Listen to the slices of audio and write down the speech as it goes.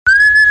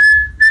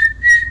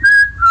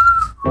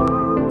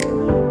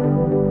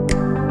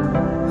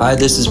Hi,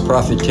 this is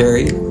Prophet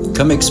Terry.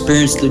 Come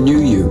experience the new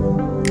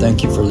you.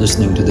 Thank you for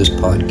listening to this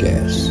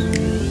podcast.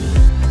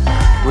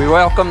 We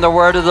welcome the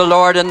word of the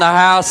Lord in the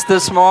house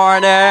this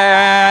morning.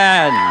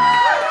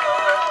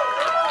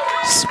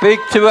 Speak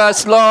to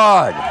us,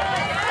 Lord.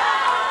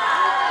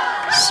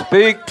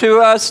 Speak to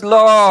us,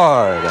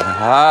 Lord.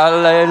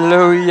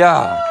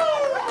 Hallelujah.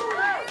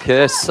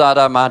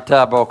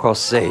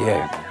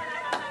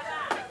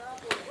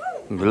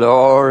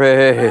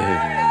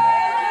 Glory.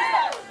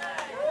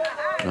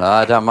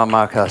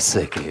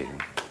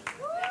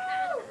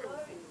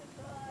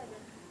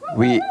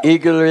 We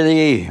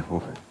eagerly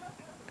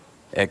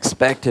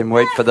expect and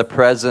wait for the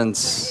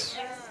presence,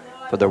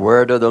 for the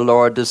word of the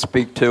Lord to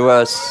speak to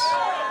us.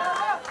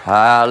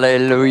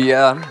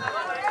 Hallelujah.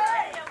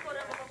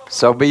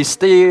 So be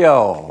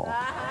still.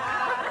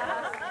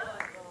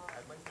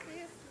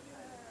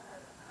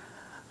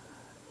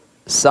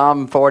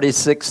 Psalm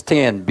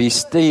 46:10, be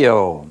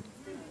still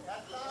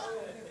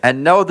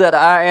and know that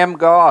I am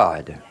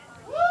God.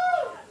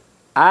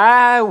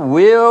 I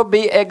will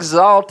be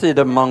exalted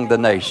among the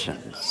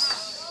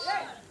nations.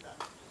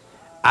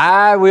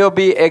 I will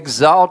be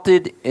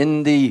exalted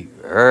in the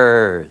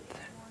earth.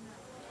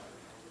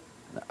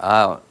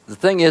 The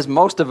thing is,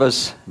 most of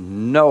us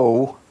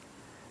know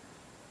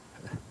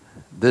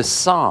this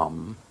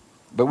psalm,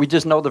 but we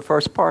just know the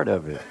first part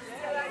of it.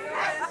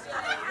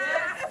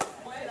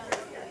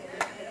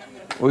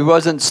 We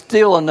wasn't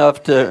still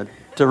enough to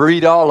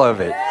read all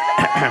of it.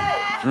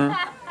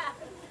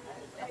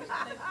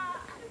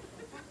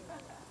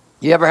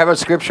 You ever have a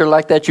scripture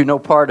like that? You know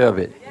part of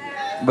it,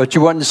 but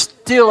you wasn't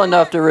still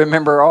enough to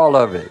remember all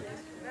of it.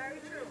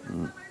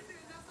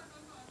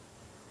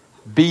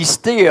 Be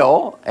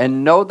still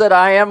and know that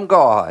I am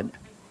God.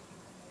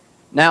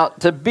 Now,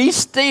 to be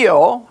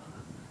still,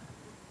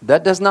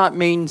 that does not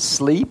mean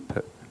sleep.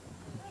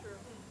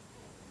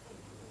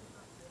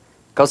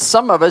 Because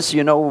some of us,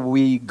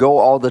 we go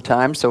all the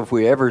time, so if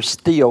we ever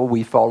steal,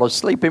 we fall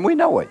asleep, and we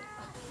know it.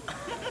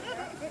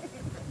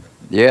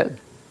 Yeah.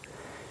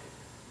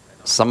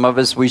 Some of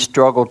us, we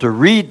struggle to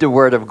read the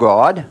Word of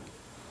God.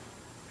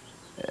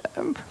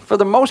 For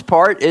the most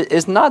part,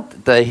 it's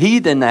not the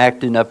heathen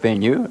acting up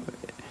in you.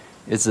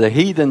 It's the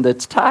heathen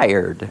that's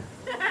tired.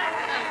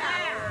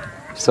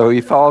 So he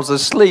falls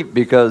asleep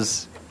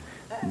because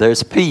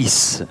there's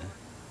peace.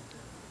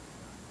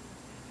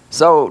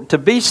 So to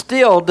be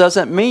still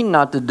doesn't mean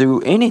not to do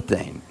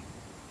anything.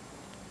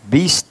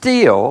 Be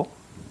still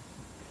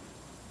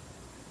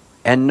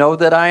and know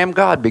that I am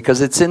God,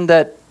 because it's in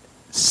that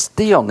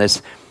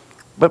stillness.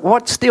 But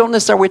what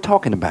stillness are we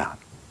talking about?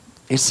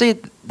 You see,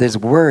 there's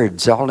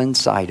words all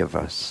inside of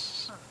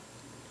us.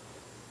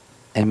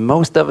 And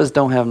most of us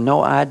don't have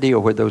no idea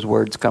where those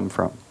words come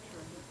from.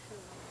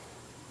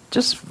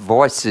 Just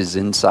voices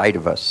inside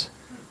of us.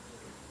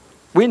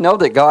 We know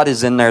that God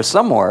is in there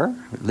somewhere.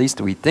 At least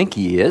we think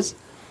He is.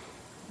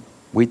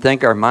 We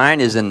think our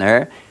mind is in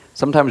there.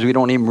 Sometimes we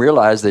don't even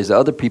realize there's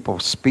other people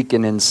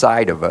speaking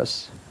inside of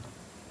us.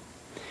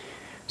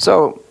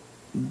 So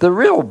the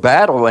real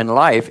battle in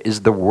life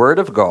is the Word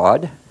of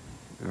God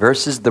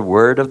versus the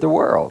word of the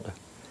world.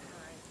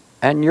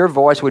 And your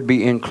voice would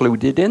be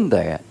included in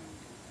that.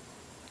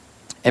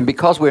 And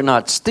because we're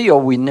not still,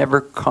 we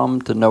never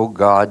come to know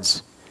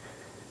God's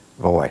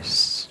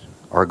voice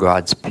or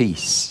God's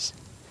peace.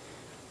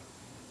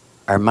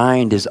 Our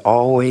mind is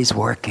always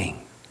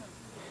working.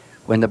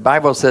 When the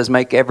Bible says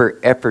make every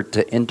effort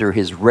to enter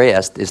His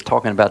rest, it's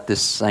talking about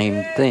this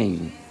same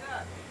thing.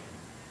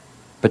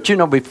 But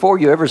before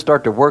you ever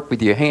start to work with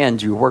your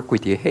hands, you work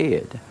with your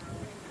head.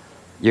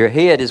 Your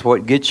head is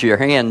what gets your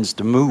hands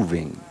to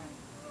moving.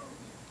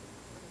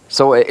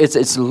 So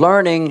it's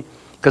learning,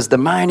 because the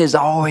mind is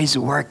always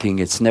working.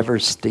 It's never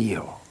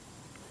still.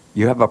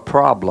 You have a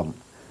problem.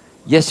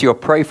 Yes, you'll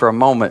pray for a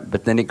moment,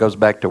 but then it goes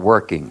back to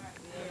working.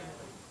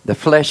 The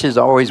flesh is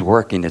always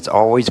working. It's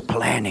always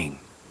planning.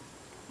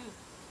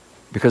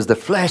 Because the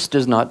flesh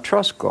does not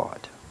trust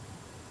God.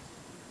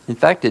 In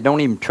fact, it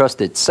don't even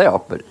trust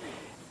itself,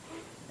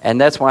 and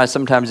that's why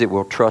sometimes it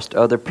will trust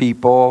other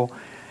people,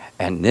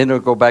 and then it'll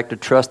go back to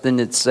trusting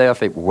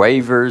itself. It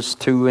wavers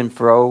to and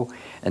fro,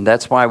 and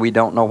that's why we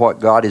don't know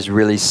what God is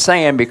really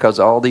saying, because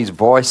all these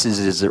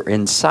voices are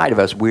inside of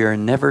us. We are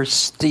never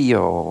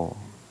still.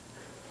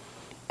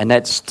 And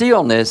that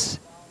stillness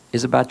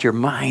is about your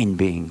mind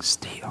being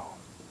still.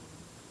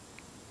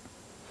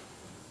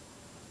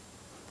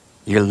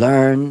 You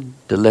learn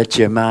to let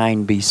your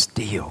mind be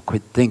still.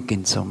 Quit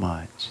thinking so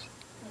much.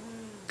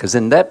 Because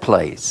in that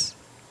place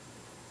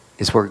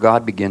is where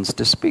God begins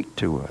to speak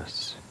to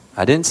us.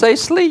 I didn't say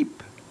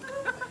sleep.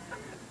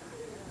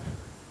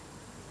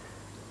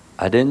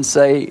 I didn't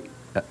say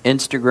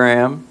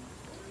Instagram.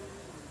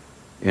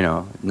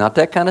 Not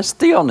that kind of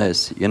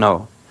stillness,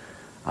 All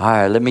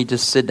right, let me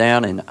just sit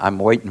down and I'm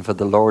waiting for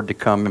the Lord to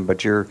come in,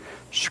 but you're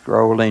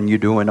scrolling, you're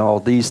doing all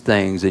these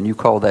things, and you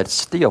call that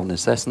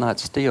stillness. That's not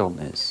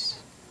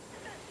stillness.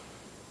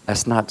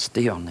 That's not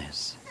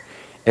stillness.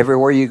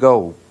 Everywhere you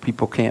go,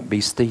 people can't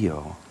be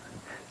still.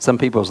 Some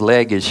people's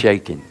leg is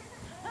shaking.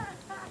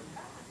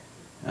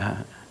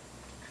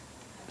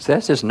 See,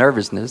 that's just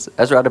nervousness.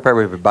 That's right up there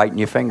with biting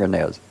your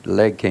fingernails. The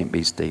leg can't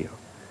be still.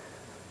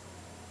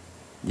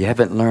 You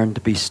haven't learned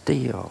to be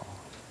still.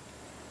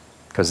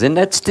 Because in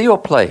that still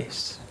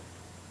place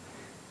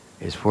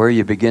is where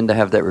you begin to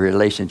have that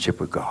relationship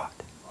with God.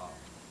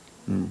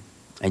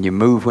 And you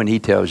move when He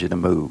tells you to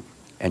move.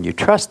 And you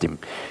trust Him.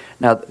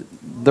 Now,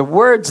 the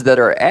words that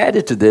are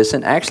added to this,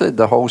 and actually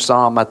the whole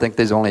psalm, I think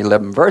there's only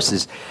 11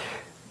 verses.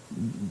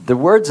 The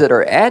words that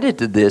are added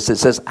to this, it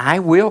says, I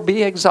will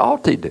be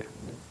exalted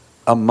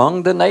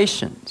among the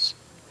nations,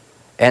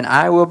 and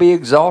I will be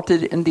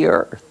exalted in the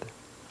earth.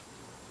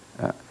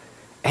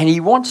 And He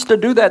wants to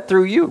do that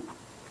through you.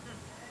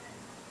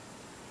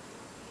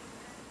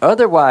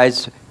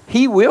 Otherwise,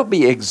 He will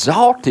be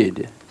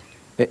exalted.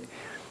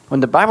 When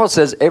the Bible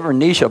says every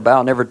knee shall bow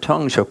and every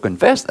tongue shall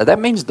confess, that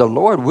means the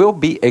Lord will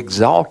be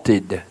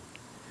exalted.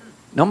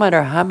 No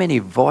matter how many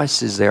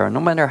voices there are, no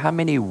matter how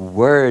many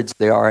words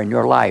there are in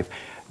your life,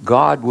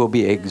 God will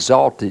be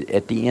exalted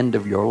at the end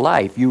of your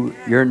life.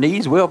 Your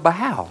knees will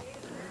bow.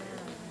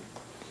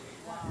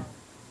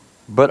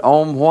 But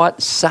on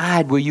what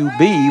side will you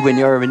be when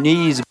your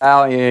knees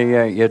bow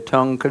and your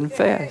tongue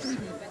confess?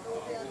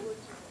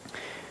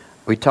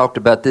 We talked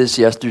about this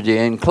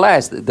yesterday in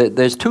class.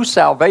 There's two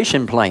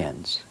salvation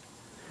plans.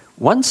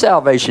 One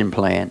salvation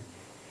plan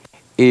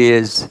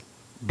is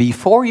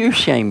before you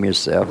shame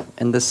yourself,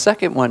 and the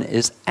second one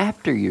is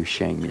after you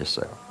shame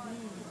yourself.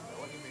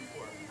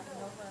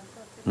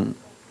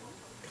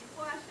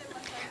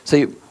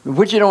 See,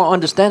 what you don't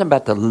understand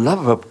about the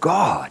love of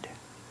God,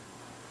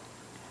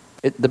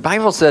 the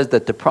Bible says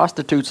that the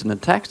prostitutes and the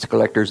tax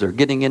collectors are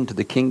getting into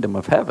the kingdom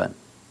of heaven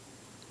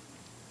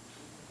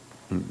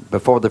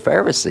before the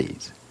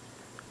Pharisees,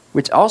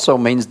 which also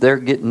means they're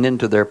getting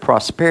into their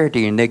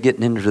prosperity and they're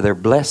getting into their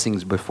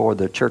blessings before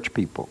the church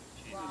people.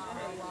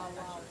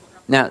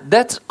 Now,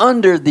 that's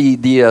under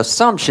the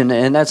assumption,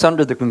 and that's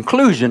under the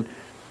conclusion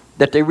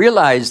that they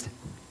realized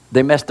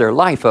they messed their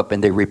life up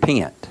and they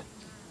repent.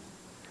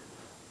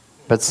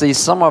 But see,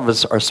 some of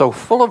us are so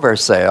full of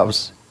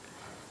ourselves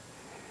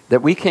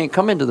that we can't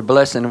come into the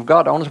blessing of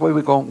God. The only way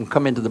we're going to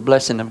come into the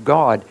blessing of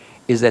God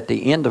is at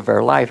the end of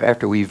our life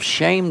after we've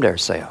shamed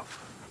ourselves.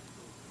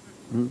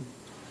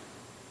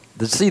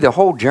 See, the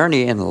whole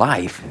journey in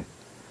life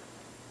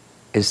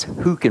is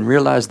who can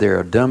realize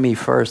they're a dummy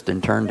first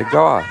and turn to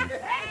God.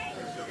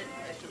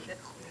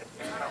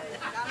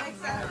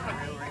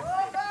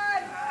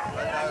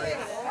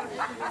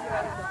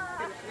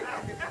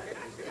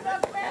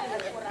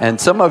 And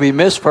some of you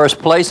missed first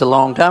place a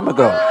long time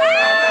ago.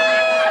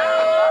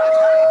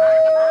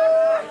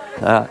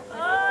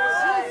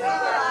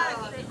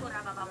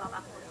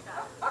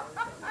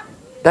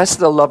 That's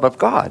the love of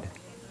God.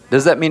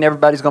 Does that mean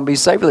everybody's going to be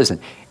saved? Listen,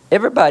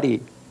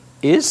 everybody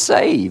is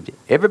saved.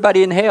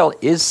 Everybody in hell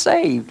is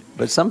saved,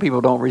 but some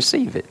people don't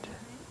receive it.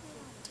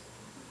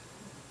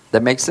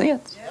 That makes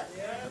sense?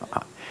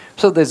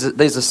 So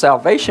there's a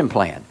salvation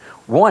plan.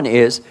 One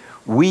is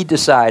we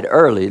decide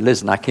early,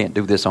 listen, I can't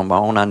do this on my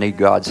own. I need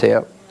God's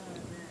help.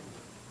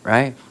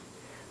 Right?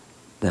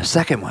 The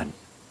second one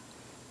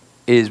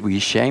is we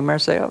shame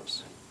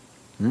ourselves.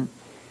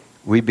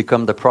 We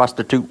become the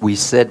prostitute we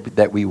said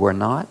that we were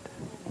not.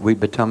 We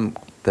become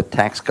the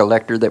tax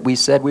collector that we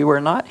said we were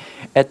not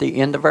at the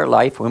end of our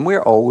life when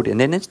we're old,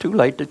 and then it's too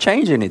late to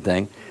change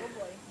anything.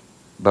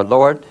 But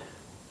Lord,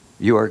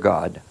 you are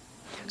God.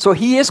 So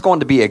He is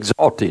going to be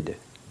exalted.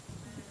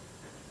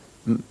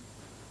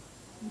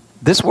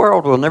 This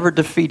world will never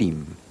defeat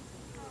Him.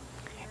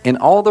 And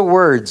all the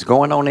words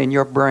going on in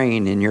your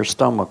brain, in your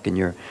stomach, in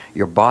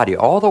your body,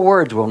 all the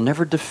words will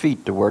never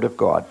defeat the Word of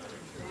God.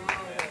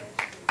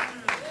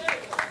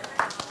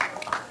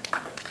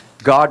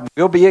 God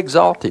will be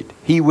exalted.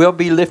 He will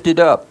be lifted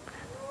up.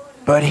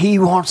 But He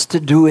wants to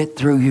do it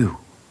through you.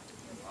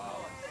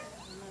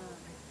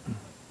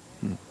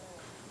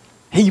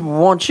 He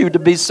wants you to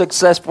be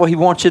successful. He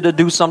wants you to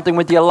do something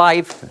with your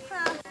life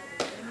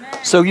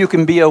so you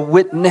can be a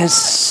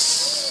witness.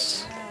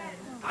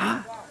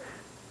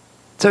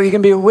 So you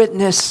can be a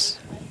witness.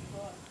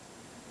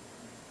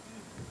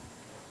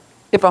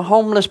 If a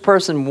homeless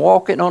person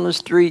walking on the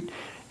street,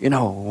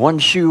 one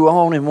shoe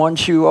on and one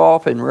shoe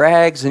off and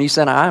rags, and he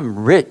said,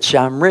 I'm rich.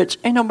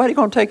 Ain't nobody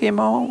going to take him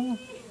on.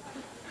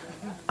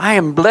 I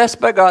am blessed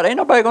by God. Ain't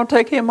nobody going to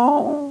take him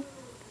on.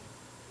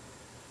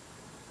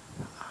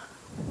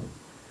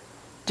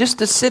 Just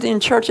to sit in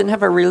church and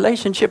have a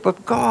relationship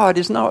with God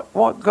is not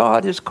what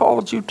God has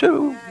called you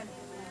to.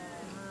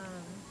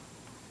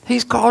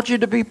 He's called you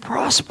to be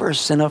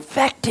prosperous and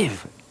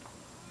effective.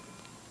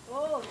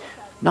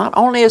 Not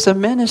only as a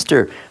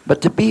minister,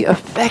 but to be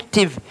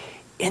effective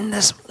in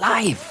this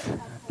life.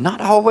 Not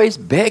always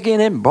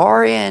begging and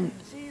borrowing.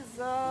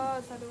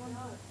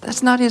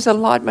 That's not His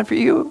allotment for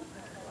you.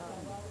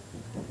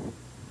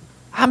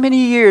 How many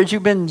years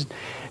you've been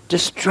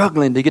just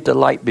struggling to get the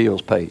light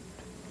bills paid?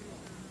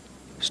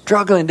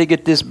 Struggling to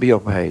get this bill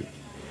paid.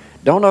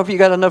 Don't know if you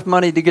got enough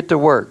money to get to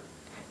work.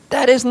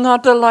 That is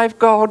not the life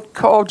God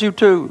called you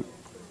to.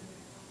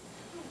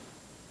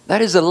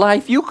 That is the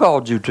life you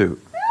called you to.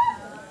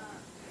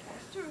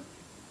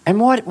 And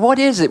what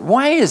is it?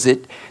 Why is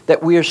it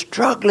that we are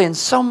struggling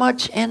so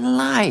much in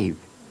life?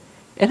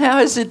 And how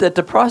is it that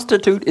the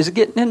prostitute is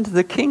getting into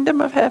the kingdom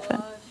of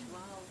heaven?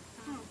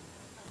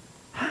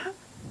 Huh?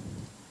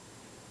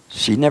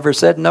 She never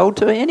said no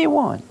to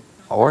anyone.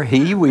 Or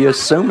he, we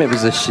assume it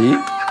was a she.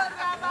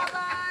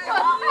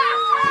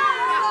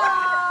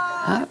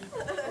 Huh?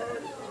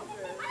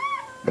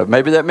 But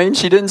maybe that means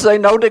she didn't say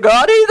no to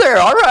God either.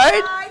 All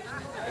right.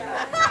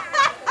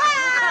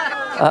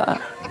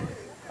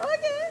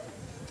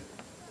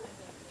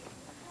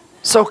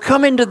 So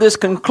coming to this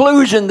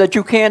conclusion that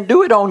you can't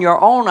do it on your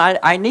own,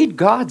 I need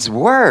God's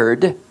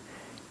Word.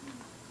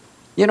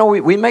 You know,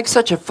 we make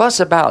such a fuss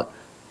about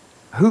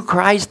who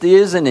Christ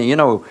is, and, you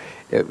know,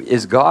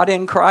 is God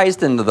in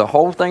Christ, and the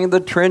whole thing of the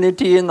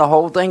Trinity and the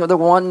whole thing of the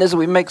oneness.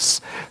 We make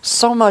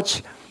so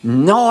much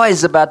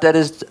noise about that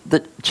as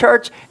the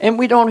church, and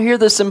we don't hear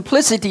the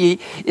simplicity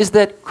is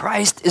that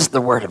Christ is the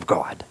Word of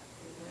God.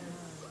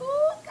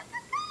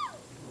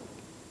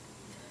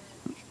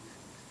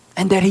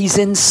 And that He's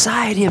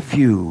inside of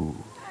you.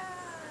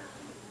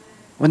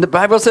 When the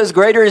Bible says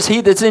greater is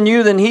He that's in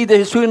you than he that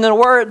is in the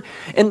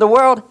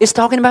world, it's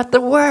talking about the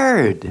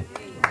Word.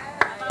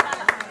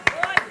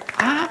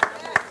 Huh?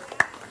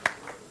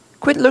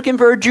 Quit looking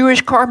for a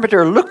Jewish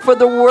carpenter. Look for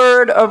the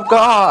Word of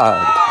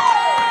God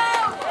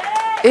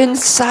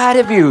inside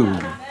of you.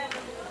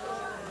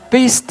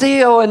 Be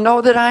still and know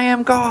that I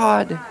am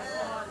God.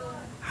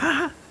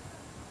 Huh?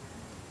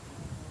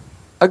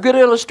 A good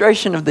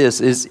illustration of this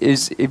is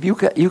if you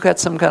got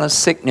some kind of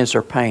sickness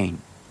or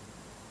pain.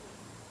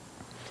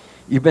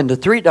 You've been to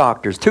 3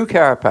 doctors, 2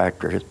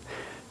 chiropractors,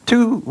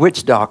 2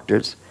 witch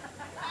doctors,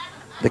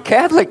 the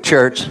Catholic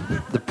Church,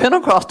 the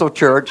Pentecostal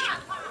Church,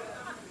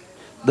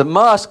 the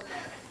Musk,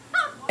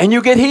 and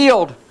you get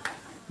healed.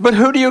 But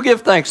who do you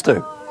give thanks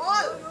to?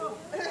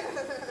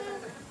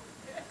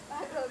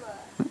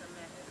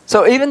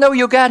 So even though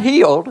you got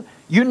healed,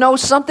 you know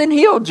something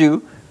healed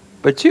you,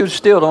 but you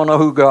still don't know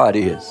who God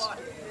is.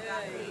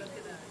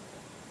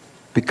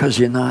 Because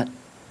you're not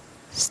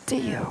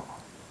still.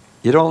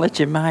 You don't let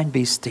your mind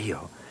be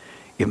still.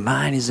 Your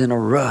mind is in a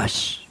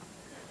rush.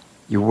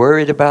 You're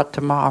worried about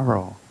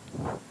tomorrow.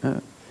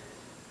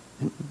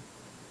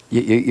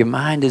 Your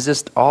mind is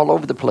just all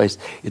over the place.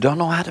 You don't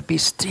know how to be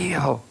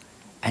still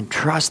and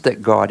trust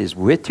that God is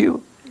with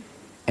you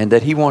and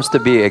that He wants to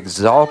be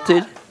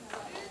exalted,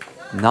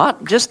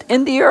 not just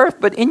in the earth,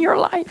 but in your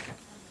life.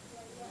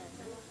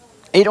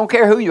 You don't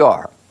care who you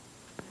are.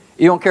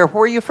 You don't care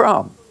where you're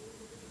from.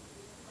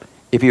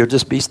 If you'll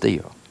just be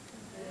still.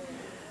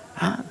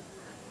 Huh?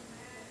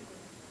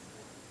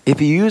 If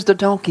He used a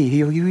donkey,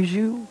 He'll use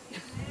you.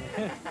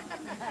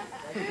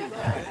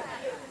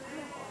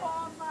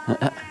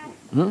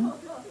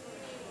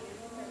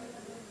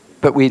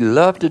 But we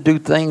love to do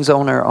things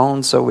on our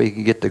own so we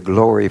can get the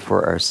glory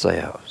for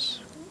ourselves.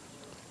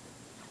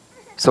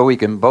 So we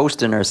can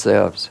boast in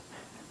ourselves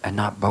and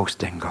not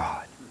boast in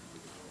God.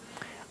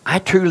 I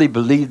truly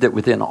believe that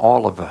within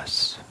all of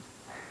us,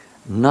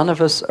 none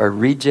of us are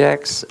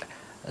rejects.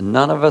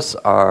 None of us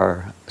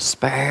are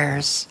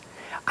spares.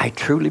 I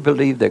truly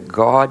believe that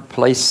God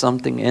placed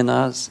something in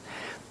us,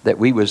 that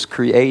we was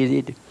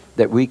created,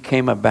 that we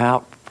came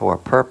about for a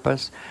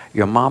purpose.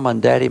 Your mama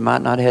and daddy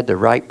might not have had the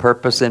right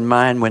purpose in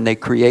mind when they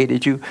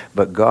created you,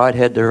 but God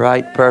had the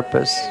right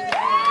purpose.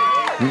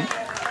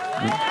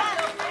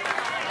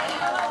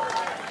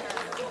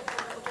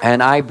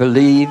 And I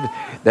believe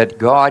that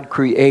God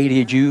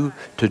created you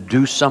to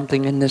do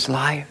something in this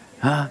life.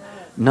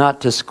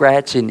 Not to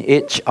scratch and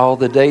itch all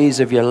the days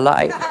of your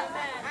life.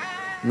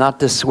 Not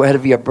the sweat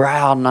of your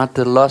brow, not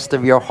the lust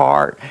of your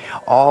heart.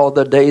 All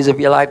the days of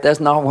your life. That's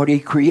not what He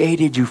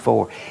created you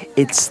for.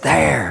 It's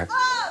there.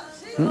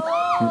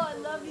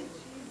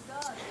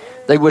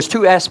 There was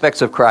 2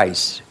 aspects of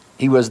Christ.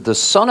 He was the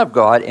Son of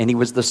God and He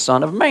was the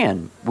Son of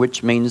man,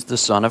 which means the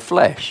Son of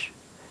flesh.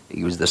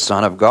 He was the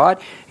Son of God.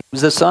 He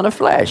was the Son of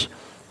flesh.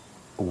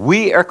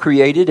 We are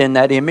created in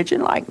that image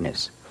and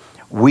likeness.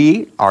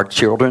 We are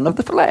children of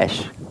the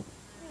flesh.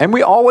 And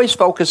we always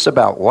focus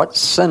about what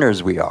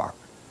sinners we are.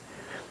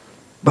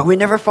 But we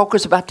never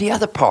focus about the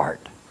other part.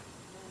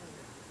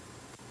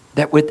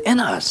 That within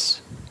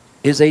us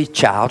is a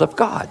child of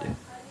God.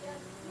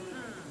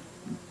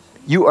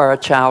 You are a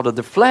child of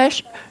the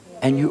flesh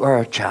and you are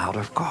a child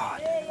of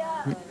God.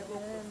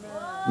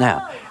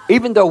 Now,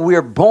 even though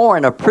we're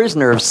born a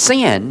prisoner of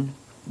sin,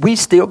 we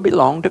still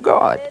belong to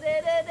God.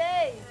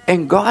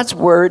 And God's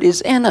word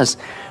is in us.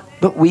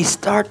 But we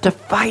start to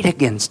fight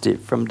against it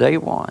from day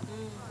one.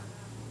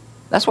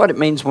 That's what it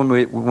means when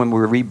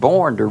we're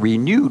reborn or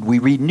renewed. We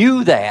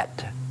renew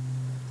that.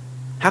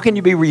 How can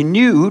you be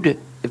renewed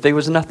if there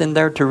was nothing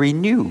there to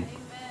renew?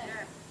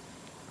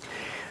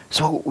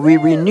 So we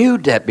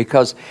renewed that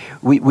because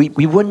we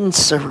wouldn't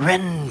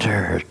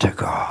surrender to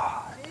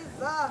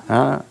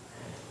God.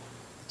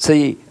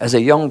 See, as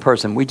a young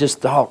person, we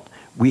just thought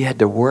we had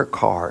to work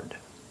hard.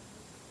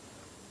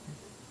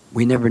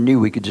 We never knew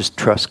we could just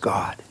trust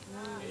God.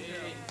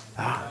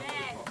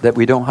 that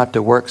we don't have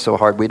to work so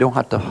hard. We don't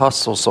have to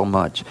hustle so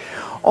much.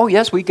 Oh,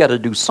 yes, we got to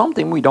do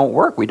something. We don't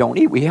work. We don't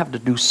eat. We have to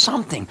do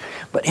something,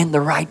 but in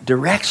the right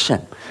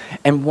direction.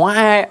 And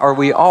why are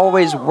we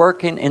always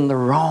working in the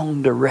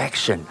wrong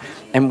direction?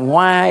 And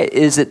why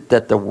is it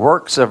that the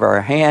works of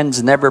our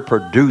hands never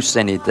produce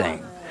anything?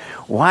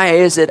 Why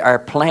is it our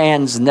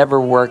plans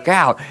never work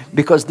out?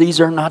 Because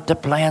these are not the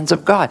plans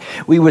of God.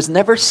 We was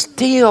never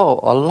still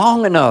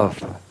long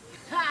enough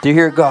to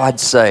hear God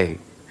say.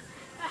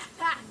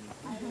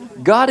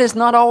 God is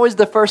not always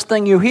the first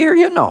thing you hear,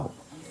 you know.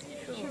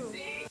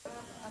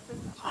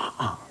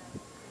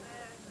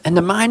 And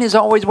the mind is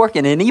always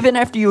working. And even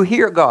after you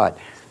hear God,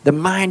 the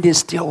mind is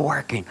still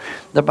working.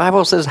 The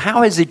Bible says,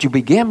 how is it you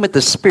begin with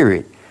the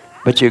Spirit,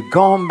 but you're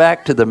going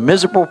back to the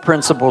miserable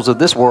principles of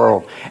this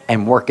world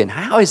and working?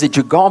 How is it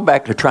you're going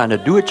back to trying to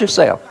do it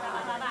yourself?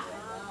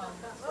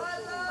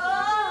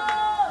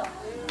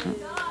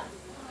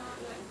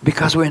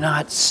 Because we're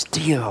not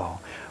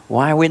still.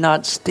 Why are we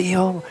not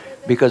still?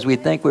 Because we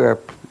think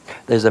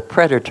there's a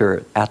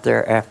predator out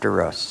there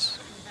after us.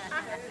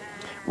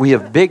 We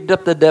have bigged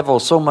up the devil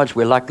so much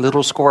we're like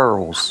little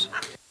squirrels.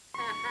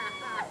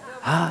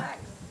 Huh?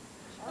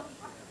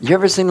 You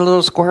ever seen a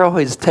little squirrel?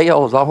 His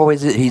tail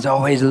is he's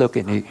always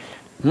looking.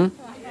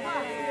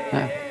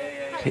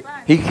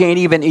 He can't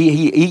even eat.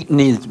 He eating,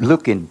 he's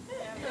looking.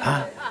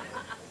 Huh?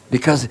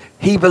 Because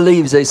he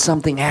believes there's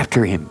something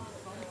after him.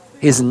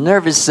 His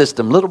nervous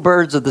system, little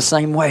birds are the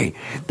same way.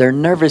 Their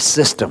nervous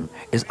system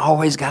is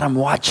always got them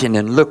watching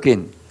and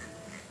looking.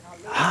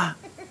 Huh?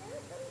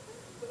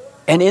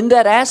 And in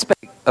that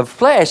aspect of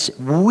flesh,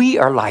 we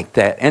are like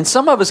that. And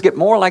some of us get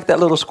more like that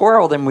little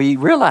squirrel than we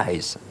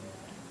realize.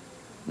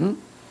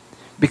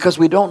 Because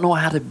we don't know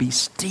how to be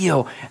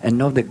still and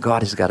know that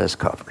God has got us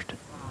covered.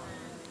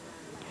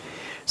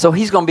 So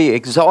he's going to be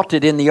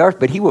exalted in the earth,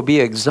 but he will be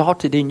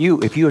exalted in you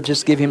if you'll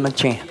just give him a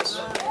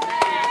chance.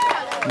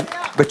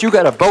 But you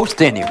got to boast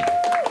in him.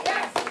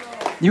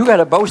 You got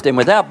to boast in him.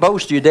 Without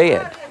boast, you're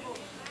dead.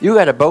 You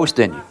got to boast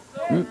in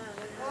him.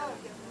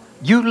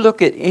 You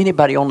look at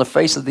anybody on the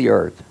face of the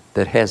earth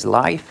that has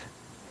life,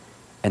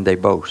 and they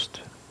boast.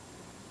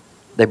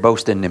 They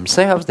boast in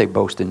themselves. They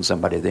boast in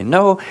somebody they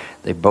know.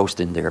 They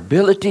boast in their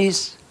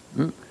abilities.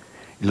 You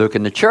look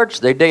in the church,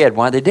 they're dead.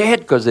 Why are they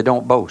dead? Because they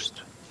don't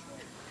boast.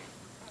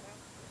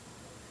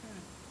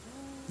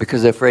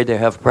 Because they're afraid they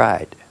have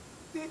pride.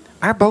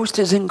 Our boast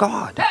is in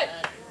God.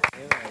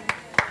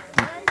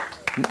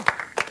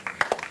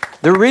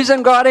 The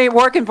reason God ain't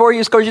working for you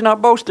is because you're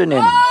not boasting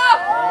in him.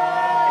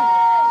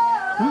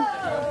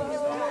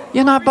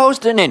 You're not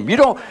boasting in him. You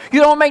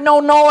don't make no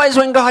noise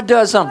when God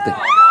does something.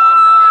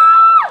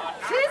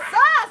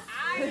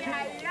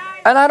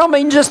 And I don't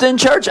mean just in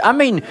church. I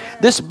mean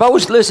this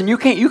boast. Listen, you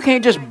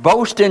can't just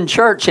boast in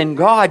church in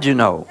God, you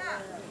know,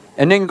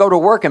 and then go to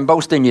work and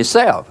boast in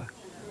yourself.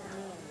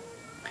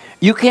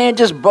 You can't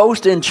just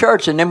boast in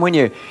church and then when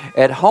you're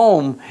at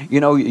home,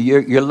 you know,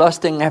 you're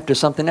lusting after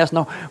something else.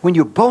 No, when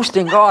you boast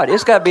in God,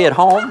 it's got to be at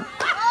home.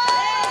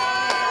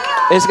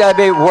 It's got to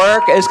be at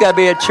work. It's got to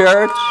be at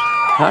church.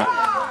 Huh?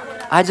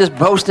 I just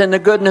boast in the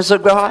goodness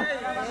of God.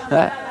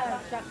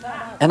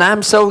 And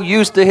I'm so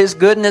used to his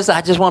goodness, I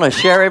just want to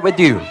share it with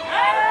you.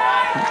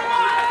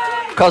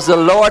 Because the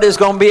Lord is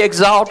going to be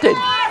exalted.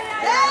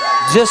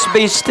 Just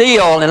be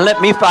still and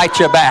let me fight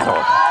your battle.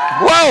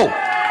 Whoa!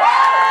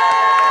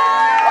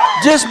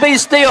 Just be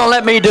still and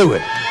let me do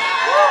it.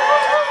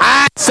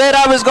 I said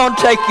I was going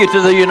to take you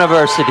to the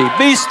university.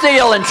 Be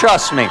still and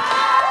trust me.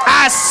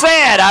 I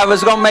said I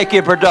was going to make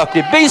you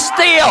productive. Be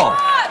still.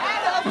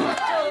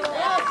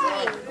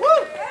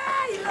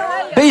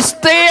 Be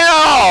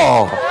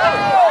still.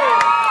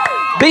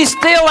 Be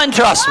still and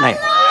trust me.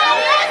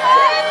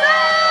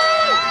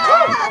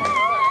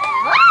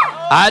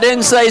 I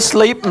didn't say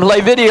sleep and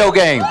play video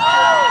games.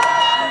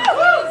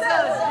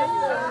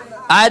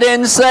 I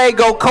didn't say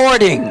go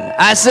courting.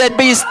 I said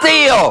be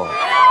still.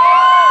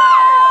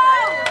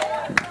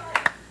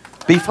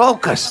 Be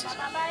focused.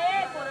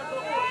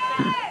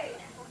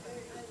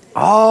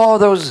 All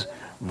those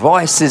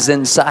voices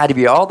inside of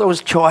you, all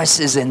those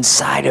choices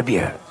inside of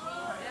you.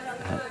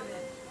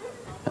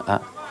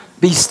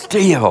 Be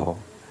still.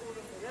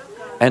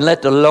 And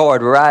let the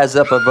Lord rise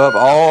up above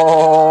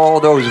all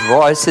those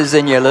voices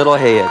in your little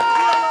head.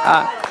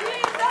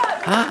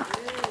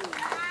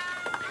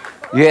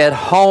 You're at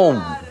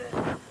home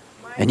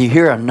and you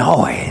hear a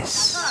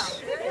noise.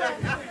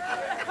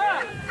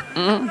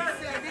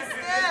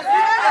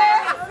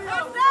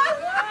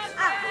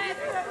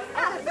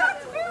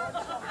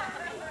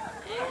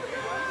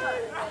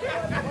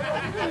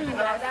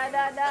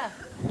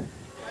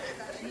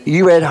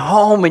 You're at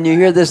home and you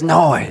hear this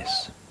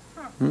noise.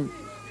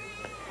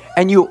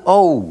 And you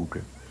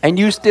old. And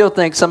you still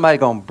think somebody's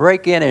going to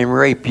break in and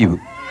rape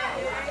you.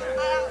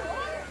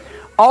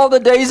 All the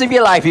days of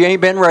your life you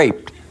ain't been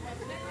raped.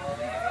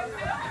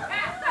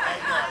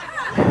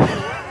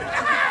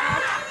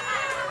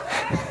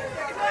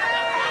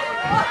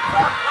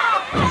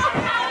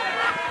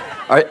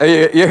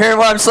 You hearing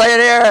what I'm saying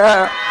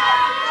here?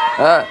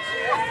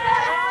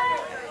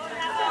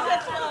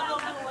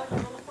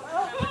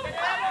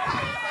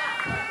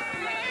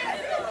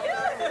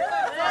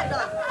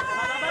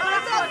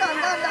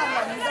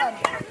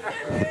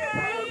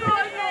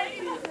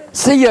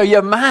 See,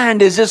 your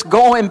mind is just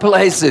going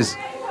places.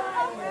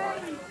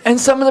 And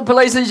some of the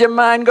places your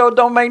mind go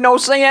don't make no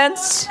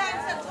sense.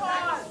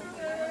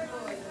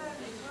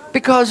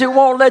 Because you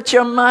won't let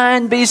your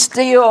mind be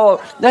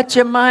still. Let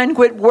your mind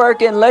quit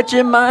working. Let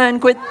your mind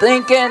quit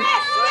thinking.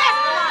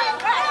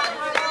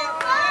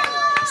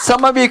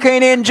 Some of you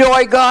can't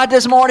enjoy God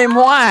this morning.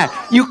 Why?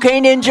 You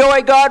can't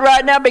enjoy God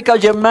right now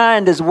because your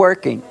mind is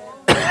working.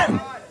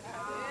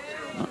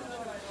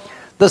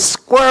 The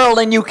squirrel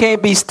in you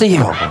can't be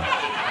still.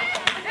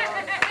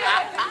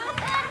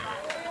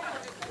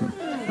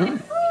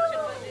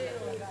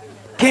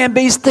 Can't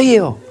be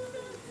still.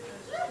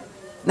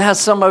 Now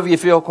some of you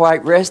feel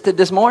quite rested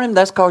this morning.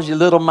 That's because your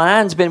little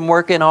mind's been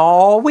working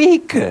all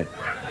week.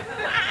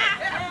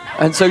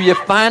 And so you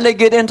finally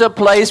get into a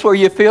place where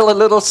you feel a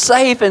little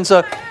safe. And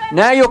so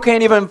now you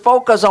can't even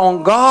focus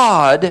on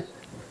God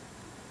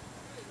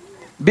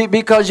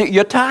because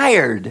you're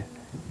tired.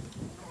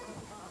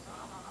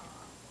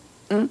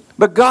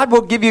 But God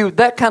will give you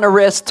that kind of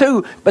rest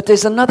too. But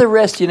there's another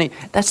rest you need.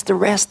 That's the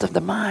rest of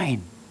the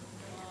mind.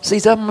 See,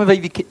 some of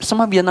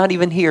you are not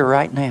even here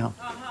right now.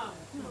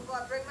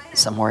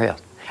 Somewhere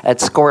else.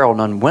 That squirrel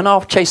done went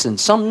off chasing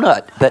some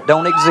nut that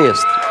don't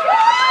exist.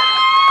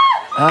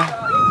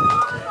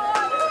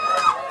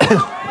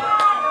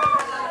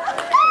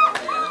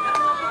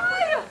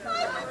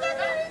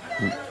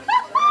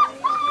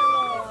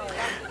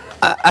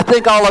 I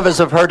think all of us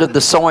have heard of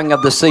the sowing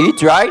of the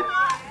seeds, right?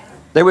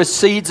 There was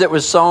seeds that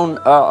was sown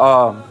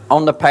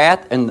on the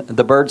path, and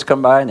the birds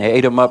come by and they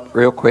ate them up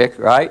real quick,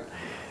 right?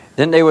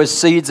 Then there was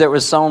seeds that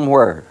was sown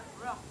where?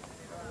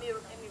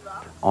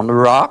 On the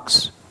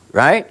rocks,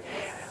 right?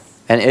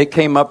 And it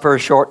came up for a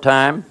short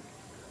time,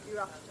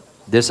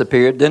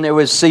 disappeared. Then there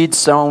was seeds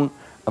sown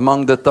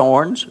among the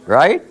thorns,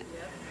 right?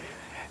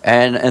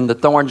 And the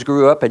thorns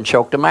grew up and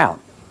choked them out.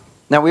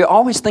 Now, we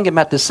always think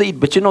about the seed,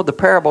 but you know the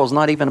parable is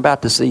not even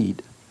about the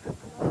seed.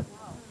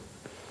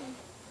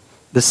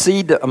 The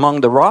seed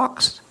among the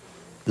rocks,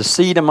 the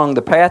seed among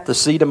the path, the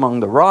seed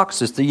among the rocks,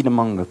 the seed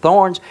among the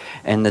thorns,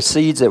 and the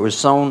seeds that were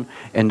sown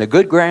in the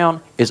good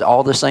ground is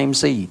all the same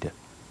seed.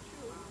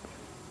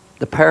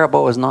 The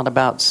parable is not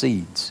about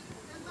seeds.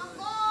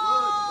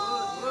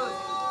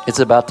 It's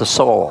about the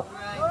soil.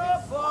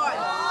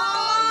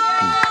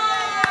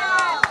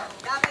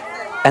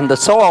 And the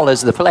soil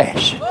is the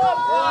flesh.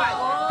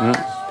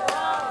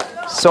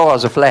 Soil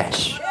is the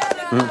flesh.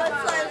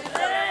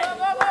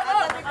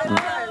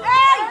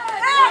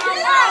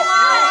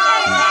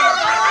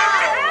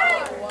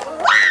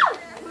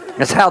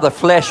 That's how the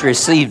flesh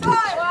received it.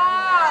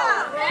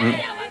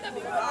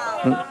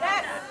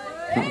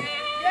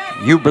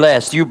 You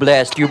blessed, you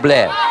blessed, you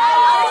blessed.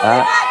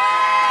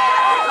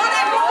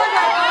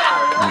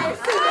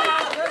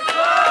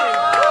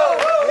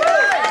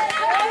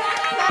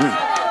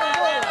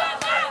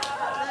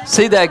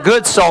 See, that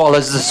good soil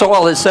is the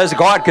soil that says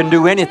God can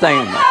do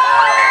anything.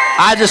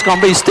 I'm just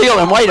going to be still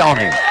and wait on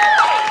Him.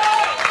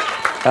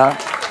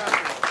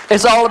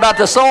 It's all about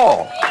the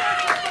soil.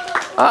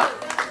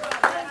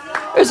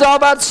 It's all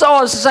about the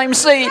soil. It's the same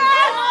seed.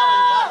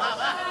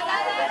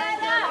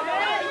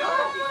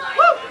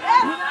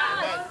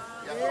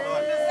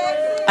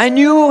 And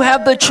you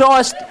have the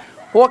choice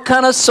what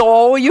kind of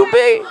soil will you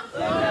be.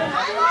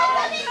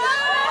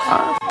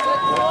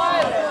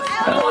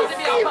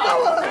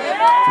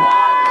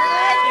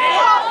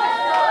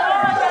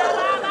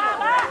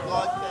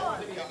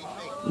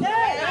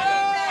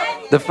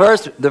 The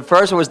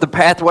first was the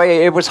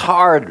pathway. It was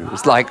hard. It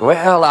was like,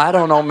 well, I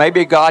don't know.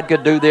 Maybe God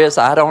could do this.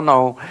 I don't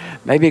know.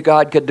 Maybe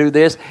God could do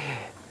this.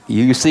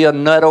 You see a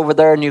nut over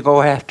there and you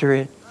go after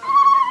it.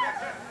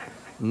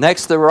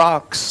 Next, the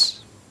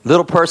rocks.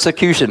 Little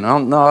persecution. Oh,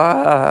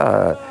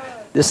 no,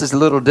 this is a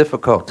little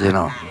difficult, you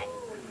know.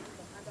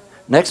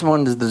 Next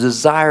one is the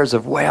desires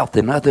of wealth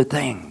and other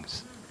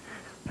things.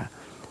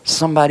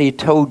 Somebody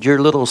told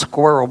your little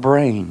squirrel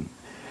brain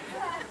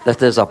that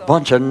there's a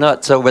bunch of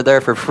nuts over there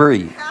for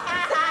free.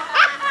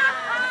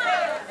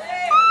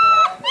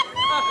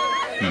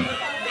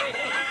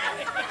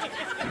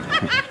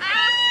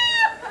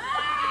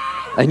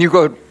 And you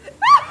go,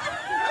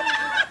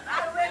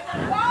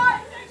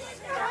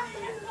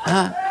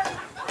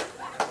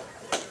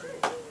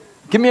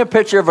 give me a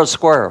picture of a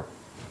squirrel.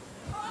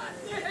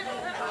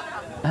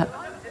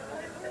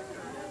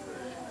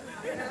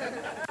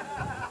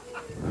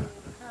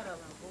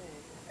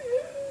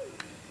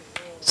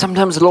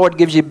 Sometimes the Lord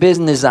gives you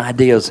business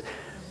ideas,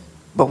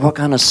 but what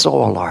kind of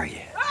soil are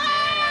you?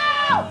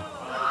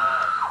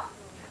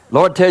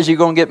 Lord tells you you're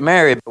going to get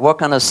married, but what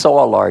kind of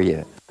soil are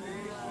you?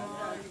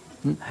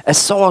 And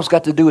soil's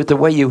got to do with the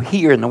way you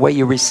hear and the way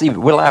you receive it.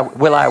 Will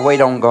I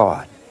wait on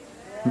God?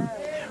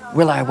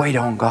 Will I wait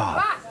on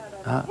God?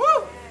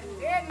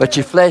 But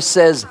your flesh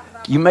says,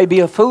 you may be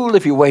a fool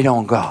if you wait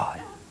on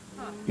God.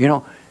 You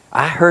know,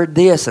 I heard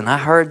this and I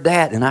heard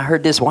that and I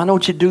heard this. Why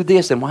don't you do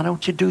this and why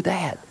don't you do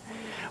that?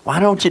 Why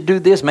don't you do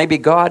this? Maybe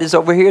God is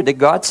over here. Did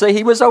God say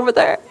He was over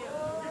there?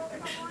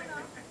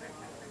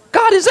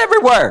 God is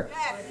everywhere.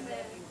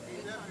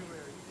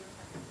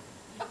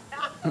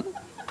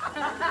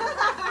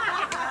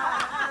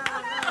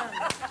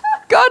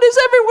 is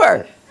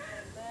everywhere.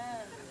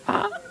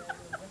 Huh?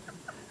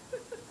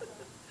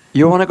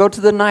 You want to go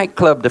to the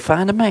nightclub to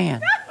find a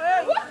man.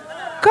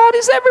 God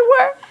is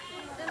everywhere.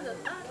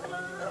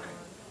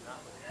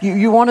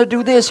 You want to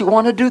do this, you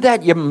want to do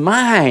that. Your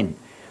mind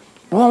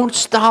won't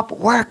stop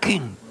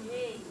working.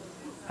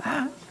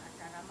 Huh?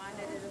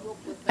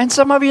 And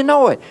some of you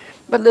know it.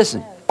 But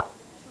listen,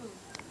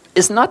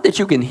 it's not that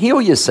you can heal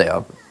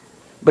yourself,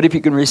 but if you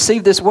can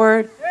receive this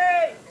word,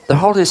 the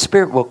Holy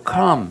Spirit will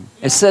come.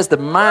 It says the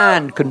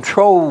mind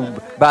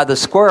controlled by the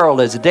squirrel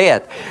is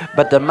death,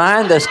 but the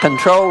mind that's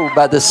controlled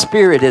by the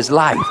Spirit is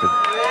life.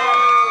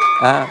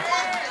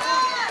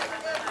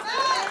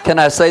 Can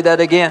I say that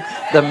again?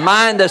 The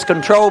mind that's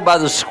controlled by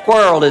the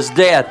squirrel is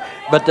death,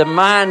 but the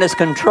mind that's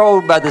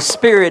controlled by the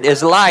Spirit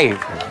is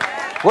life.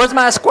 Where's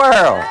my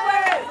squirrel?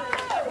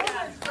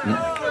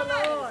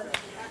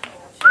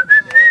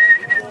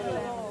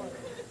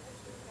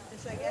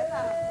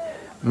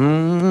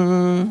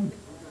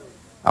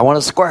 I want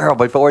a squirrel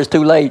before it's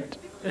too late.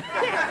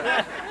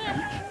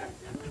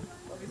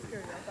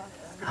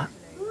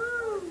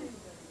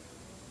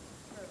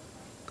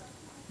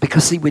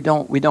 Because see, we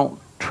don't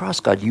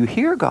trust God. You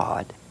hear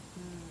God.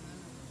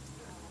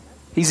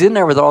 He's in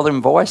there with all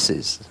them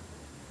voices.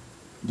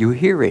 You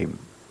hear Him.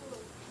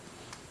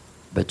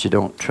 But you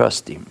don't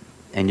trust Him.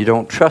 And you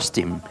don't trust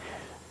Him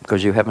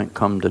because you haven't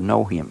come to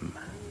know Him.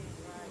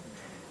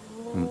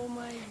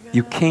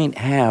 You can't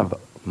have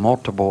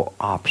multiple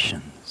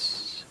options.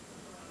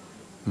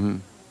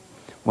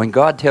 When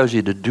God tells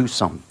you to do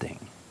something,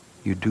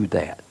 you do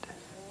that.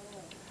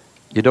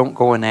 You don't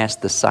go and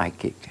ask the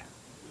psychic.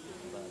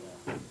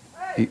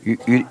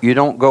 You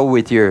don't go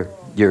with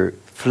your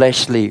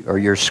fleshly or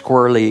your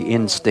squirrely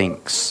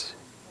instincts.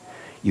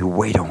 You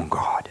wait on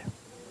God.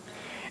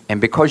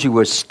 And because you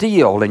were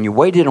still and you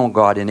waited on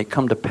God and it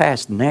come to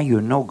pass, now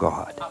you know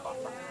God.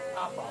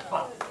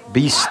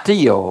 Be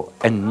still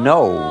and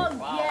know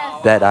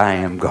that I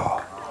am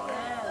God.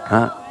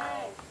 Huh?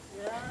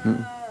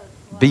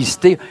 Be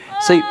still.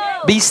 See,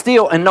 be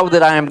still and know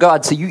that I am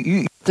God. See,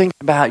 you're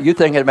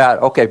thinking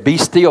about, okay, be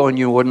still and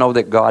you will know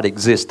that God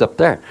exists up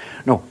there.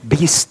 No,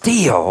 be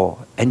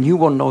still and you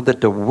will know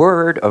that the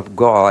Word of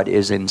God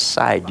is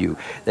inside you,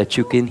 that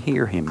you can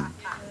hear Him.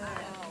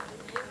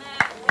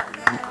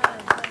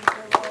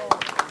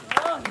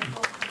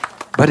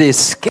 But it's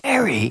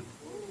scary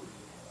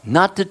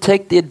not to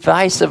take the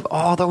advice of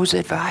all those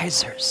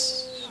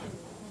advisors.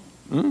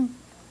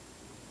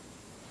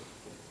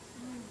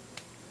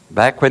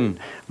 Back when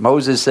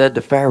Moses said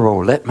to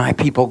Pharaoh, let my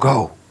people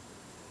go.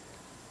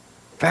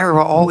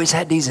 Pharaoh always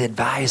had these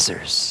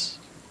advisors.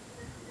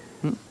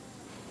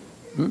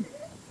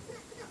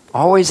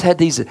 Always had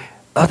these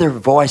other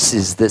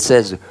voices that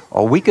says,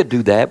 oh, we could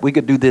do that. We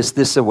could do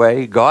this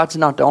way. God's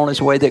not the only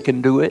way that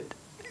can do it.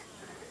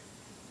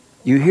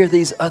 You hear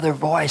these other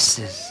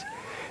voices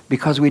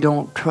because we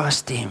don't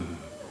trust Him.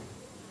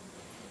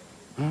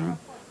 Now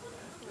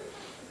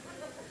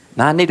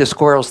I need a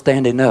squirrel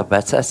standing up.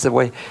 That's the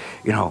way,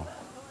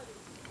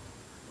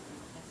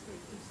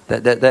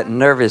 that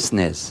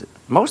nervousness.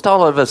 Most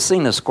all of us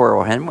seen a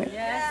squirrel, haven't we?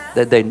 Yes.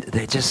 That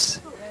they just,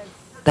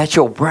 that's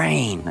your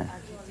brain.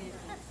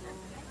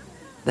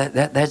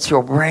 That's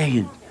your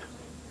brain.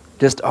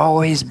 Just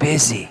always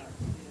busy.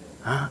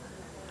 Huh?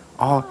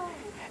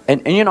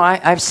 And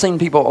I've seen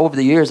people over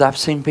the years,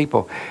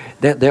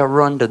 they'll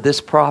run to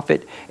this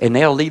prophet and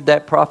they'll leave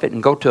that prophet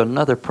and go to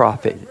another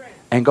prophet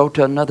and go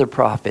to another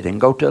prophet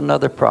and go to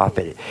another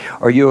prophet.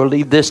 Or you'll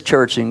leave this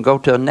church and go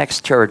to the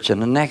next church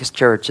and the next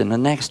church and the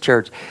next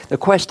church. The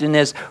question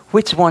is,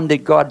 which one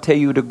did God tell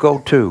you to go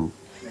to?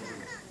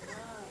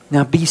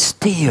 Now be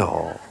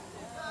still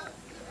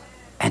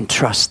and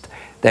trust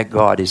that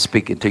God is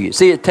speaking to you.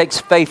 See, it takes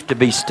faith to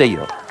be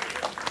still.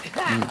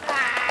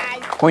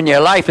 When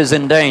your life is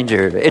in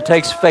danger, it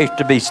takes faith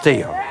to be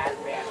still.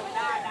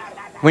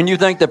 When you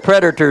think the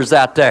predator's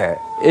out there,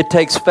 it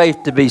takes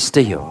faith to be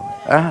still.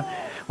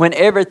 When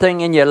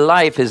everything in your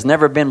life has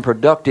never been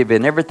productive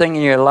and everything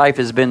in your life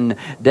has been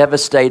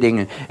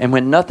devastating, and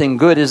when nothing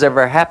good has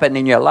ever happened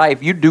in your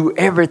life, you do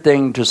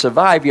everything to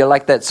survive. You're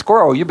like that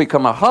squirrel. You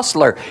become a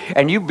hustler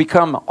and you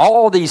become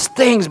all these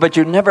things, but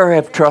you never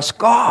have trust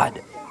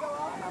God.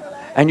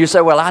 And you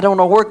say, well, I don't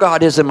know where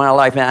God is in my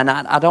life, and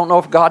I don't know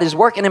if God is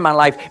working in my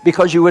life,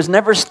 because you was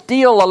never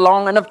still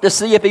long enough to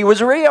see if He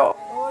was real.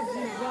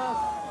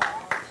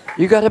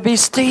 You got to be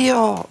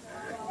still.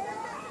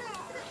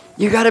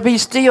 You got to be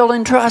still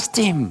and trust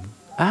Him.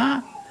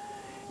 Huh?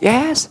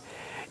 Yes?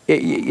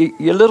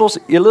 Your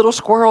little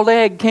squirrel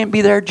egg can't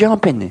be there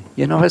jumping.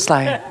 It's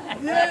like...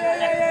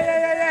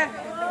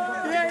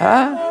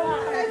 Huh?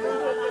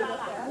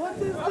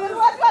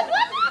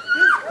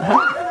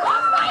 Huh?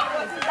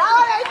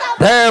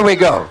 There we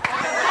go.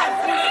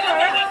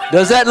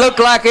 Does that look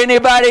like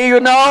anybody you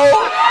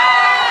know?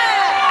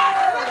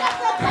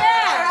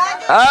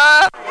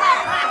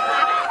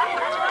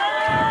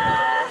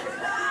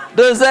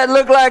 Does that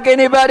look like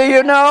anybody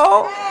you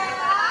know?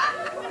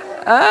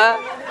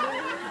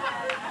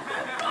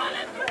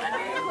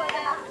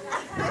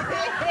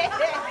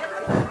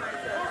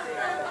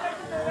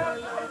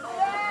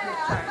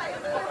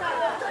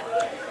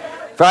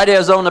 Friday I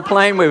was on the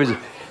plane. We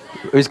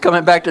was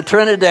coming back to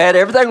Trinidad.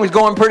 Everything was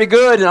going pretty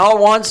good, and all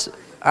at once,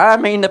 I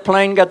mean, the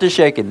plane got to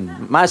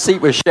shaking. My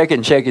seat was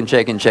shaking. It just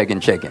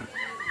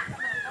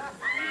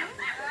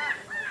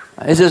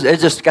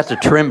got to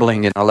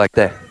trembling, like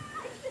that.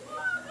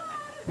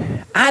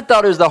 I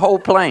thought it was the whole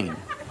plane.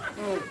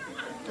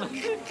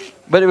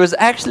 But it was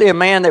actually a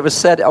man that was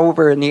sat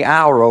over in the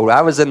aisle row.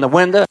 I was in the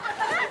window,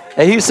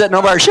 and he was sitting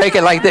over there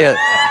shaking like this.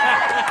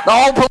 The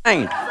whole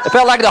plane. It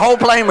felt like the whole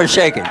plane was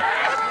shaking.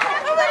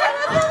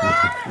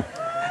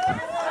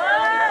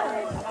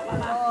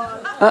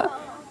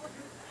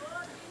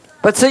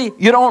 But see,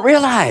 you don't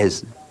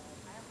realize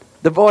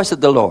the voice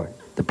of the Lord.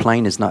 The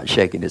plane is not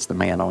shaking. It's the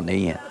man on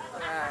the end.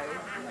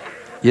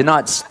 You're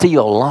not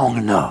still long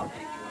enough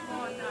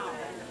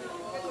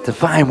to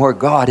find where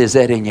God is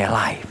at in your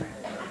life.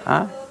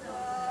 Huh?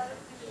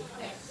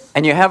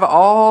 And you have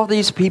all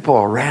these people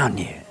around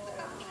you.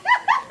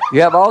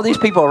 You have all these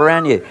people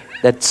around you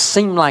that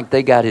seem like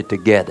they got it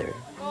together.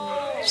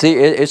 See,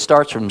 it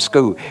starts from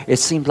school. It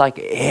seems like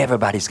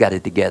everybody's got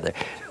it together.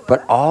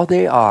 But all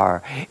they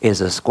are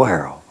is a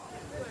squirrel.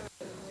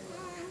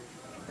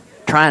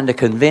 Trying to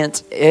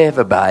convince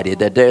everybody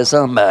that there's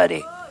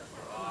somebody.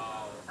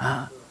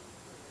 Huh?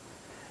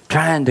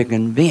 Trying to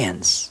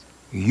convince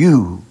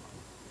you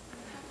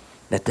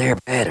that they're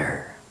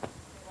better.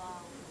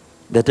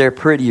 That they're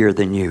prettier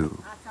than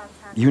you.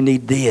 You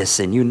need this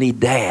and you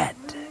need that.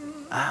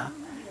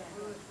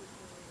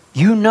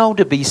 You know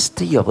to be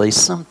still. There's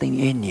something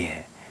in you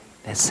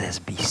that says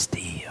be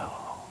still.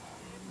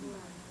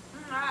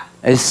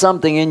 There's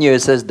something in you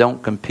that says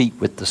don't compete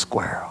with the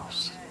squirrels.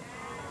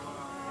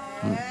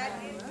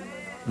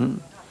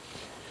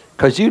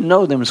 Because you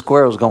know them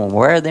squirrels going to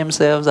wear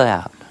themselves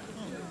out.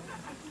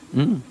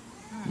 You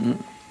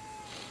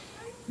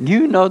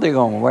know they're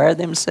going to wear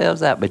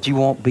themselves out, but you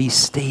won't be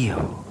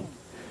still.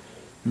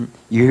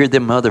 You hear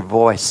them other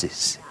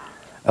voices.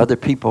 Other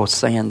people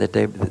saying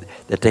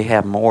that they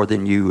have more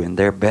than you and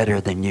they're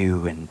better than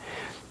you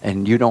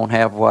and you don't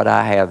have what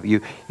I have.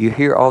 You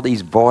hear all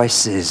these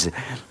voices.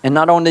 And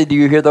not only do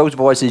you hear those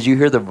voices, you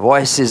hear the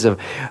voices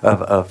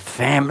of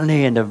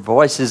family and the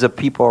voices of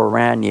people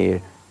around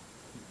you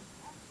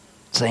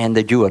saying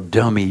that you're a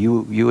dummy.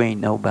 You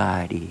ain't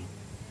nobody.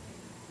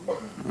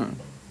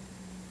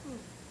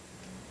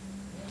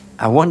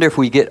 I wonder if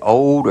we get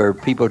old or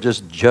people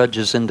just judge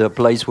us into a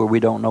place where we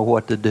don't know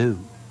what to do.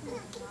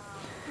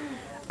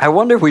 I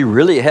wonder if we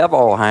really have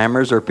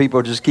Alzheimer's or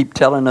people just keep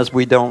telling us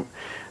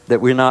that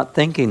we're not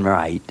thinking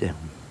right.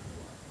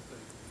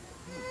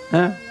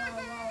 Huh?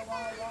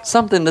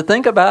 Something to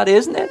think about,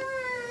 isn't it?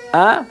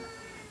 Huh?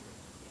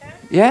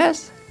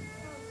 Yes?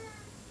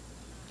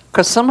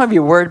 Because some of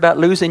you are worried about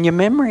losing your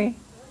memory.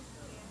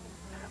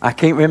 I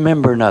can't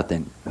remember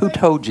nothing. Who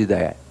told you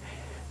that?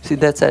 See,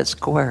 that's that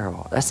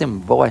squirrel. That's them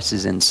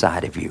voices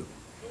inside of you.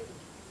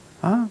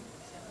 Huh?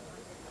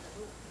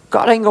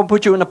 God ain't going to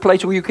put you in a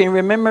place where you can't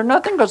remember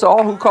nothing, because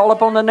all who call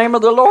upon the name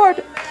of the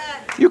Lord,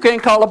 you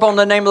can't call upon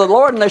the name of the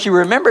Lord unless you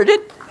remembered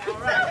it.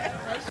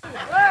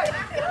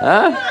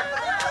 Huh?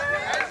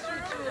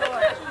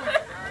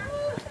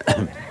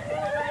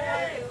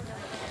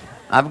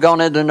 I've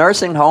gone into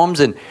nursing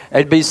homes, and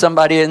there'd be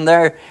somebody in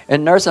there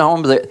in nursing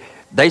homes that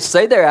they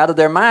say they're out of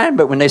their mind,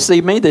 but when they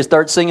see me, they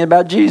start singing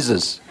about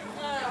Jesus.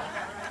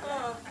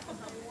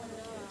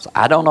 So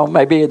I don't know,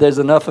 maybe there's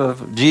enough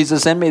of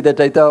Jesus in me that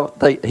they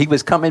thought he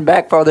was coming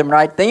back for them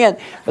right then,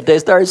 but they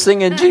started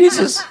singing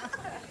Jesus.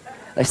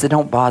 They said,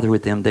 don't bother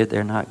with them,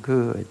 they're not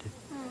good.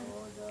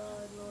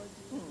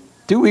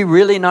 Do we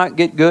really not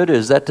get good, or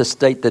is that the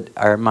state that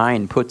our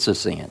mind puts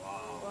us in?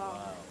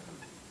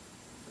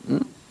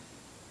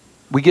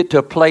 We get to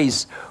a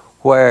place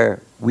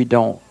where we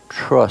don't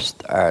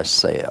trust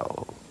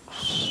ourselves.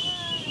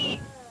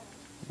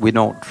 We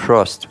don't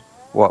trust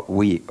what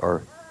we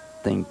are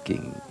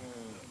thinking.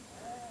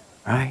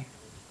 Right?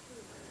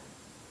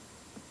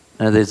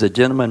 Now there's a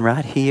gentleman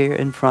right here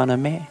in front of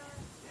me,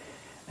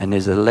 and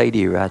there's a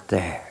lady right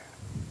there.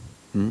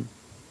 The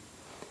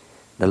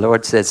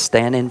Lord says,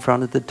 stand in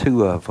front of the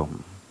two of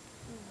them.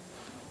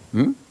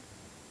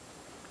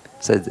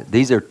 Says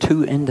these are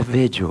two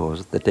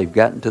individuals that they've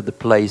gotten to the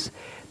place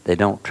they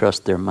don't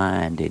trust their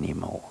mind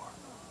anymore.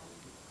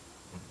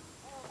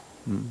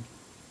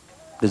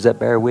 Does that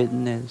bear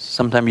witness?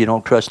 Sometimes you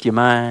don't trust your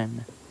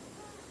mind.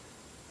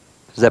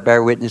 Does that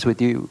bear witness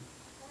with you?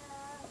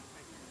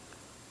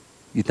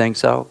 You think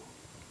so?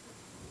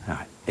 All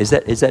right. Is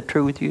that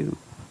true with you?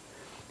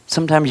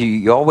 Sometimes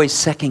you're always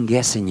second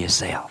guessing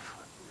yourself.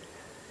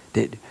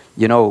 With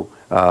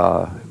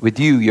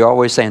you, you're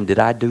always saying, did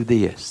I do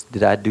this?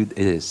 Did I do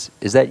this?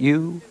 Is that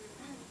you?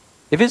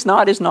 If it's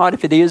not, it's not.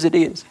 If it is, it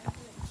is.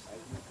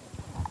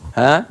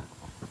 Huh?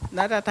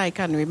 Not that I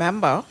can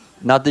remember.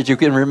 Not that you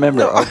can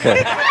remember. No.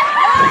 Okay.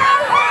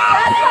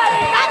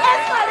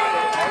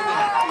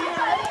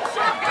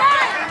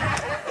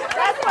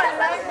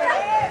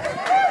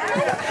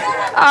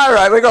 All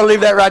right, we're going to leave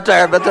that right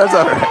there, but that's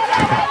all right.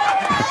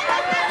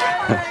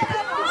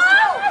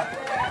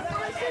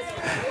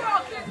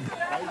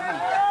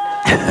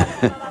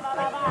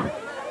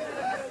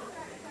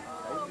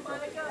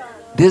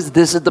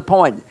 This is the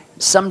point.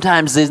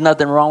 Sometimes there's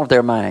nothing wrong with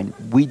our mind.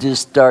 We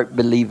just start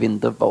believing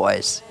the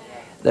voice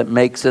that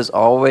makes us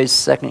always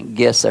second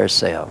guess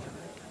ourselves.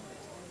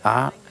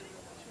 And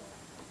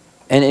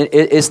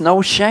it's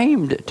no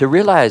shame to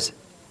realize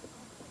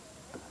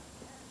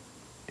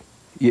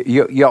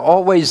you're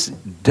always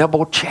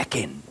double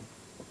checking.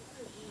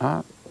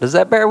 Does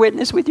that bear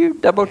witness with you?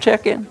 Double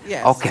checking?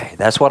 Yes. Okay,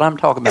 that's what I'm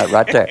talking about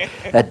right there.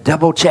 That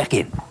double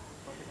checking.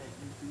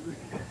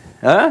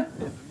 Huh?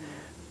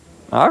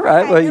 All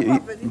right. Well,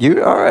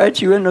 you all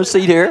right? You in the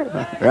seat here,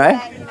 right?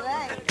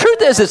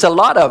 Truth is, it's a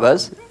lot of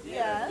us.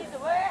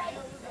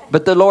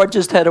 But the Lord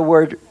just had a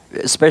word,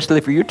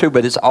 especially for you two.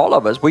 But it's all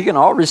of us. We can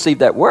all receive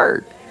that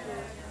word.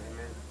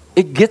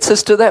 It gets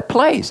us to that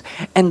place.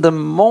 And the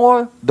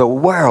more the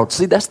world,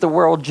 see, that's the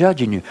world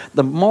judging you.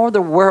 The more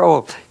the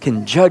world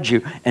can judge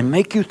you and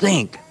make you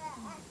think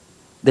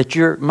that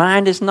your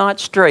mind is not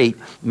straight,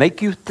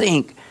 make you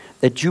think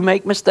that you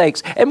make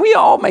mistakes. And we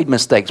all made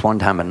mistakes one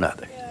time or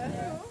another.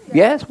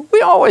 Yes,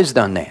 we always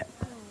done that.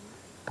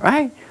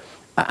 Right?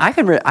 I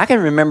can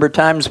remember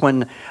times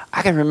when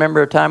I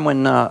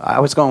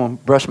was going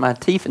to brush my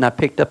teeth and I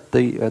picked up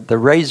the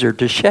razor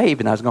to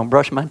shave and I was going to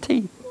brush my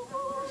teeth.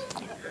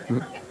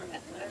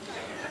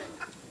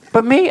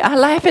 But me, I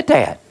laugh at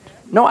that.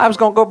 No, I was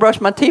going to go brush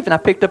my teeth, and I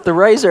picked up the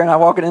razor, and I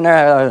walked in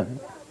there.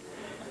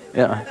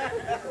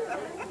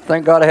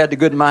 Thank God I had the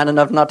good mind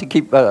enough not to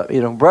keep,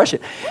 brushing.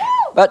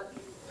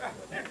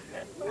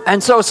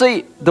 And so,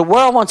 see, the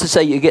world wants to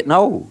say you're getting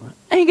old.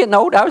 I ain't getting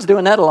old. I was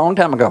doing that a long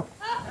time ago.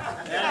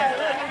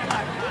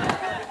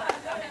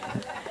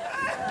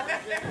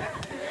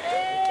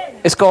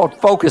 It's called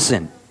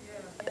focusing.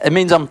 It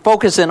means I'm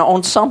focusing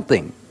on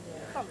something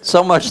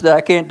so much that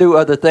I can't do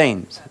other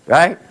things,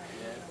 right?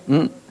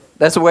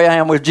 That's the way I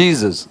am with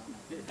Jesus.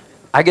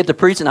 I get to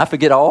preach and I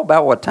forget all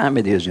about what time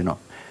it is,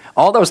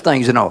 All those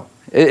things,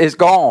 it's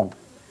gone.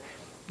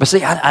 But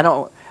see,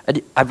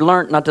 I've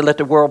learned not to let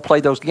the world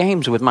play those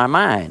games with my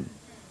mind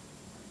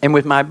and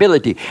with my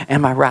ability.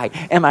 Am I right?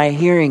 Am I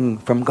hearing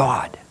from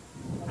God?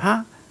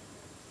 Huh?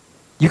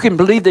 You can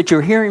believe that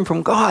you're hearing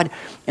from God,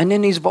 and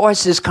then these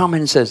voices come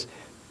and says,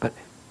 but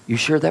you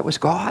sure that was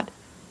God?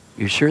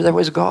 You sure that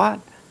was God?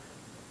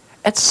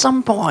 At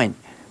some point,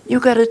 you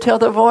got to tell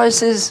the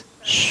voices,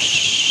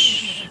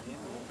 shh.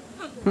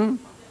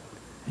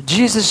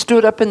 Jesus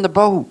stood up in the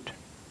boat,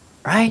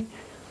 right?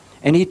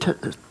 And he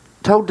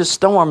told the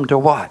storm to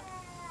what?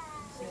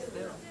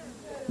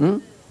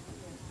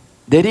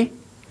 Did he?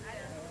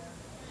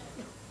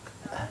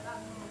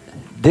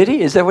 Did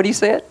he? Is that what he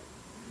said?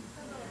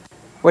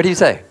 What did he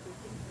say?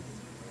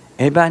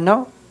 Anybody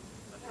know?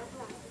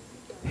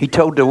 He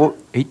told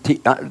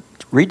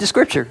read the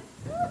scripture.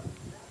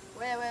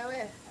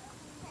 Where?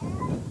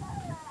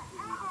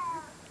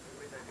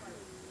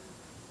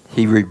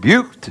 He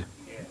rebuked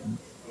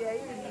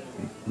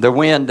the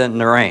wind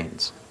and the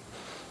rains.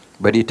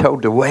 But he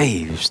told the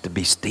waves to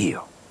be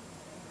still.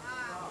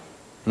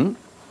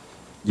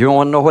 You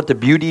want to know what the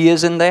beauty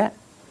is in that?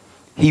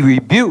 He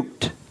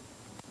rebuked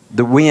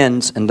the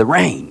winds and the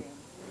rain.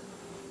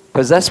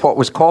 Because that's what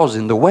was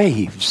causing the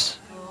waves.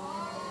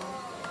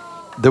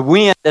 The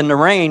wind and the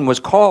rain was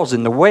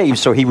causing the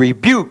waves. So he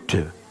rebuked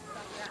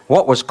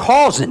what was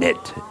causing it.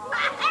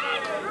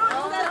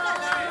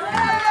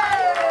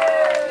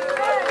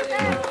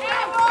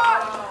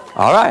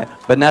 All right.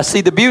 But now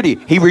see the beauty.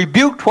 He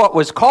rebuked what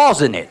was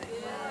causing it.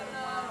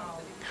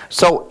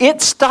 So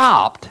it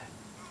stopped,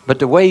 but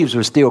the waves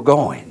were still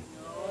going.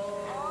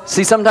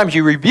 See, sometimes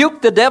you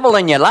rebuke the devil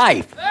in your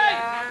life,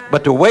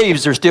 but the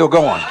waves are still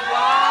going.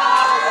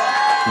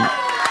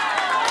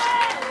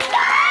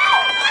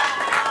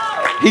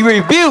 He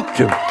rebuked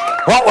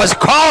what was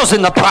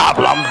causing the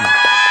problem.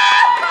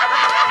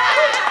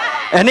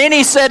 And then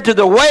he said to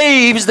the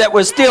waves that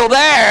was still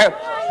there,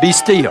 be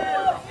still.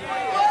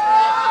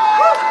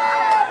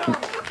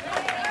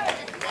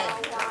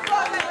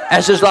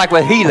 That's just like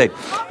with healing.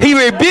 He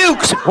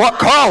rebukes what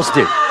caused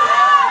it.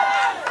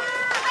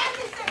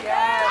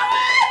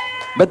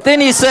 But then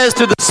he says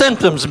to the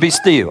symptoms, be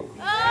still.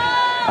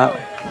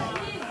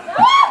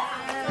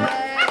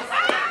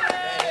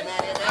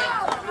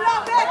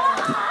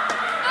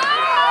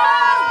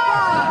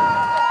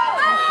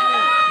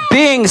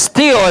 Being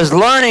still is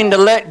learning to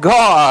let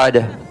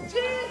God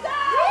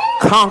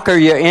conquer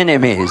your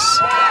enemies.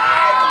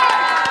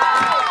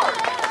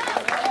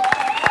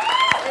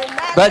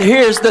 But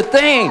here's the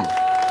thing.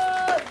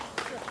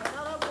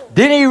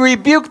 Did he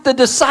rebuke the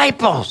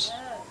disciples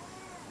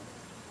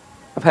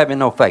of having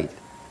no faith?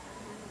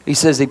 He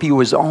says if he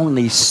was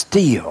only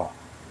still,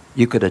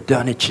 you could have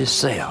done it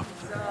yourself.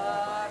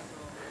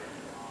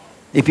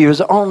 If he was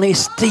only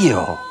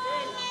still,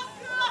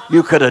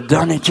 you could have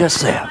done it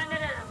yourself.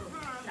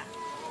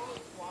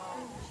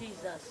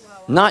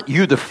 Not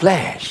you, the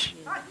flesh,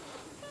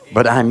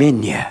 but I'm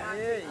in you.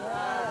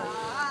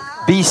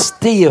 Be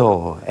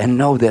still and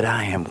know that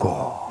I am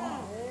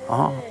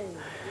God.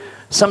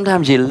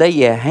 Sometimes you lay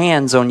your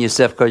hands on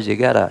yourself because you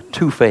got a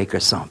toothache or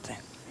something.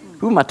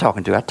 Who am I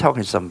talking to? I'm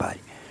talking to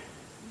somebody.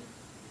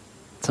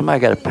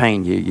 Somebody got a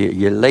pain.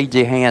 You laid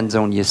your hands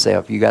on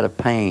yourself. You got a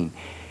pain.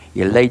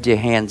 You laid your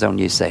hands on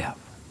yourself.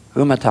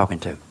 Who am I talking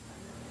to?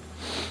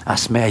 I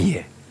smell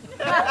you.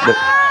 Now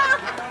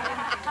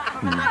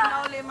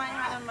lay my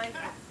hand on my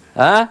foot.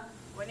 Huh?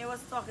 When he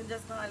was talking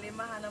just now, I lay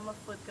my hand on my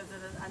foot because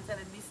and said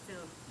it be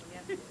still.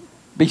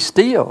 Be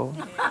still.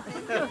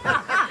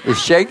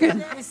 It's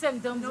shaking.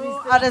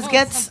 Others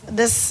get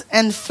this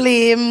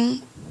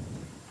inflamed,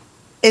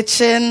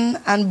 itching,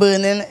 and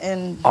burning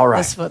in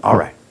this foot. All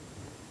right.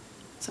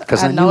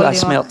 Because I knew I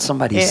smelled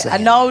somebody say.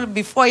 And now,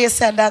 before you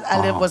said that,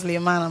 I was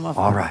laying my hand on my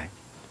foot. All right.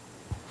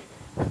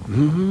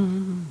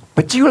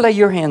 But you lay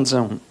your hands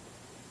on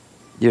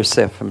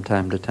yourself from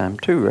time to time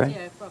too, right?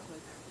 Yeah, probably.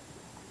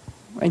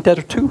 Ain't that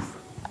a tooth?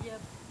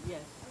 Yep,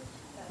 yes.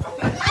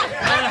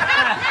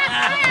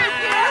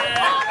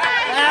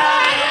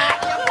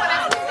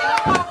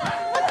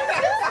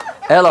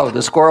 Hello,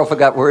 the squirrel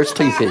forgot where its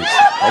teeth is.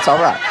 That's all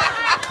right.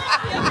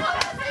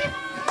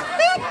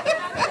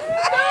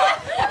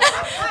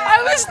 I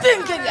was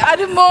thinking, at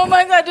the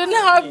moment I didn't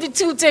have the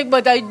toothache,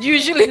 but I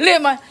usually lay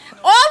my...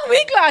 All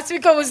week last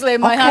week I was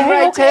laying my hand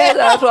right here.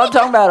 That's what I'm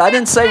talking about. I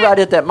didn't say right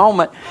at that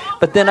moment,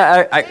 but then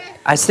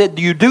I said,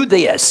 do you do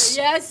this?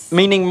 Yes.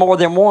 Meaning more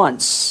than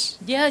once.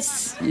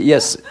 Yes.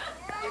 Yes.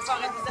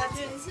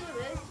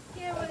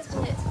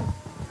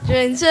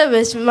 During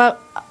service, my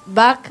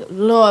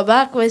lower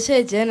back was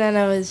hitching, and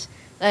I was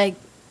like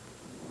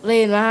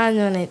laying my hand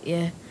on it.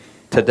 Yeah.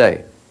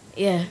 Today.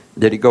 Yeah.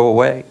 Did it go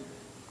away?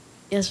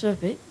 Yes,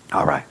 perfect.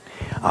 All right.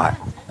 All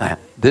right.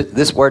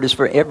 This word is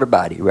for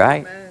everybody,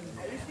 right?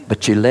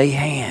 But you lay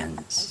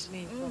hands.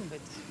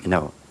 You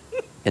know,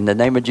 in the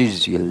name of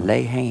Jesus, you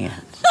lay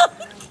hands.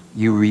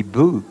 You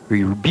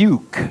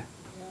rebuke,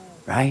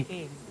 right?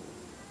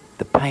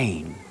 The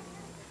pain.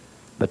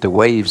 But the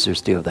waves are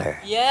still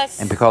there. Yes.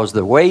 And because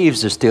the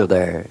waves are still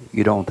there,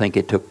 you don't think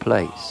it took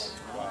place.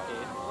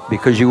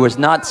 Because you was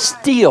not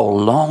still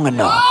long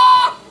enough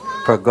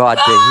for God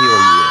to heal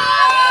you.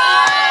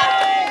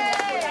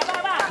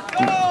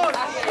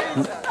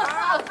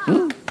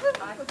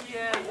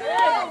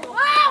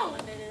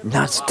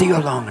 Not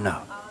still long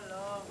enough.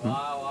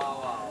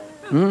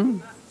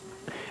 And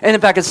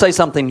if I could say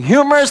something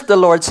humorous, the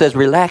Lord says,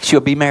 relax,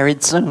 you'll be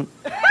married soon.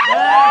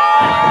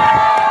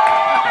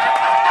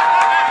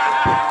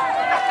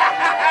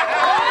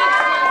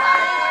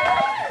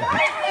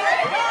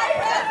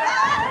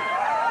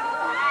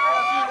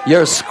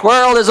 Your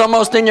squirrel is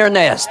almost in your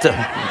nest.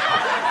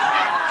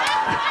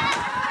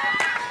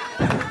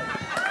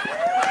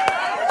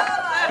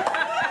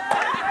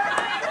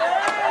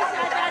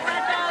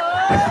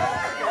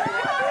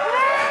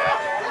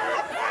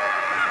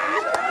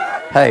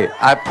 Hey,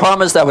 I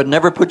promised I would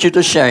never put you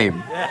to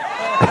shame.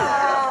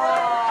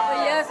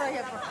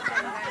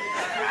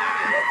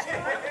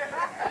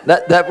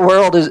 That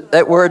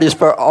word is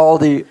for all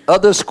the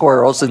other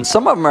squirrels, and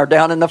some of them are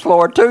down in the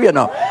floor too, you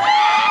know.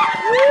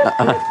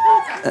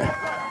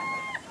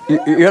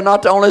 You're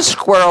not the only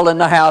squirrel in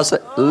the house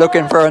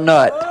looking for a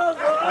nut.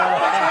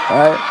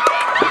 Right?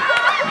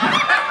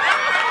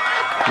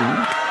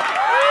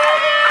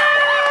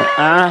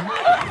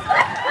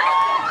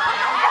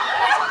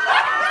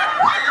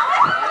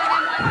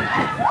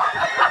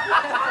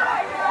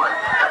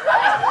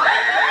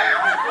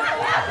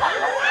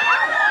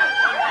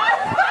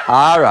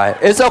 All right.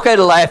 It's okay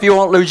to laugh. You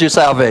won't lose your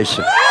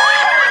salvation.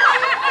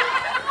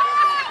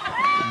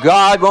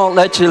 God won't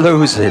let you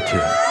lose it.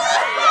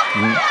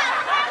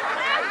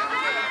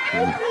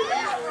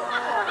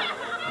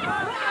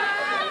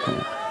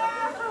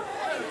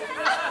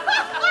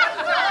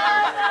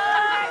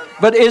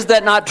 But is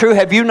that not true?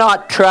 Have you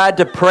not tried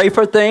to pray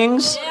for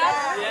things?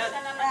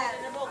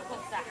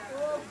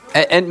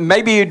 And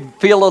maybe you'd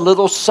feel a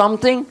little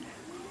something,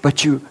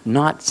 but you're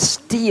not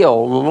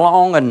still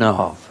long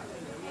enough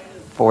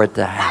for it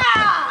to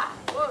happen.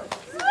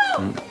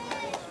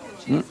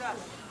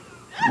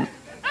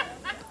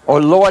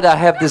 Or Lord, I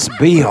have this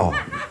bill,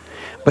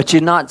 but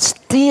you're not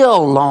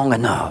still long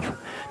enough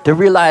to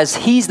realize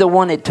He's the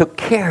one that took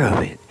care of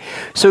it.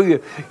 So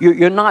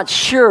you're not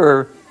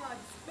sure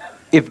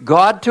if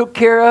God took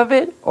care of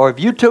it, or if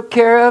you took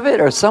care of it,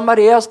 or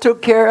somebody else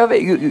took care of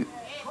it.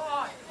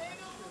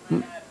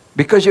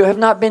 Because you have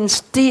not been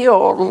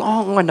still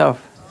long enough.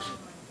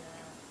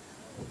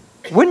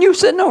 When you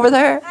sitting over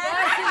there?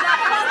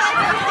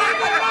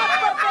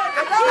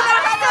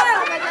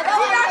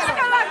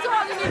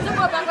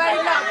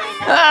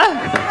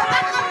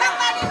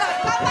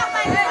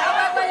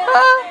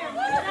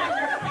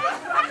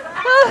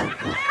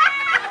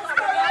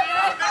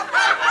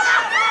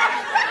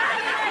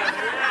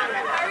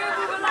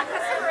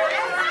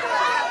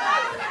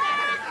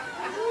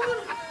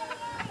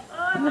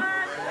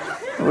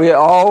 We're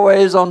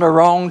always on the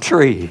wrong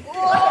tree.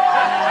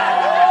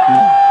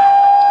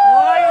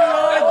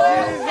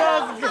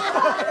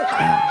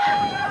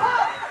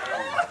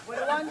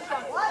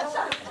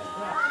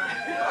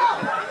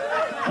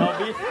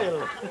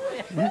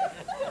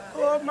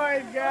 Oh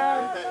my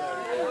God.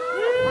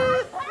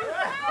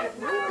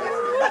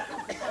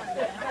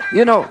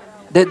 You know,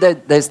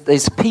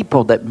 there's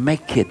people that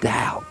make you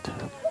doubt.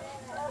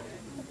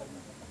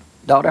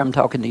 Daughter, I'm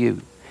talking to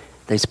you.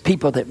 There's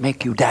people that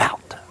make you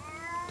doubt,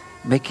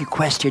 make you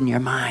question your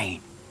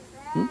mind.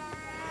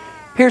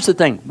 Here's the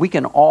thing. We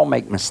can all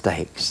make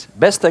mistakes.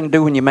 Best thing to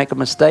do when you make a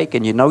mistake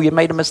and you know you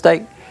made a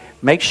mistake,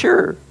 make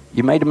sure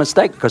you made a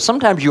mistake. Because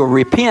sometimes you'll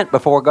repent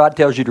before God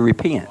tells you to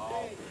repent.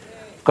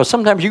 Because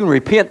sometimes you can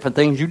repent for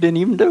things you didn't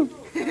even do.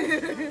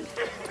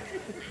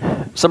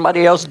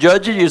 Somebody else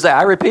judges you, you say,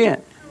 I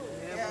repent.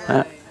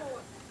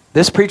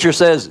 This preacher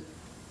says,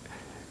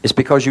 it's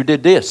because you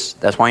did this.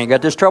 That's why you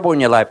got this trouble in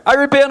your life. I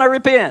repent, I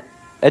repent.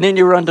 And then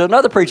you run to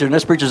another preacher, and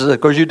this preacher says,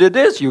 because you did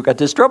this, you got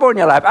this trouble in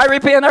your life. I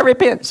repent, I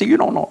repent. See, you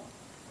don't know.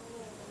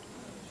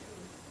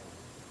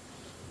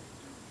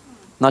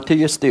 Not till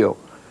you're still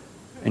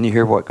and you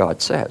hear what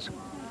God says.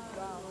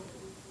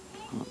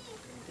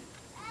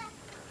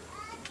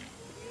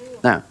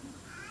 Now,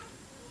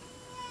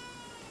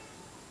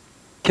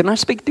 can I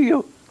speak to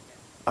you?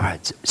 All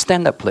right,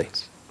 stand up,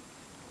 please.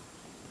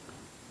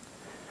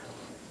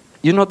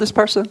 You know this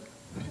person?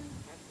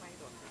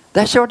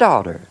 That's your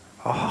daughter.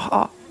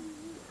 Oh.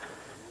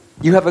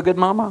 You have a good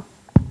mama?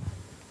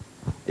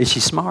 Is she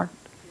smart?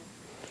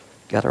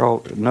 Got her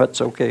all nuts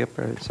okay up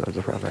there?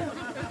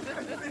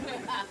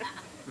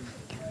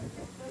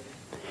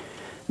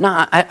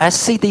 Now, I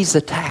see these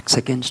attacks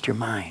against your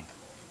mind.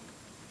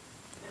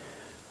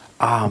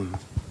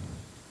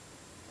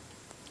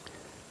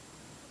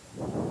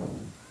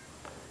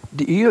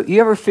 Do you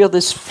ever feel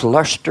this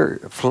fluster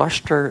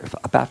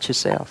about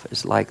yourself?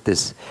 It's like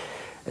this.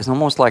 It's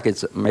almost like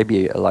it's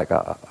maybe like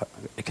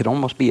it could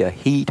almost be a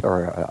heat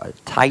or a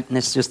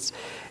tightness. Just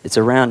it's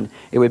around.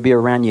 It would be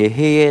around your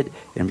head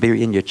and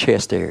be in your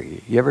chest area.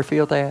 You ever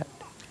feel that?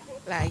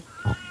 Like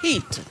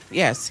heat.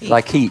 Yes. Heat.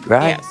 Like heat,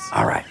 right? Yes.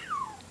 All right.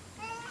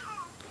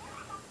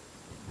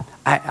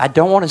 I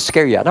don't want to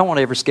scare you. I don't want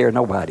to ever scare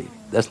nobody.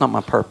 That's not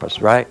my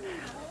purpose, right?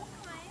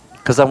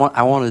 Because I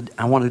want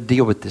to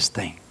deal with this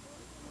thing.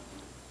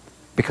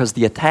 Because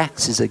the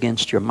attacks is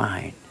against your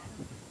mind.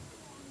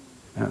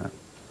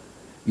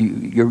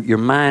 Your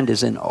mind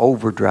is in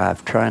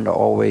overdrive, trying to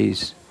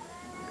always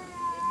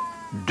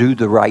do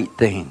the right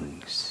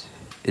things.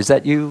 Is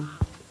that you?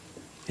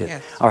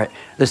 Yes. All right.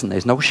 Listen,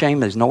 there's no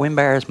shame. There's no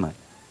embarrassment.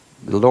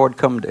 The Lord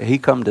He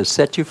come to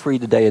set you free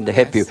today and to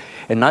help you,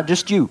 and not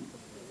just you,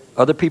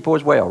 other people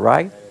as well.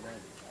 Right?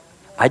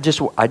 I just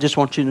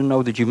want you to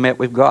know that you met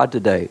with God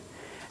today.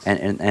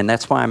 And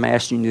that's why I'm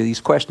asking you these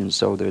questions,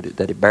 so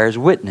that it bears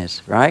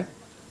witness, right?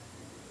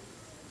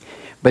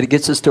 But it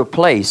gets us to a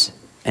place,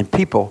 and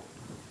people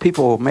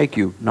will make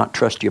you not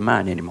trust your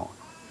mind anymore.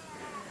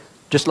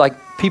 Just like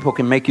people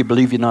can make you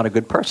believe you're not a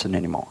good person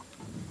anymore.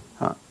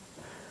 Huh?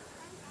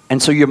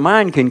 And so your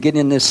mind can get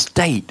in this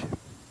state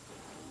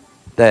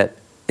that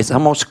it's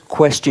almost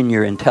question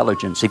your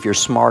intelligence if you're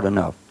smart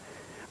enough.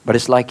 But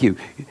it's like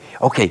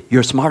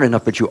you're smart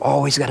enough, but you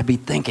always got to be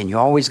thinking. You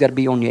always got to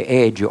be on your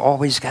edge. You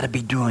always got to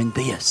be doing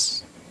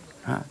this.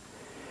 Right?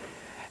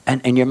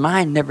 And your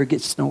mind never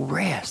gets no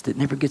rest. It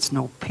never gets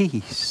no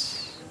peace.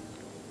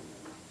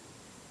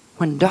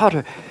 When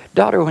daughter,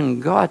 when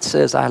God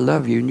says, I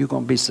love you and you're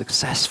going to be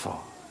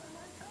successful,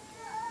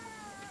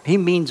 He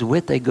means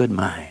with a good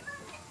mind.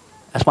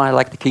 That's why I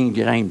like the King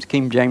James.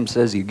 King James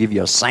says He'll give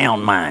you a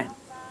sound mind.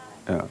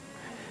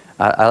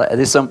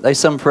 There's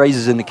some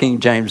phrases in the King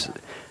James.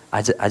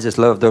 I just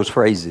love those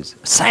phrases.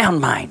 Sound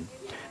mind.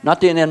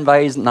 Not the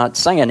invade, not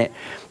saying it,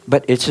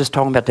 but it's just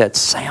talking about that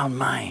sound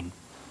mind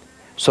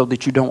so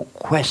that you don't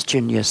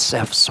question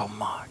yourself so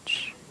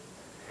much.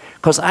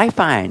 Because I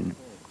find,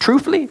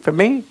 truthfully, for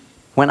me,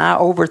 when I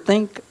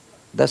overthink,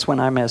 that's when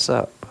I mess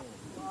up.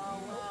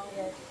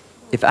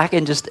 If I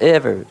can just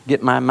ever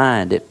get my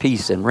mind at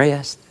peace and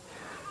rest,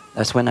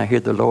 that's when I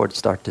hear the Lord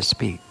start to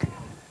speak.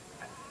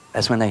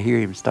 That's when I hear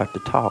Him start to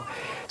talk.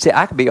 See,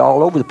 I could be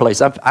all over the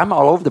place. I'm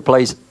all over the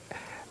place.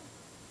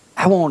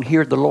 I won't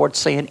hear the Lord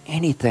saying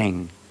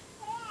anything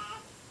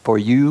for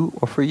you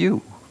or for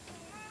you.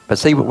 But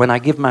see, when I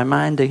give my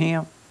mind to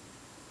Him,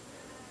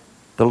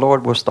 the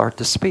Lord will start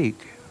to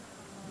speak.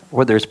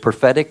 Whether it's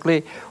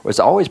prophetically, or it's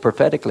always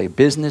prophetically,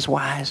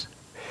 business-wise,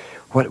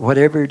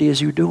 whatever it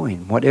is you're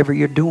doing,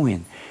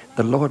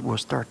 the Lord will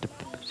start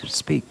to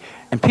speak.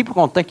 And people are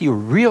going to think you're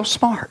real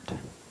smart.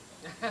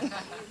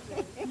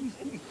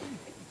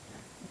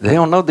 They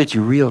don't know that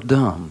you're real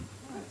dumb.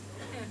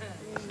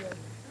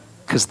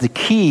 Because the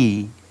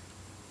key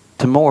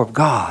to more of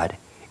God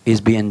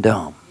is being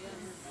dumb.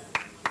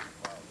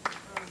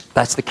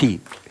 That's the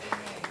key.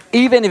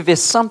 Even if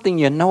it's something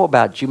you know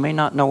about, you may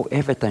not know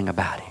everything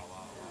about it.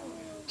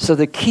 So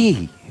the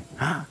key,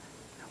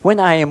 when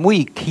I am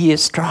weak, He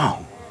is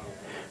strong.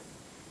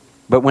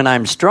 But when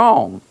I'm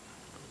strong,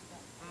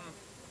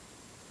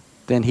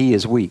 then He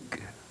is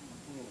weak.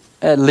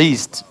 At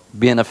least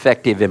being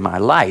effective in my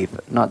life.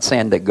 Not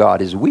saying that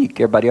God is weak.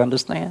 Everybody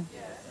understand?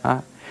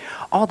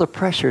 All the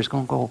pressure is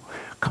going to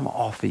come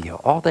off of you.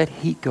 All that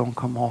heat going to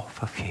come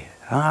off of you.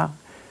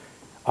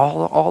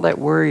 All that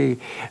worry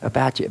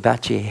about your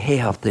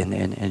health and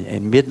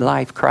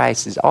midlife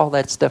crisis, all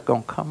that stuff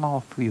gonna come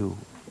off you.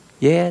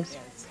 Yes?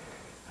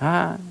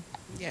 Huh?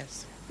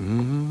 Yes.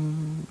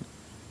 Mm-hmm.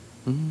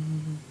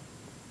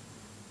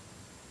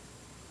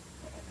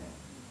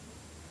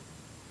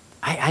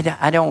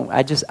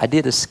 I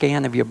did a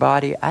scan of your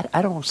body.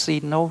 I don't see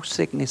no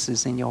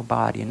sicknesses in your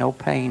body, no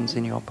pains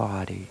in your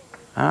body.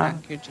 Huh?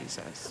 Thank you,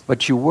 Jesus.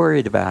 But you're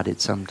worried about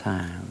it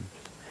sometimes.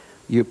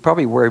 You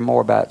probably worry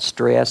more about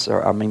stress,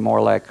 or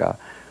more like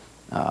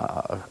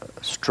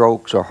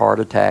strokes or heart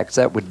attacks.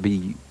 That'd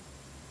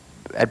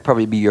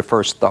probably be your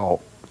first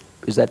thought.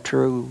 Is that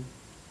true?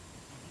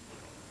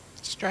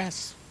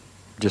 Stress.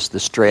 Just the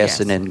stress, Yes.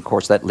 and then of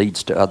course that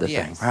leads to other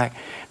Yes. things, right?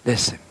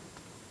 Listen.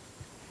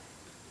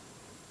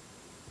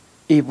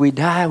 If we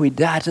die, we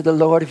die to the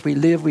Lord. If we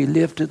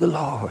live to the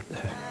Lord.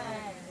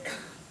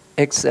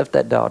 Except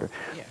that daughter.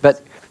 Yes.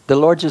 But the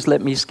Lord just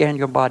let me scan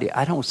your body.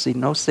 I don't see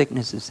no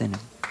sicknesses in it.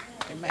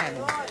 Amen.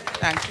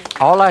 Thank you.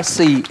 All I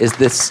see is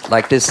this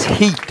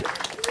heat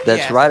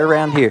that's Yes. right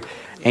around here.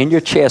 And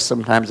your chest,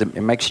 sometimes it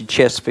makes your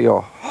chest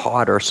feel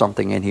hot or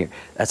something in here.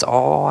 That's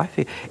all I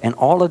feel. And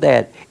all of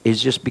that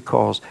is just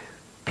because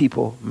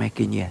people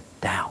making you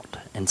doubt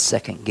and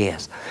second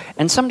guess.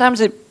 And sometimes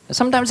it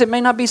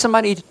may not be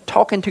somebody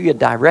talking to you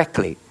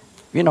directly.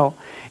 You know,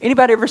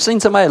 anybody ever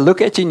seen somebody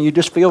look at you and you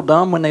just feel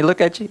dumb when they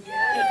look at you?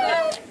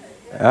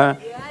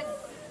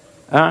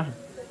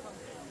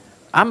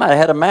 I might have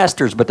had a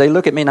master's, but they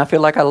look at me and I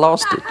feel like I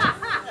lost it.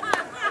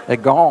 They're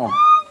gone.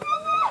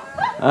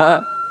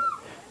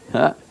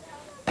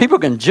 People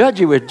can judge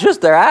you with just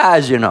their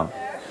eyes, you know.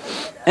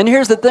 And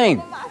here's the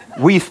thing.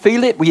 We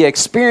feel it, we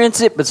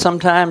experience it, but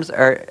sometimes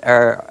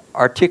our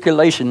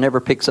articulation never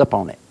picks up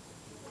on it.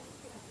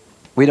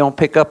 We don't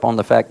pick up on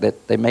the fact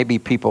that there may be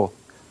people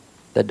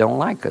that don't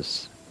like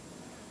us.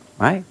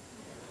 Right?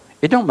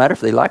 It don't matter if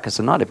they like us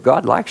or not. If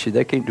God likes you,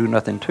 they can't do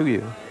nothing to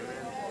you.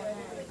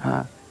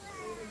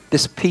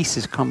 This peace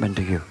is coming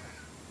to you.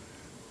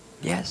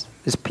 Yes,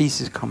 this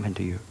peace is coming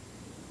to you.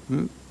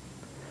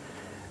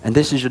 And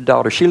this is your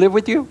daughter. She live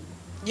with you?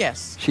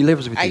 Yes. She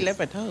lives with you? I live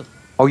with her.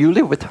 Oh, you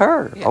live with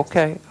her? Yes.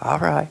 Okay, all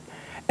right.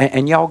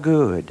 And y'all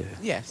good?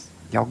 Yes.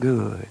 Y'all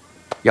good?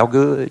 Y'all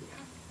good?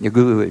 You're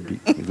good.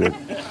 You're good.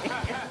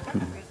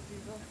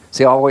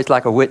 See, I always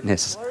like a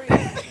witness.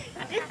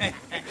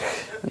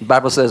 The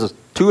Bible says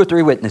 2 or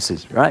 3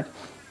 witnesses, right?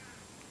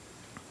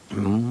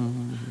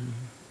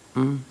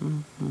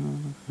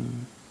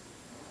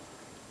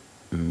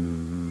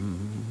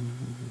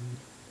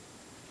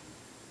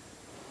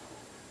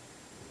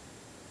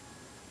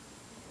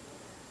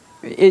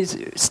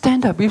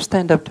 Stand up. You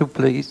stand up too,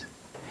 please.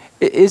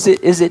 Is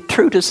it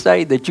true to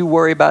say that you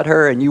worry about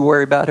her and you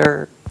worry about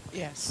her?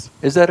 Yes.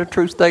 Is that a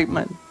true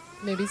statement?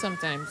 Maybe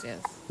sometimes,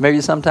 yes.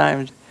 Maybe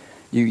sometimes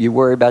you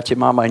worry about your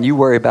mama and you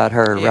worry about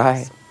her,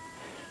 Yes.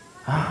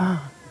 right?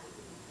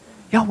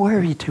 Y'all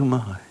worry too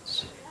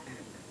much.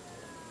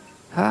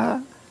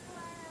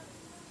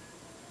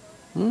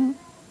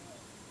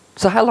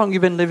 So how long you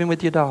been living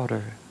with your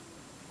daughter?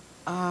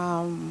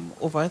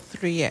 Over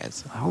 3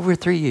 years. Over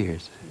 3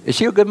 years. Is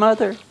she a good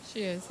mother?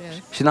 She is,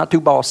 yes. She's not too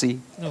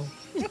bossy. No.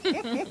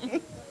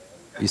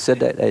 You said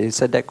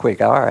that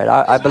quick. All right,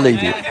 I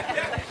believe you.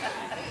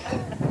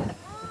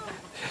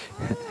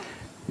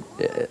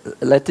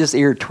 Let this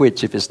ear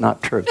twitch if it's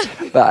not true.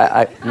 But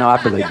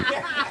I believe you.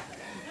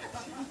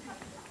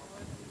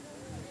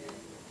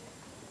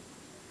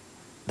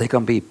 There's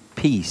going to be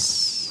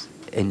peace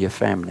in your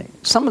family.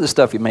 Some of the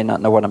stuff you may not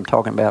know what I'm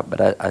talking about,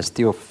 but I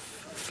still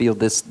feel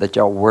this, that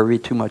y'all worry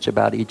too much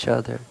about each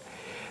other.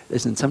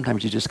 Listen,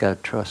 sometimes you just got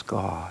to trust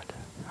God.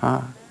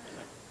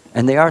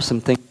 And there are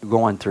some things you're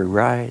going through,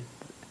 right?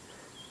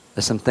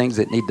 There's some things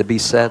that need to be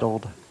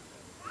settled.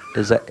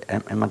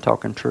 Am I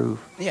talking true?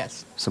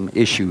 Yes. Some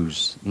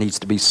issues needs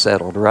to be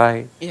settled,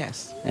 right?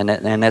 Yes. And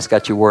that's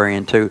got you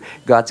worrying too.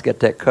 God's got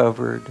that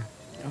covered.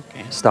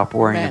 Okay. Stop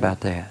worrying Amen.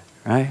 about that,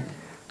 right?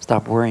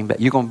 Stop worrying about.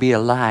 You're going to be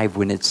alive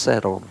when it's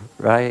settled,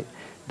 right?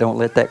 Don't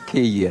let that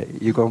kill you.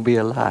 You're going to be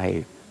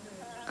alive.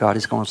 God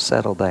is going to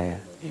settle that,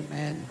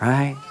 Amen.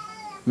 right?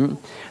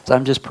 So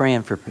I'm just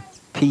praying for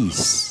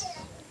peace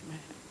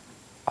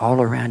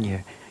all around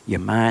you. Your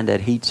mind,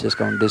 that heat's just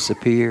going to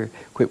disappear.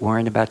 Quit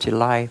worrying about your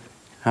life.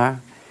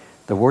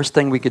 The worst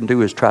thing we can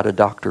do is try to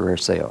doctor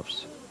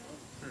ourselves.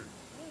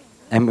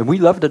 And we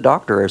love to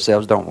doctor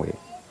ourselves, don't we?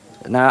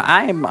 Now,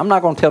 I'm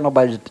not going to tell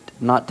nobody to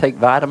not take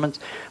vitamins,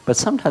 but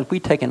sometimes we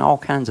taking all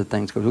kinds of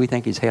things because we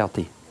think he's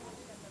healthy.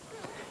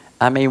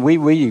 I mean,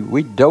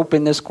 we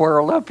doping this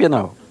squirrel up, you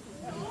know.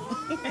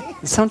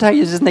 Sometimes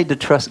you just need to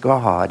trust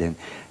God, and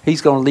he's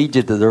going to lead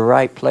you to the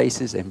right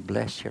places and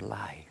bless your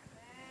life.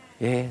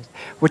 Yes.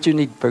 What you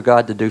need for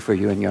God to do for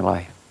you in your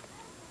life?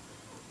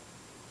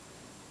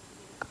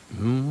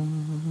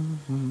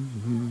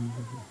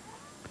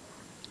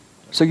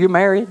 So you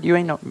married?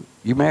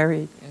 You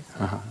married? Yes.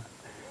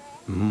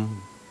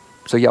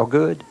 So y'all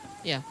good?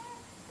 Yeah.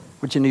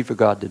 What you need for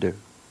God to do?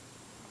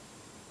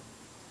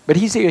 But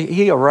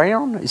he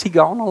around? Is he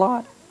gone a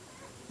lot?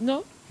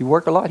 No. You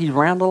work a lot? He's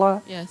around a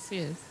lot? Yes, he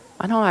is.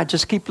 I know, I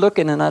just keep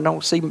looking and I'm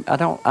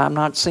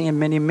not seeing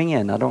many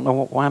men. I don't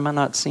know why am I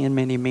not seeing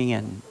many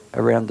men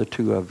around the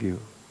two of you.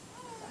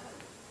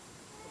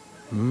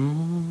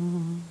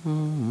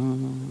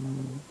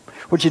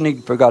 What you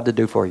need for God to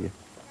do for you?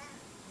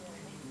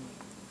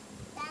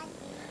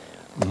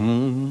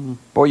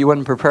 Boy, you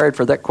wasn't prepared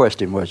for that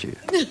question, was you?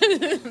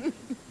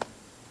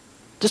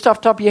 Just off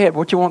the top of your head,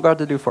 what you want God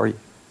to do for you?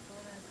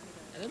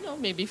 I don't know,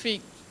 maybe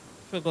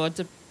for God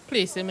to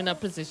place him in a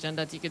position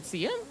that you could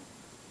see him.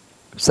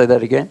 Say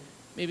that again.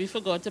 Maybe for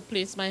God to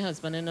place my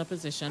husband in a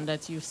position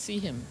that you see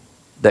him.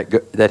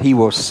 That he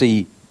will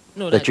see,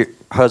 No, that your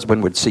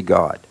husband would see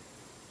God.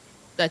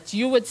 That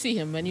you would see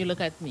him when you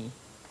look at me.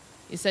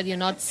 He said you're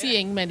not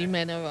seeing many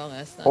men around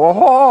us.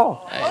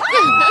 Oh!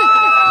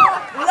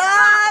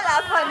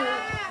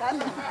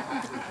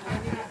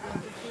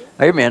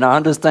 Amen, I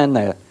understand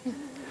that.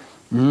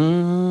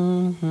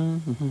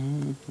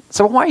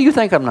 So why do you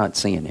think I'm not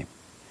seeing him?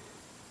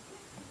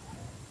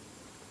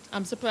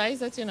 I'm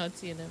surprised that you're not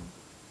seeing him.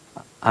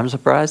 I'm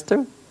surprised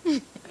too.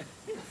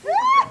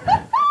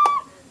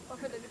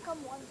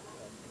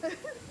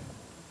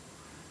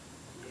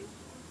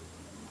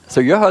 So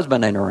your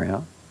husband ain't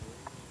around.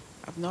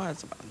 I've no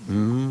husband.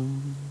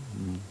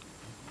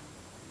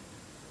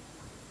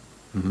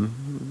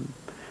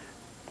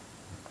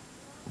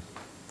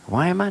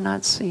 Why am I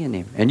not seeing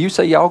him? And you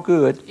say y'all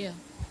good. Yeah.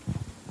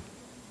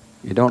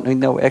 You don't need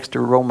no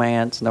extra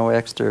romance, no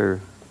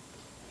extra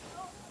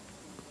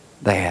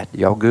that.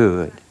 Y'all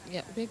good.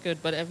 Yeah, we're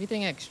good, but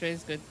everything extra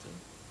is good too.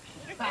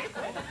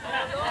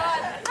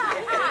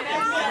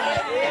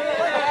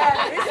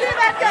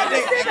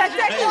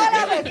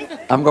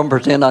 I'm going to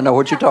pretend I know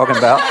what you're talking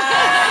about.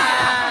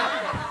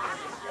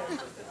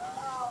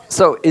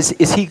 So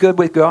is he good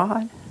with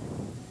God?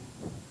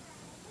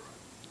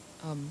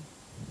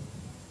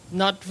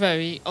 Not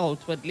very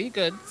outwardly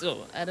good,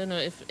 so I don't know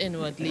if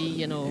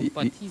inwardly,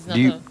 but he's not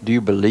Do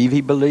you believe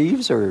he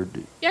believes, or?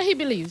 Yeah, he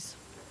believes.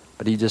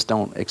 But he just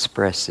don't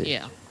express it.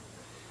 Yeah.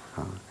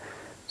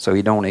 So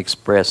he don't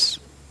express.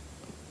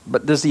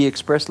 But does he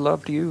express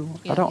love to you?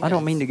 Yeah, I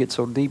don't mean to get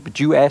so deep, but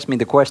you asked me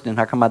the question,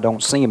 how come I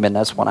don't see him? And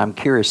that's what I'm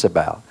curious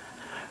about.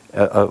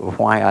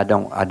 Why I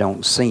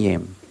don't see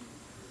him.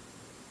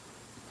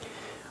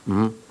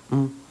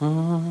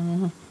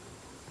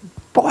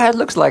 Boy, it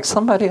looks like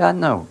somebody I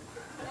know.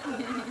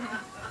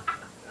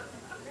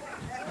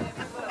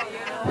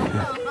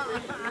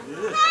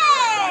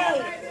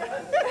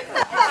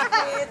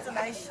 It's a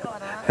nice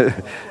shot, huh?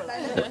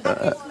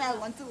 Smell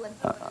 1, 2, 1.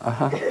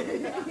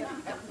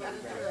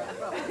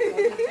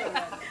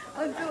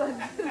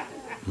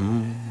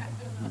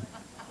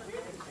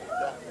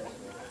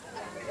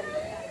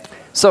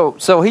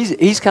 So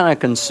he's kind of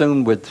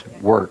consumed with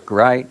work,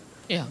 right?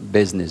 Yeah.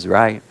 Business,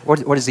 right?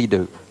 What does he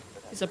do?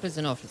 He's a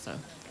prison officer.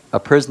 A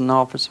prison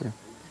officer?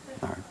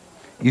 All right.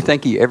 You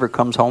think he ever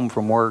comes home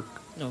from work?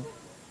 No.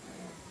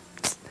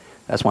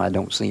 That's why I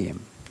don't see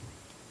him.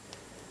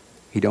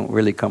 He don't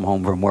really come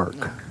home from work.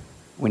 No.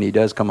 When he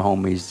does come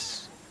home,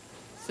 he's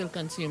Still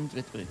consumed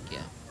with work,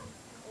 yeah.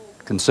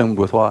 consumed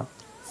with what?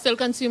 Still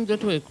consumed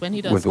with work when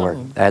he does With come work.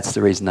 home. That's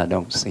the reason I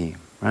don't see him,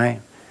 right?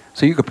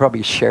 So you could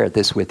probably share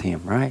this with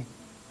him, right?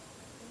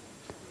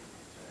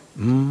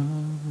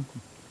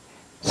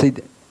 See,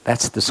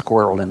 that's the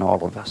squirrel in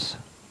all of us,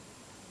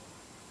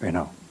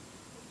 because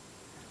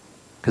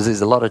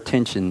there's a lot of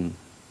tension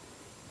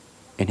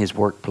in his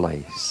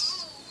workplace.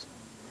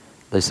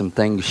 There's some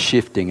things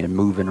shifting and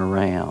moving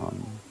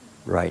around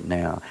right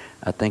now.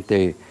 I think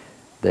they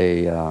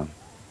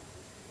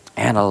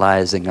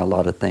analyzing a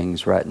lot of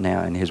things right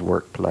now in his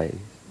workplace.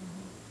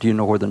 Do you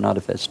know whether or not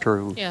if that's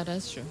true? Yeah,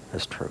 that's true.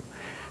 That's true.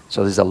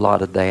 So there's a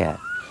lot of that.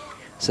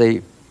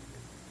 See,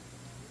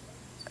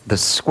 the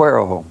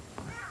squirrel,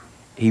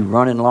 he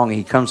running along,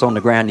 he comes on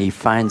the ground, and he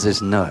finds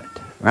his nut,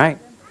 right?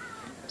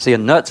 See, a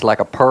nut's like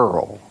a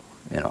pearl,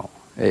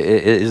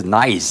 It is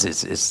nice.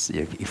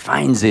 He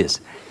finds this.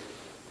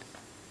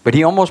 But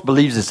he almost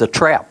believes it's a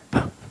trap.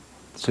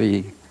 So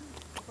you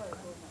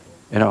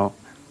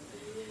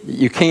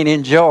can't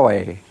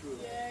enjoy.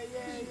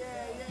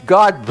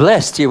 God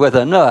blessed you with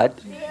a nut,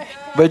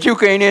 but you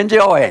can't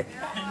enjoy it.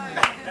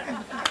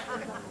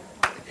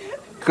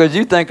 Because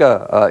you think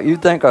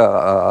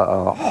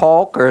a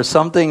hawk or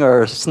something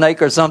or a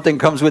snake or something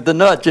comes with the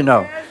nut,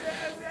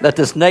 that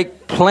the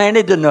snake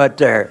planted the nut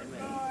there,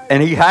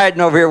 and he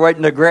hiding over here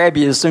waiting to grab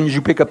you as soon as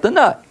you pick up the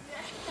nut.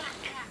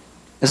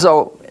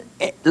 So,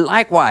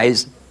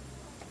 likewise,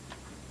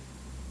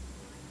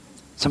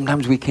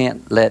 sometimes we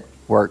can't let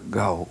work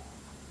go.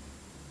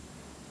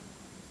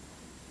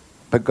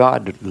 But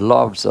God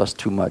loves us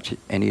too much,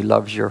 and He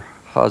loves your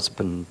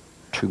husband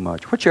too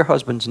much. What's your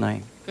husband's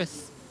name?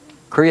 Chris.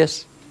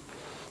 Chris.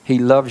 He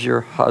loves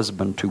your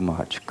husband too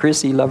much.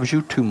 Chris, he loves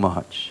you too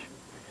much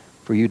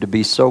for you to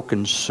be so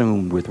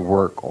consumed with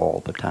work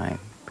all the time.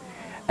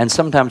 And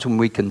sometimes when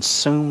we're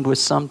consumed with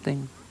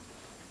something,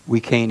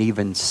 we can't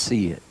even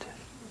see it.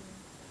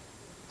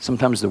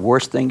 Sometimes the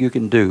worst thing you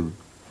can do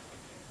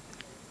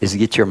is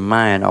get your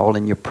mind all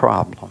in your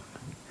problem.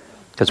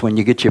 Because when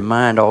you get your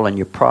mind all in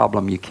your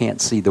problem, you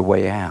can't see the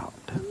way out.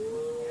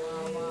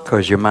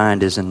 Because your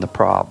mind is in the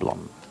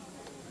problem.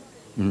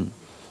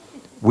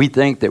 We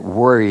think that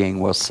worrying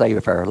will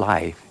save our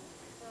life.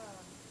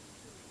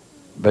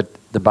 But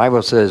the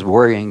Bible says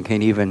worrying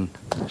can even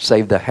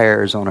save the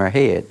hairs on our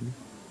head.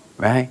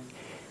 Right?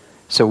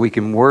 So we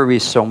can worry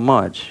so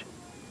much.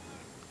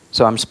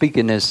 So I'm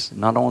speaking this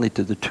not only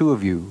to the two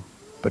of you,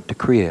 but to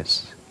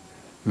Chris.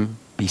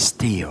 Be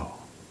still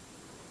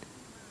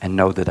and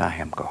know that I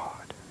am God.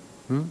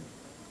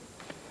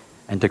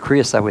 And to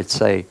Chris, I would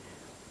say,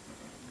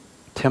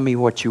 tell me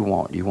what you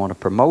want. You want a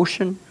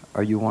promotion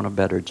or you want a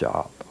better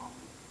job?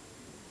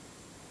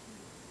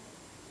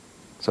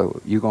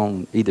 So you're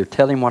going to either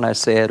tell him what I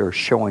said or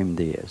show him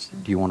this.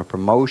 Do you want a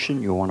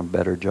promotion? You want a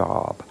better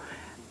job?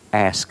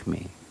 Ask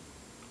me.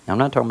 Now, I'm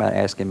not talking about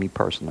asking me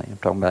personally. I'm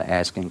talking about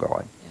asking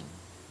God.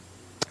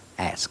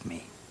 Yeah. Ask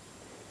me.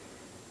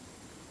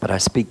 But I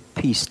speak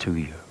peace to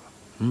you.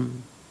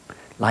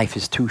 Life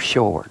is too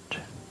short.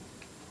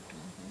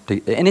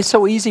 And it's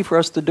so easy for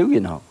us to do, you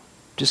know.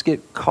 Just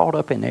get caught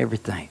up in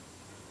everything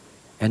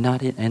and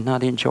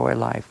not enjoy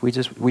life. We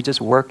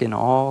just working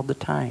all the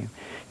time.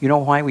 You know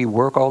why we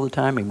work all the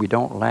time and we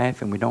don't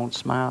laugh and we don't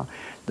smile?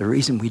 The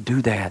reason we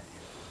do that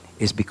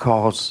is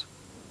because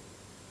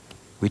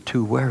we're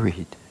too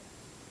worried.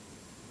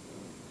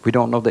 We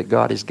don't know that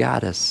God has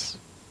got us.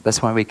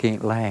 That's why we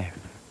can't laugh.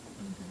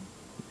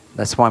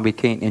 That's why we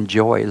can't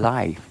enjoy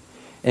life.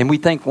 And we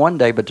think one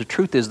day, but the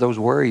truth is those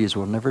worries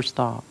will never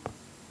stop.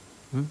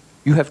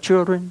 You have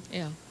children?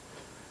 Yeah.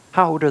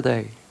 How old are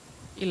they?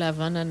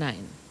 11 and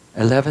 9.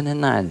 11 and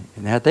 9.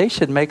 Now they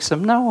should make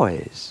some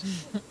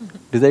noise.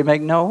 Do they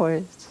make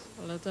noise?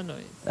 A lot of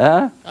noise.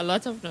 Huh? A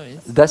lot of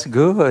noise. That's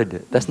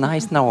good. That's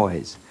nice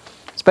noise.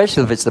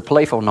 Especially if it's the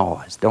playful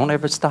noise. Don't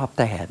ever stop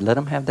that. Let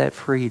them have that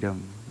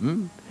freedom.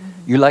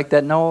 You like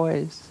that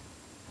noise?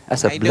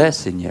 That's a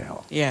blessing, you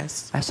know.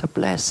 Yes. That's a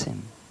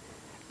blessing.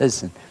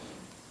 Listen,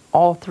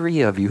 all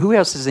three of you. Who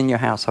else is in your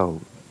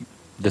household?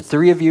 The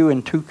three of you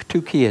and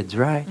two kids,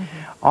 right?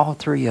 All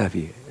three of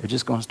you are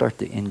just going to start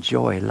to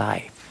enjoy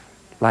life.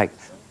 Like,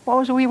 what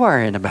was we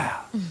worrying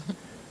about?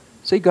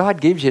 See, God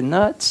gives you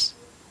nuts,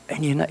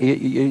 and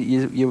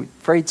you're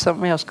afraid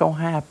something else going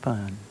to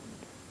happen.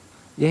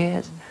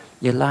 Yes?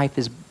 Your life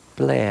is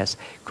blessed.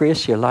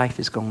 Chris, your life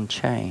is going to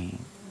change.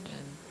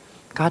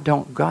 God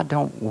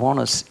don't want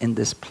us in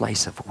this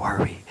place of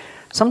worry.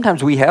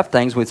 Sometimes we have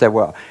things we say,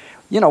 well,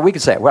 we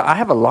could say, well, I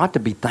have a lot to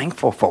be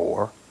thankful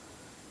for.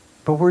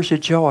 But where's your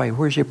joy?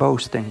 Where's your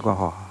boasting,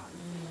 God?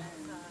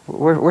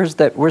 Where's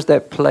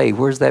that play?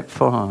 Where's that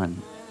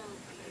fun?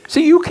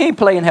 See, you can't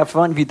play and have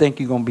fun if you think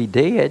you're going to be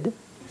dead.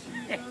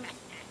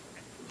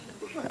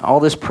 All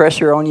this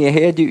pressure on your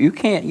head,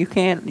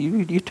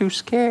 you're too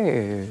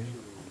scared.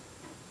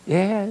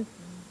 Yeah.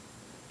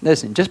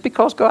 Listen, just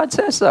because God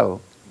says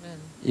so,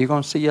 you're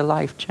going to see your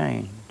life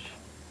change.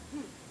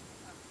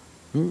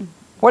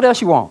 What else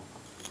you want?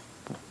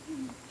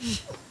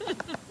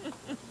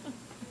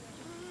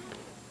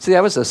 See,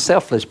 that was a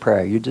selfless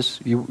prayer.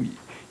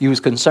 You was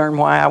concerned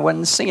why I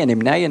wasn't seeing him.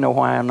 Now you know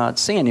why I'm not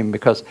seeing him.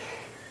 Because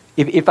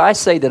if I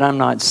say that I'm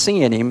not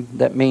seeing him,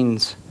 that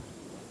means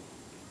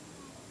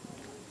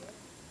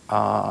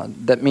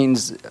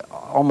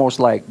almost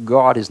like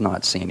God is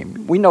not seeing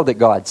him. We know that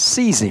God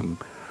sees him,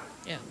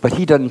 but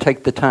he doesn't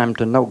take the time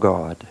to know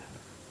God.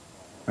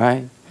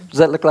 Right? Does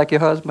that look like your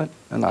husband?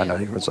 No, I know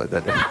he was like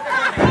that.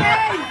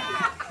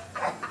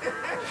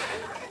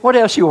 What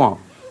else you want?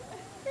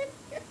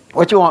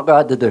 What you want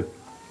God to do?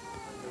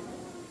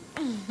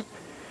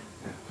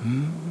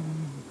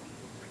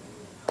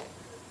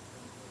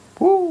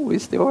 Ooh,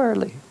 it's still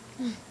early.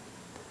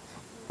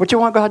 What you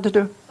want God to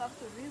do?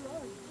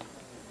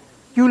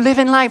 You live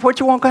in life. What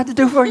you want God to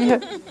do for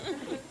you?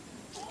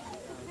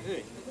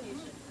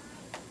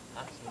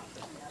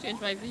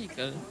 Change my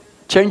vehicle.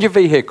 Change your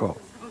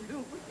vehicle.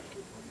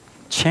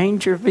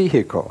 Change your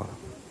vehicle.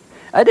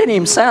 I didn't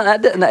even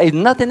sound.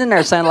 Nothing in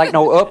there sounded like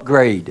no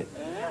upgrade.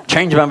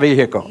 Change my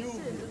vehicle.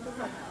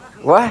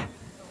 What?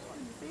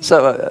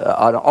 So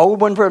an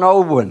old one for an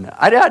old one.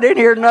 I didn't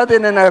hear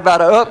nothing in there about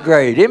an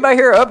upgrade. Anybody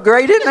hear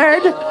upgrade in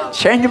there?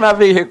 Change my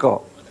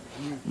vehicle.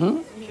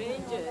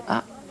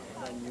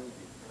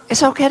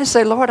 It's okay to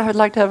say, Lord, I would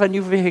like to have a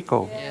new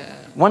vehicle. Yeah.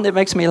 One that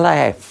makes me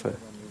laugh.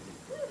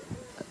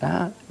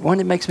 One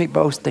that makes me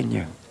boast in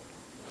you.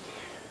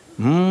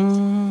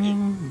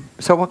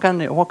 So what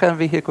kind of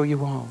vehicle you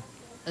want?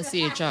 A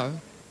CHR.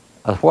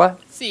 A what?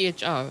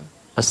 CHR.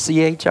 A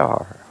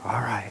CHR.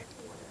 All right.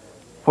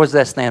 What does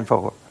that stand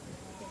for?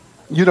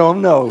 You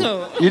don't know.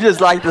 No. You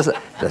just like the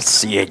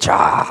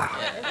CHR.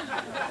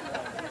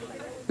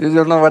 You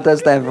don't know what that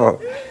stands for.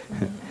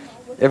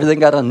 Everything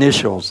got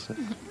initials.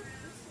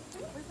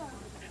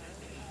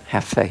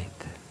 Have faith.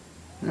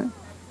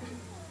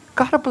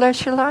 God will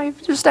bless your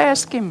life. Just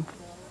ask him.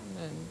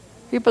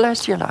 He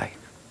bless your life.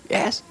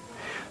 Yes.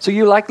 So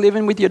you like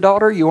living with your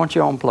daughter or you want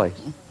your own place?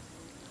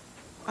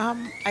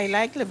 I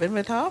like living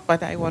with her,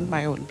 but I want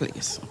my own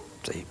place.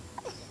 See,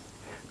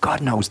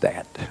 God knows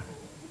that.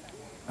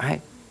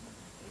 Right?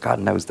 God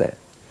knows that.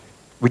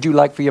 Would you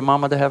like for your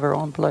mama to have her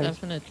own place?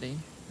 Definitely.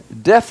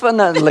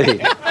 Definitely.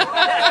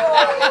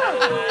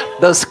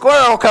 The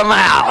squirrel come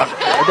out.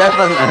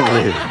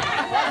 Definitely.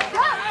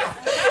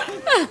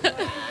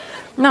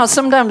 No,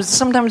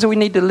 sometimes we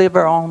need to live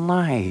our own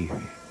life.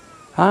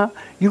 Huh?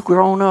 You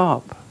grown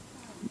up.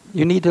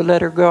 You need to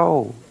let her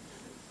go.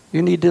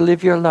 You need to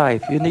live your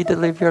life. You need to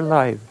live your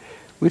life.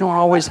 We don't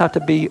always have to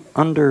be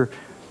under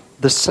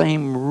the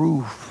same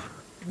roof,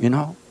 you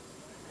know.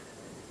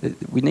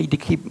 We need to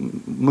keep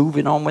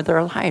moving on with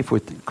our life,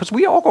 because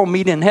we all going to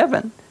meet in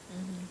heaven.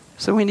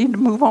 So we need to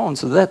move on.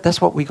 So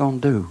that's what we're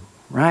going to do,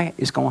 right?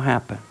 It's going to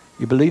happen.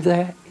 You believe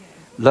that?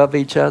 Love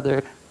each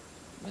other.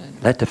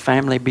 Let the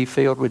family be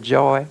filled with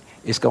joy.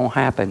 It's going to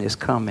happen. It's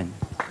coming.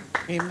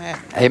 Amen.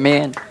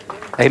 Amen.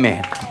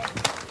 Amen.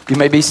 You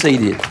may be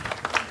seated.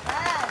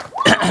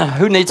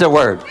 Who needs a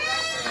word?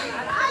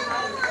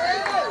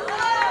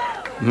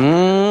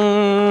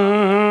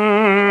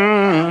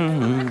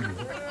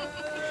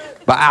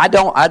 But I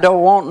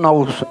don't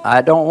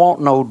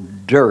want no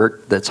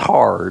dirt that's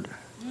hard.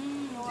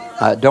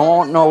 I don't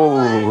want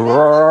no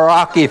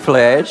rocky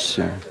flesh.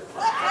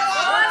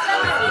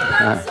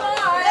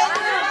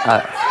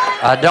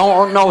 I don't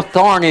want no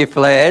thorny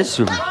flesh.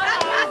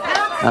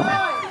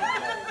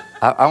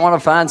 I want to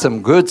find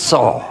some good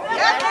soil.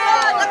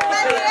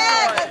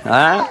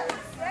 Huh?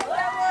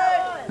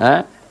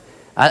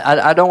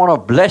 I don't want to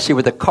bless you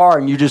with a car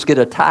and you just get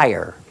a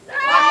tire.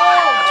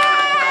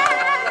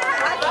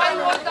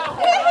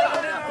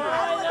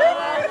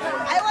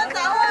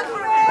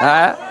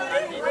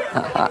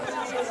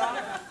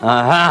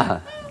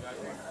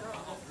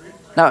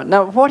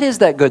 Now, what is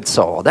that good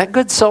soil? That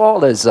good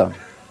soil is,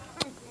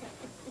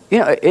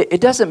 it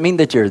doesn't mean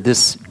that you're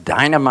this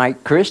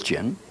dynamite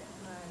Christian.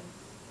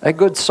 A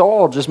good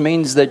soil just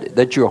means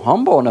that you're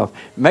humble enough.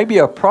 Maybe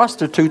a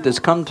prostitute that's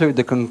come to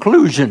the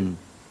conclusion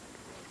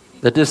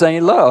that this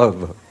ain't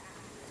love.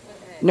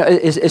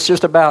 It's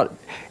just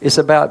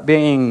about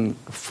being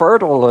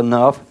fertile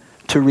enough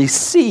to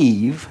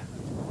receive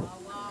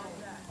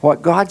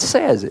what God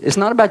says. It's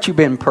not about you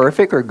being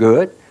perfect or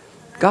good.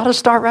 God will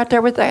start right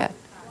there with that.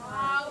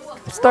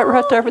 Start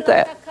right there with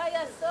that.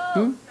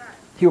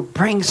 He'll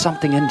bring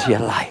something into your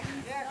life.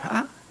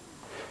 Huh?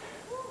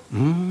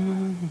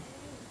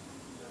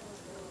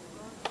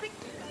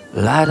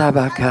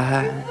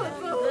 La-da-ba-ka.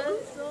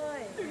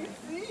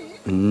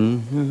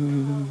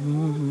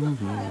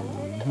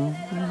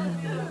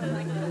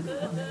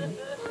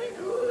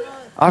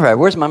 All right,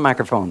 where's my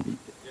microphone?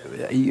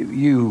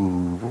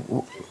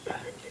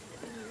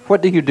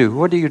 What do you do?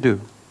 What do you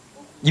do?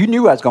 You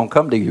knew I was going to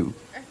come to you.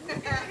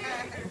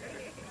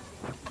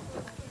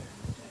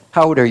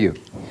 How old are you?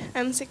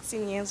 I'm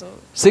 16 years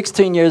old.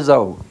 16 years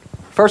old.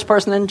 First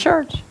person in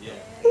church? Yeah.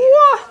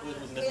 What?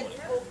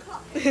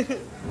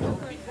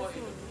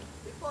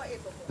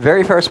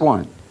 Very first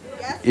one.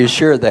 You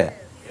sure of that?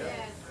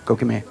 Go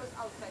get me.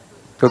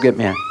 Go get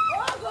me.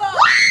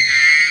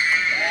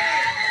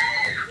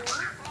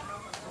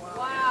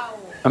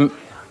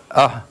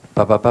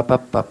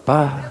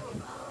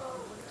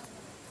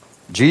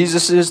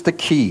 Jesus is the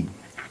key.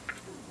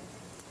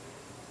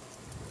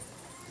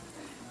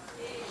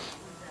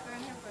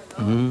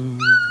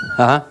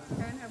 Huh?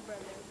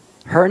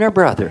 Her and her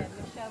brother.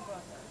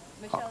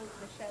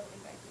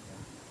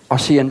 Oh,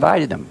 she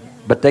invited them,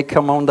 but they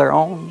come on their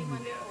own.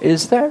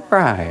 Is that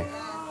right?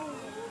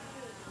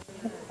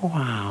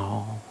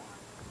 Wow.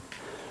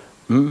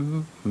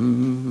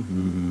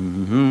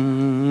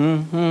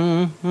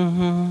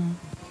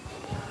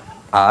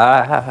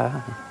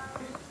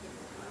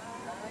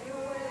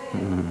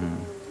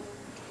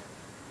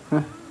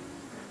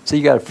 So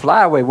you got to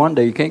fly away one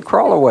day. You can't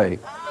crawl away.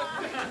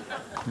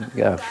 You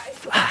got to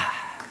fly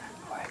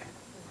away.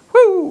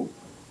 Woo!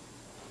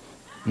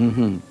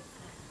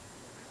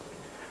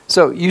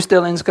 So you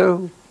still in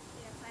school?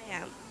 Yes, I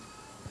am.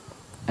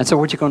 And so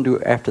what you going to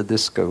do after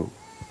this school?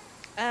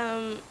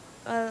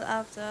 Well,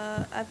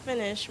 after I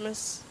finish my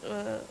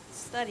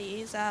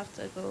studies, I have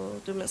to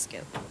go do my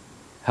skill.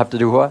 Have to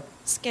do what?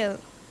 Skill.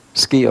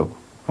 Skill.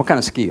 What kind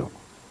of skill?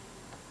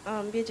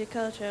 Beauty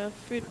culture,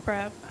 food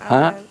prep.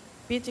 Huh?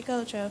 Beauty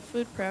culture,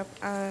 food prep,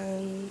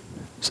 and...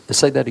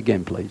 Say that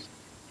again, please.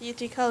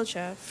 Beauty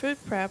culture, food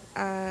prep,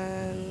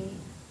 and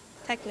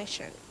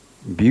technician.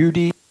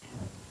 Beauty.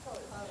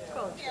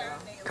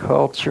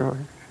 Culture.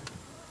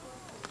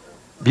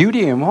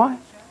 Beauty and what?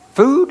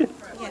 Food?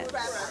 Yes.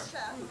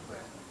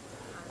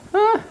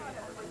 Huh?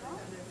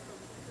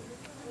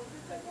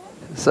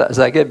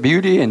 So I get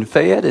beauty and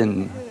fed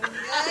and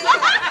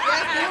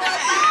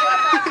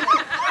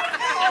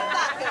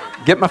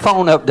get my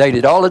phone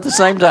updated all at the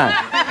same time.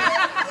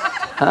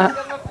 Huh?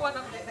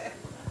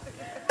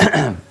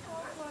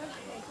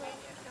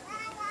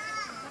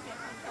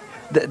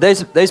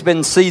 There's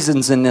been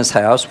seasons in this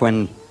house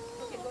when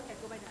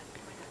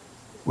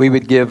we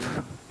would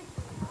give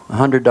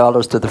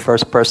 $100 to the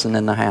first person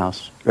in the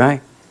house,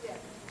 right?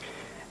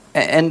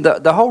 And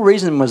the whole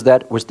reason was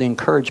to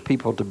encourage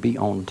people to be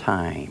on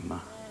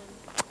time.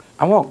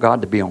 I want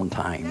God to be on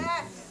time.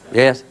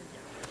 Yes?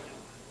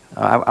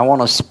 I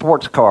want a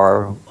sports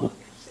car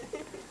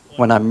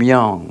when I'm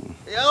young.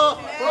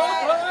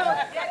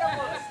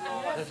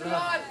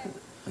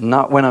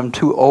 Not when I'm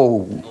too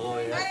old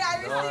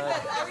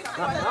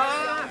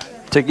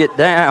to get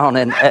down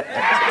and...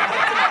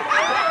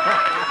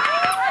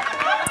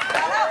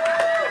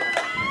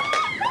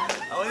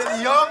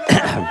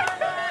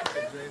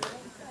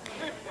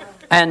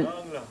 And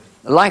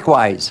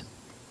likewise,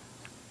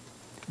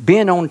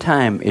 being on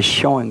time is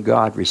showing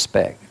God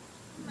respect.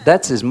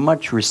 That's as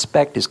much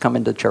respect as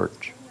coming to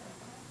church.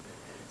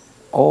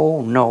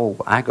 Oh, no,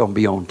 I'm going to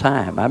be on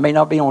time. I may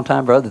not be on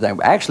time for other things.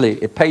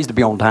 Actually, it pays to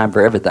be on time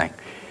for everything.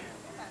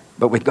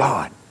 But with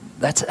God,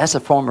 that's a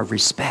form of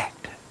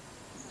respect.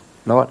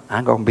 Lord,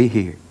 I'm going to be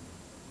here.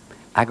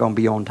 I'm going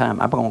to be on time.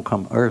 I'm going to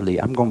come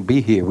early. I'm going to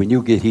be here when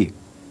you get here.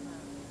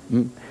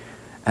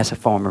 That's a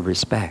form of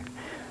respect.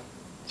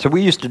 So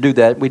we used to do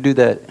that. We do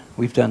that.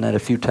 We've done that a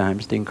few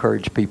times to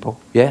encourage people.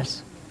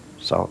 Yes?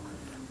 So.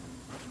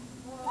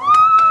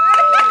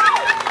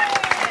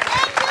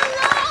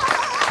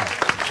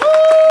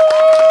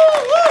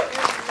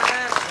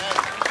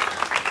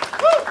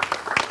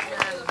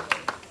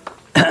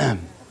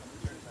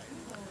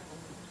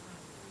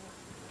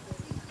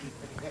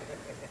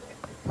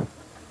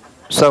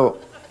 So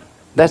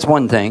that's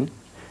one thing.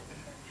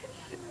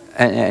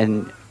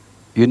 And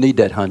you need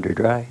that 100,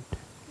 right?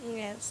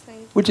 Yes,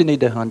 thank you. What'd you need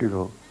that 100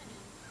 for?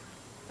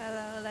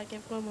 Well, I would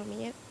give my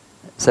mommy it.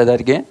 Say that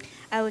again?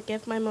 I would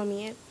give my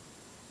mommy it.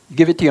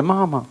 Give it to your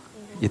mama.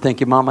 You think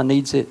your mama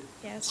needs it?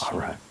 Yes. All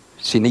right.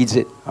 She needs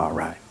it? All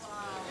right.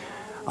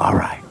 All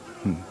right.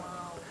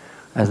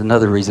 That's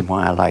another reason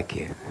why I like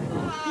you.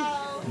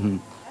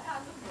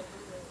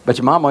 But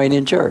your mama ain't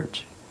in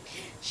church.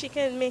 She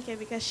couldn't make it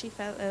because she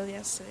fell ill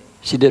yesterday.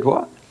 She did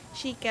what?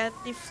 She got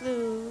the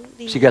flu.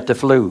 She got the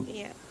flu?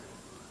 Yeah.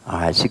 All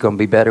right. She's going to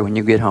be better when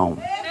you get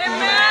home.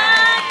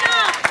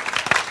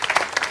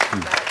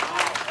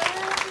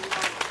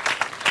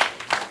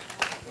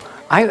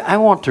 I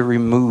want to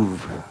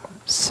remove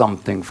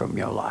something from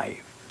your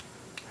life.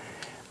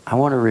 I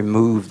want to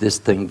remove this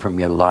thing from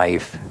your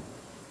life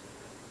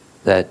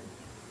that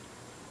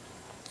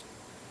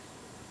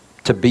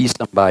to be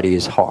somebody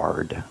is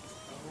hard.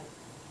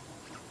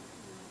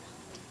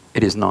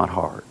 It is not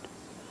hard.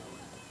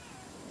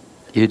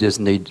 You just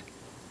need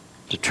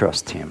to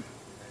trust Him.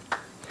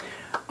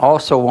 I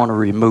also want to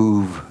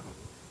remove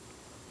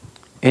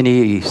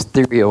any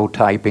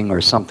stereotyping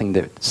or something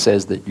that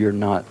says that you're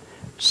not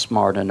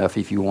smart enough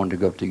if you want to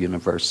go to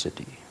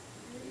university.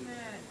 Amen.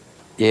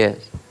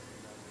 Yes.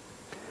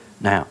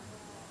 Now,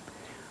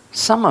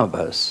 some of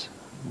us,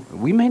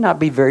 we may not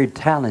be very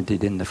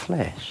talented in the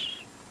flesh.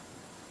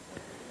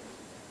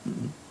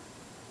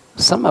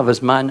 Some of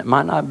us might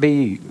not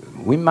be.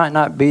 We might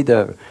not be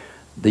the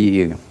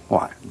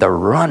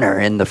runner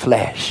in the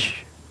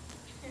flesh,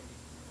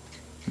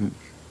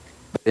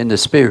 but in the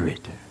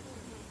spirit,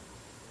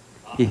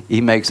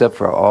 He makes up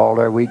for all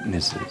our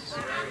weaknesses.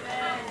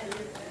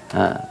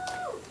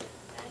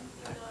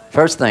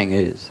 First thing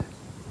is,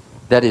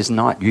 that is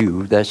not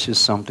you. That's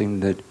just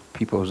something that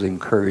people have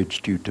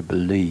encouraged you to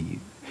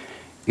believe.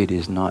 It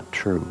is not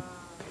true.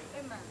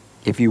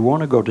 If you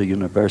want to go to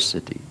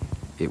university,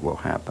 it will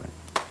happen.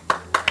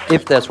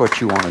 If that's what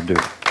you want to do.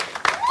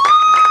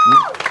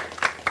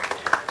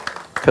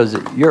 Because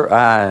your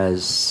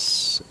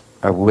eyes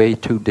are way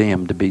too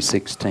dim to be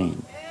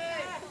 16.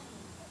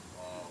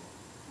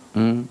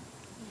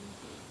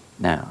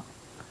 Now,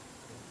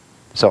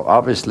 so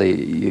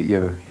obviously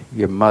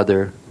your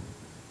mother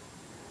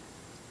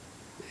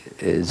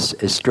is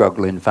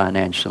struggling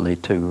financially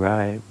too,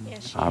 right?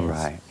 Yes, she All is.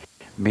 right.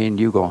 Me and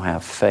you gonna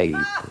have faith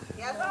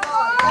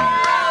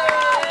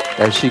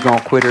that she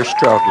gonna quit her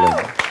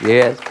struggling.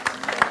 Yes.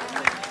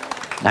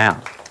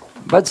 Now,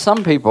 but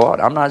some people,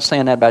 I'm not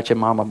saying that about your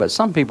mama, but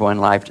some people in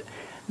life,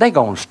 they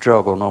gonna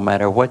struggle no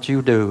matter what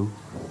you do.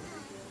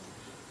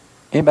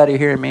 Anybody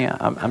hear me?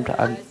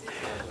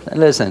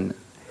 Listen.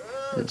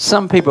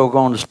 Some people are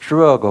going to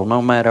struggle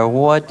no matter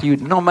what you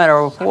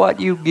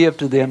give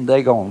to them.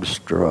 They going to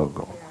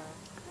struggle.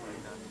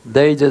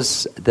 They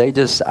just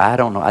I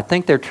don't know. I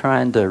think they're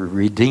trying to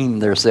redeem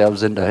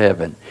themselves into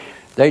heaven.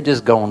 They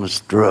just going to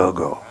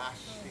struggle.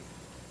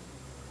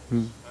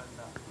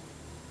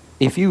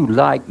 If you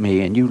like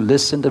me and you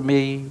listen to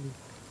me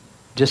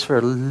just for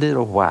a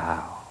little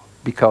while,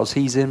 because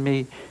He's in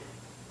me,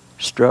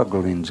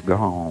 struggling's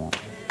gone.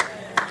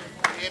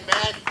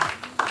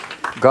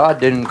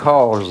 God didn't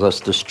cause us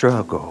to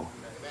struggle.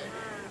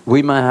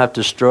 We might have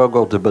to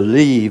struggle to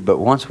believe, but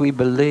once we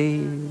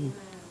believe...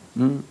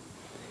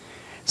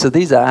 So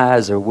these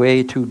eyes are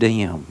way too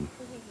dim.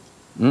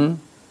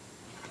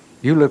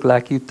 You look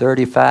like you're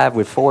 35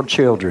 with 4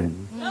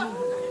 children.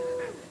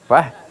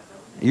 Why?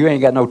 You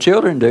ain't got no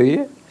children, do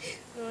you?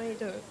 No, I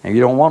don't. And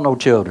you don't want no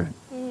children?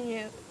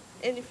 Yeah.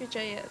 In the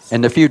future, yes. In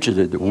the future,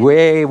 the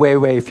way, way,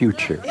 way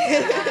future.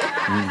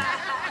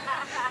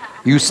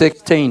 You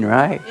 16,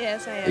 right?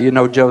 Yes, I am. You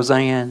know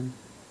Josanne?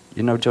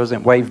 You know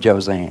Josanne? Wave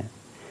Josanne.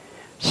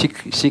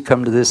 She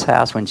come to this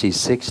house when she's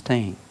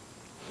 16.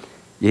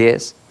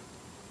 Yes.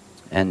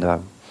 And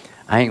I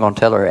ain't going to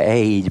tell her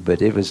age,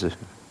 but it was, it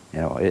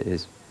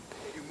is.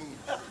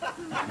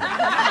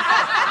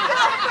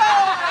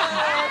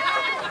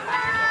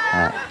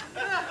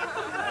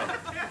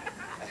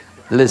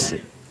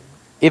 Listen,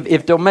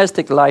 if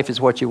domestic life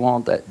is what you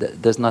want,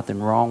 there's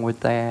nothing wrong with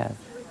that.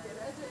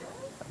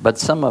 But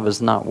some of us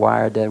not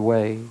wired that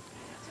way.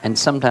 And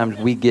sometimes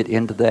we get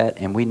into that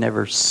and we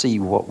never see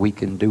what we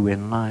can do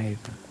in life.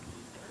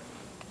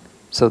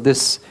 So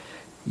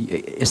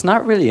it's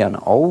not really an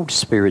old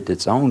spirit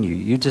that's on you.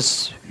 You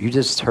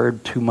just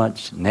heard too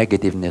much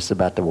negativeness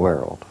about the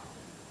world.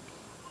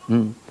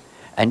 And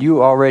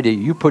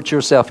you put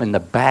yourself in the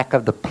back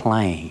of the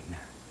plane.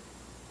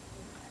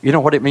 You know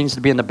what it means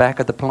to be in the back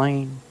of the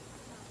plane?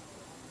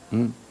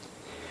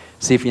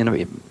 See if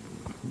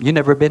you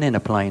never been in a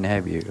plane,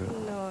 have you?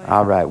 No.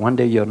 All right, one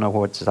day you'll know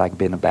what it's like to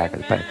be in the back of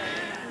the plane.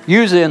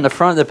 Usually in the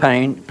front of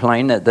the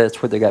plane,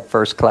 that's where they got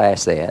first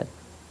class at.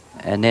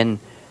 And then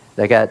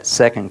they got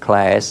second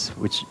class,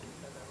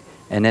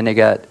 and then they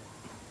got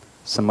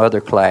some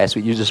other class,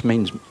 which just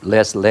means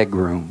less leg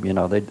room.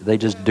 They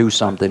just do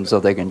something so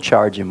they can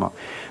charge you more.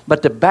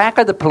 But the back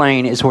of the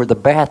plane is where the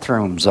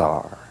bathrooms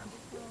are.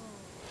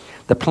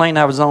 The plane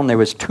I was on, there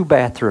was 2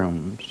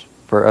 bathrooms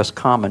for us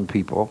common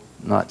people,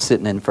 not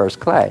sitting in first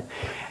class.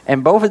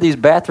 And both of these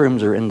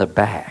bathrooms are in the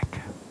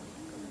back.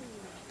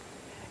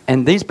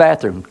 And these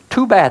bathrooms,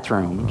 2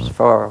 bathrooms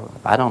for,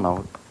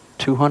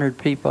 200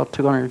 people,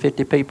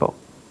 250 people.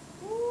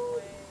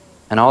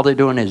 And all they're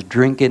doing is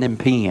drinking and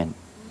peeing.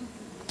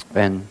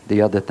 And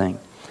the other thing.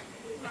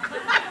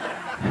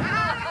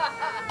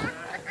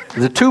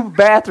 The 2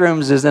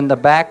 bathrooms is in the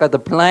back of the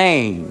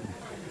plane.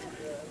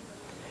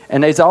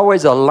 And there's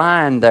always a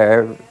line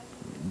there,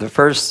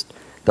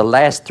 the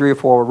last 3 or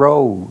 4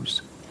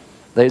 rows.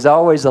 There's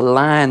always a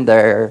line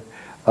there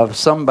of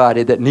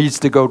somebody that needs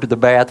to go to the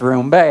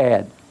bathroom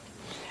bad.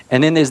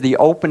 And then there's the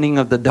opening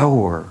of the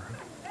door.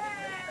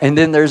 And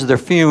then there's the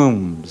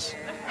fumes.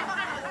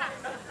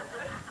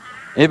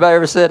 Anybody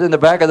ever sat in the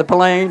back of the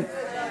plane?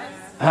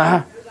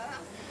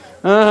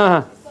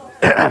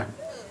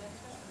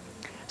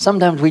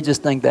 Sometimes we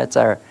just think that's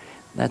our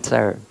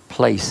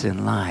place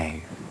in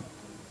life.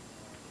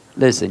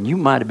 Listen, you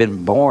might have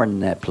been born in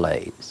that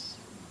place,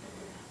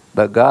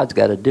 but God's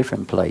got a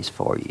different place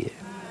for you.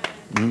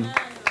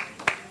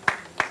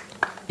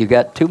 You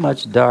got too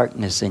much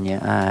darkness in your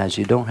eyes.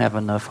 You don't have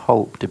enough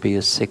hope to be a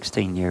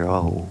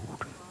 16-year-old.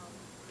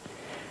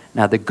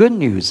 Now, the good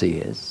news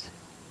is,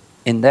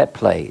 in that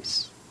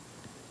place,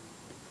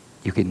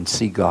 you can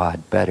see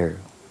God better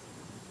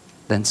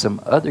than some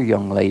other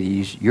young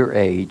ladies your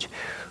age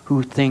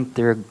who think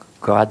they're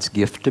God's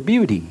gift to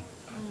beauty.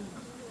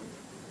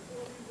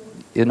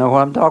 You know what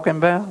I'm talking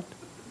about?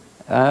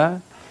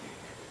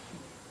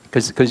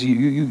 Because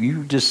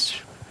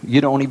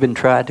you don't even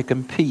try to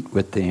compete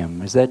with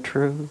them. Is that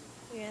true?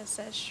 Yes,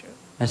 that's true.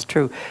 That's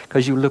true.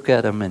 Because you look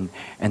at them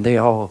and they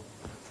all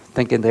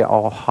thinking they're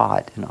all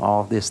hot and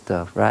all this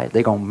stuff, right?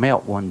 They're going to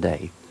melt one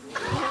day.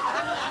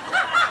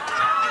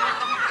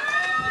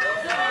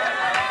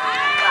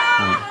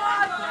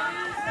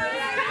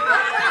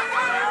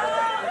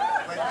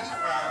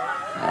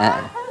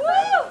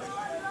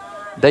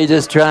 They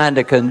just trying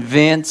to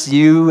convince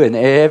you and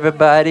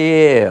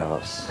everybody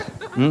else.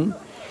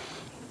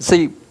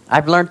 See,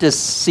 I've learned this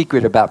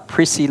secret about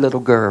prissy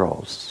little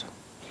girls.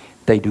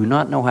 They do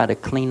not know how to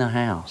clean a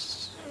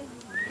house.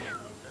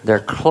 Their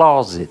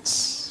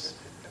closets,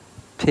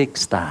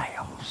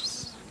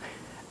 pigsties.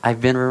 I've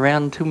been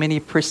around too many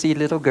prissy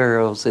little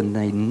girls and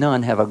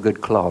none have a good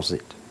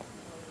closet.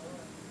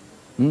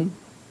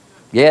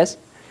 Yes?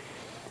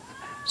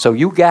 So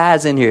you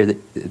guys in here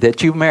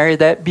that you marry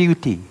that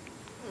beauty,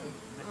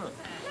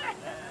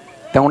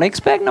 don't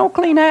expect no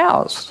clean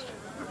house.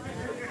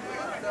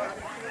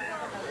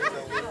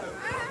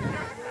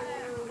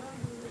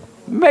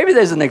 Maybe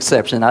there's an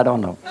exception, I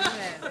don't know.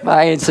 But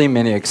I ain't seen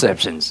many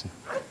exceptions.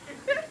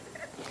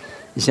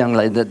 These young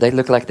ladies, they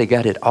look like they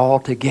got it all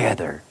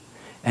together.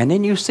 And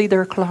then you see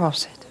their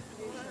closet.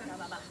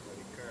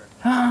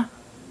 Huh?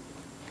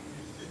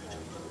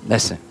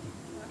 Listen.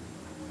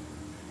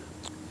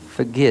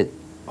 Forget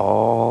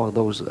all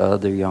those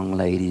other young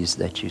ladies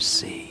that you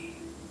see.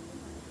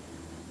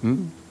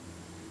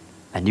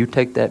 And you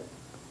take that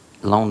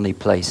lonely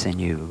place in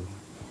you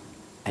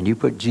and you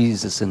put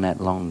Jesus in that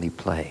lonely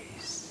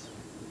place.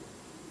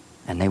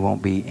 And there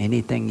won't be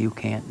anything you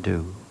can't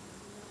do.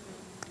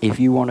 If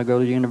you want to go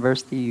to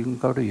university, you can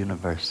go to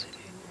university.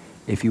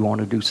 If you want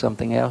to do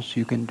something else,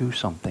 you can do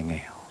something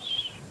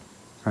else.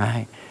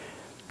 Right?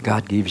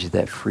 God gives you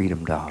that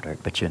freedom, daughter,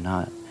 but you're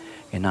not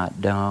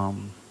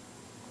dumb.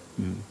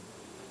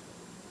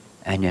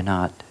 And you're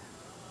not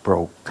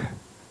broke.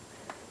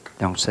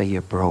 Don't say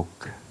you're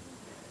broke.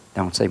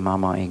 Don't say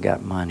mama ain't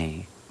got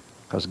money,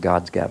 because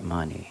God's got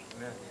money.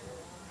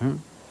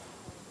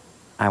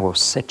 I will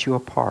set you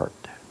apart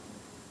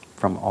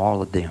from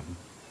all of them,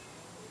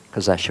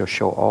 because I shall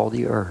show all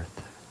the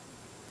earth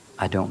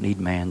I don't need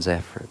man's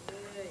effort.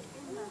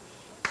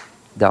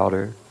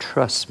 Daughter,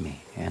 trust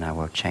me and I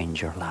will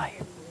change your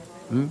life.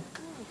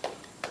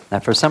 Now,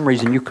 for some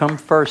reason, you come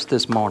first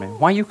this morning.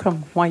 Why you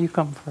come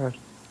first?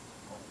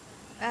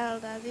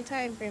 That's the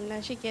time frame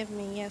that she gave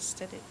me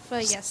yesterday.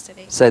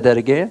 Say that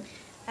again.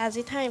 As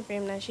the time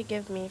frame that she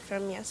gave me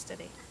from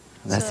yesterday.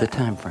 That's So, the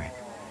time frame.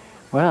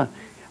 Well,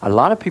 a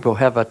lot of people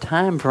have a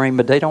time frame,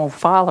 but they don't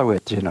follow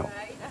it, you know.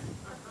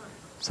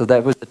 So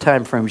that was the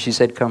time frame. She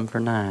said come for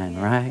 9,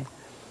 right?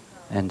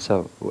 And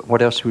so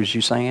what else was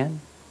you saying?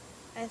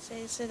 I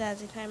said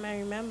that's the time I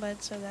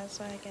remembered, so that's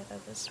why I get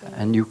up this morning.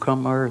 And you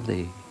come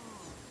early.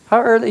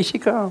 How early she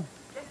come?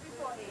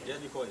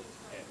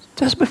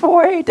 Just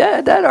before 8.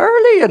 That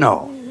early, you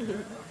know.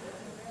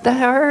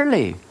 That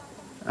early.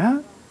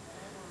 Huh?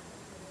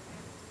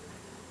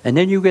 And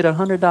then you get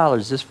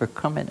 $100 just for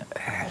coming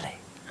early.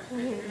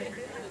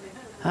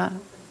 Huh?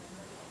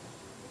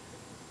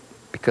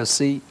 Because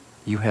see,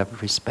 you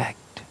have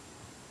respect.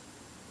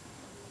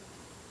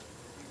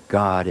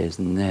 God is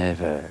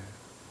never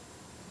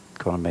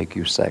going to make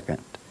you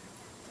second.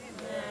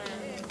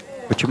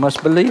 But you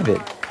must believe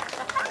it.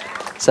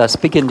 So I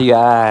speak into your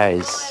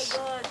eyes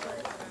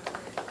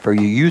for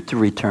your youth to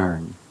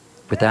return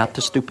without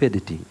the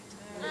stupidity.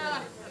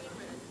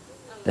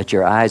 That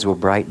your eyes will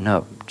brighten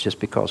up just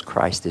because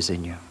Christ is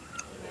in you.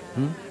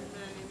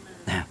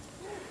 Now,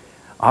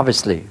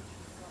 obviously,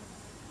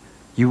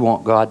 you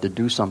want God to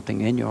do something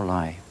in your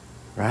life,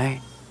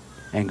 right?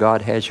 And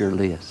God has your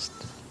list.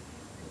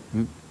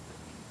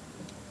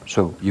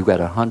 So you got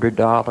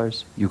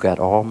 $100. You got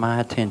all my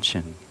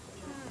attention.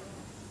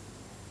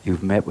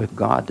 You've met with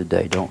God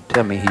today. Don't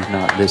tell me He's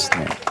not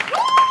listening.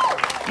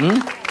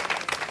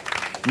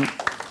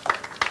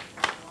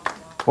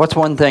 What's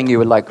one thing you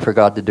would like for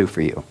God to do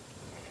for you?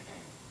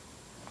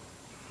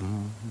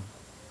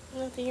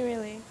 Nothing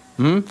really.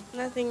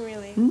 Nothing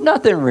really.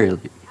 Nothing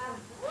really.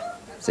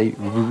 See,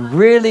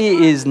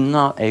 really is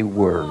not a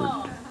word.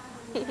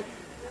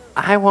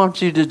 I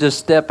want you to just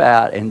step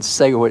out and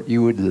say what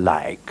you would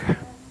like.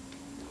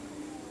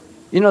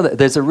 You know,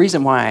 there's a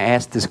reason why I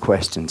ask this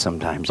question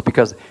sometimes,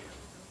 because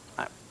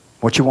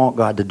what you want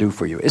God to do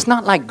for you. It's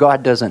not like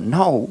God doesn't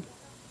know.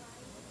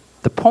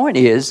 The point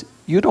is,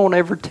 you don't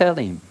ever tell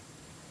Him.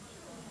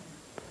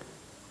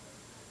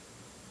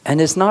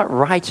 And it's not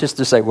righteous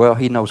to say, well,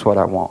 He knows what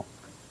I want.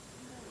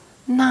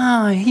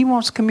 No, He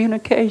wants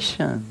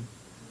communication.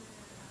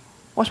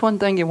 What's one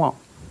thing you want?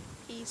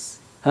 Peace.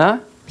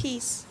 Huh?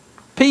 Peace.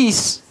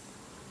 Peace.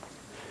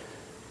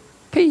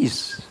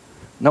 Peace.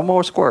 No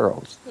more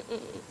squirrels.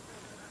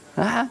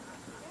 Huh?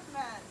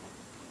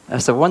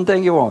 That's the one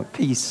thing you want,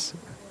 peace.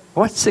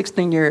 What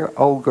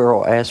 16-year-old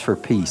girl asks for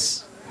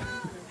peace?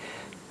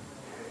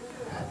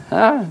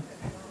 Huh?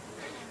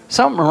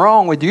 Something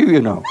wrong with you,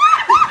 you know.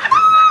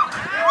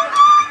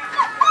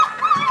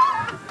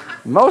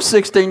 Most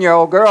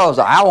 16-year-old girls,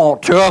 I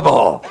want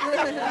trouble.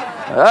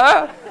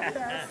 Huh?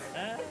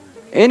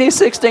 Any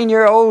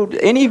 16-year-old,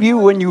 any of you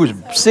when you was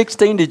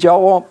 16, did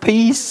y'all want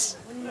peace?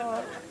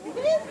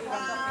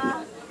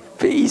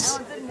 Peace.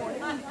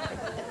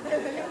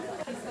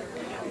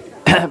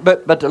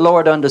 But the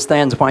Lord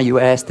understands why you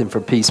asked Him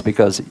for peace,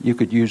 because you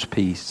could use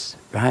peace,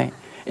 right?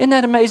 Isn't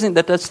that amazing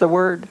that that's the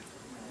word?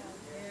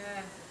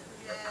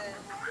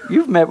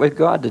 You've met with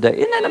God today.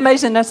 Isn't that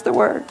amazing that's the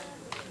word?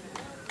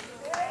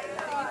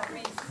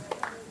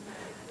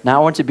 Now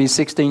I want you to be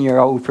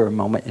 16-year-old for a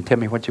moment and tell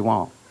me what you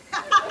want.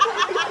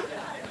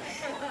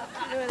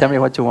 Tell me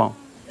what you want.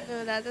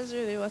 No, that is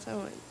really what I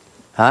want.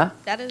 Huh?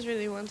 That is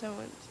really what I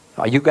want.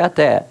 Oh, you got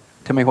that.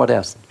 Tell me what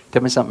else.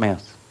 Tell me something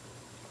else.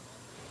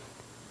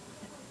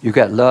 You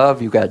got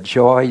love, you got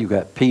joy, you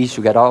got peace,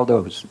 you got all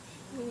those.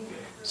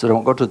 So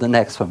don't go to the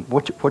next one.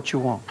 What you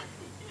want?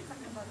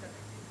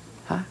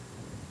 Huh?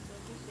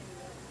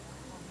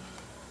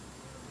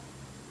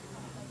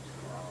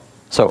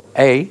 So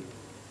A,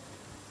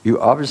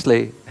 you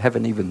obviously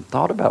haven't even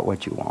thought about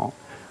what you want.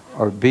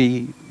 Or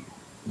B,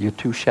 you're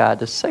too shy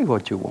to say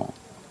what you want.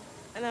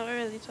 I never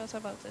really thought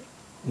about it.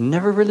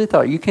 Never really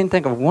thought. You can't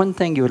think of one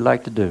thing you would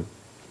like to do.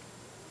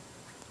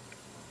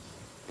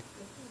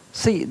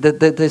 See,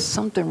 there's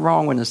something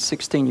wrong when a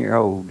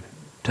 16-year-old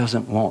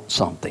doesn't want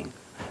something.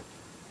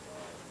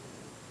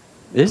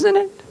 Isn't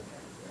it?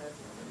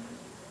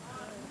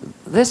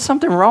 There's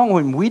something wrong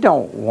when we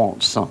don't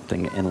want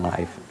something in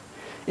life.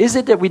 Is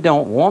it that we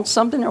don't want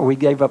something, or we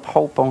gave up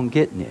hope on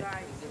getting it?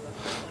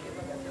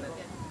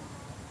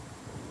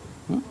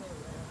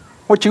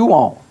 What you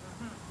want?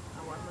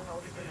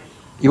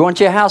 You want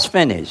your house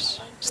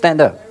finished?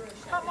 Stand up.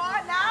 Come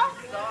on now.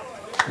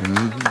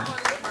 Mm-hmm.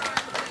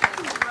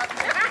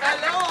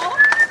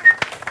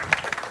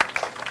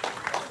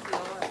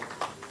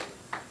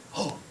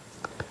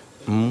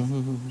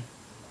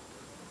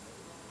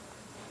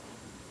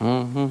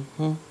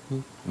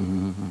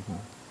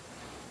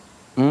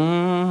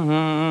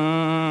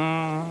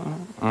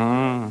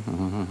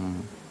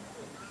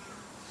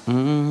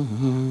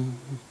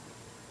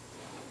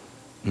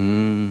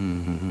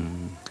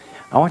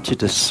 I want you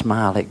to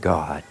smile at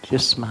God.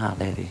 Just smile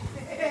at Him.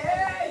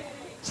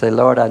 Say,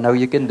 Lord, I know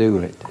you can do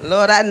it.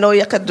 Lord, I know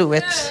you can do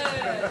it.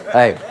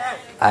 Hey,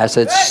 I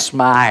said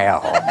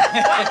smile.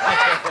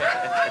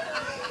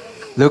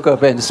 Look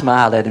up and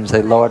smile at him and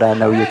say, Lord, I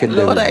know you can do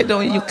Lord, I it. know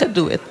you can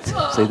do it.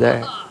 See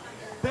there?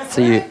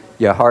 See,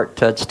 your heart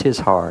touched his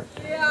heart.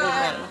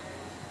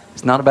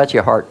 It's not about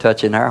your heart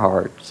touching our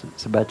hearts.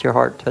 It's about your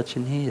heart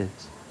touching his.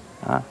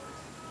 Huh?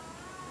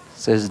 It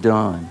says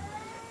done.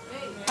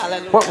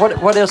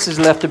 What else is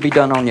left to be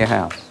done on your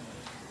house?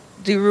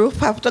 The roof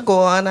have to go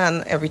on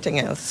and everything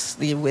else.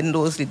 The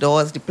windows, the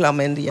doors, the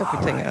plumbing, the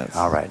everything else.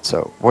 All right.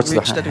 So what's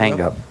Reach the the hang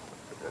door. up?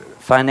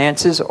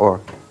 Finances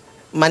or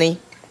Money.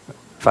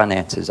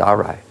 finances? All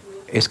right.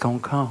 It's going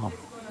to come.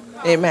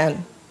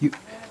 Amen.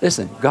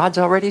 Listen, God's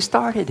already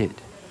started it.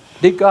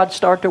 Did God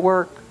start the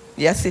work?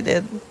 Yes, he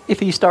did. If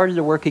he started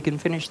the work, he can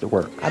finish the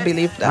work. I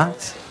believe that.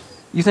 Huh?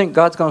 You think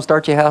God's going to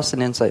start your house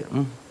and then say,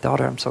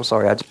 daughter, I'm so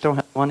sorry. I just don't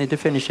have money to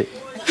finish it.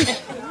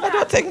 I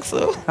don't think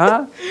so.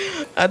 Huh?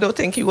 I don't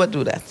think he would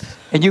do that.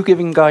 And you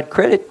giving God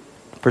credit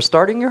for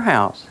starting your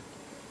house.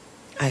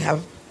 I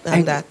have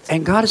done that.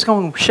 And God is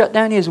going to shut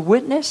down his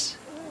witness?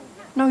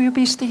 No, you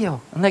be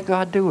still and let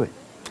God do it.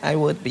 I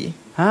would be.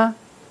 Huh?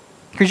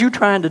 Because you're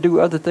trying to do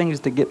other things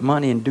to get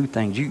money and do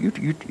things. You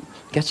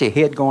got your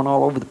head going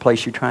all over the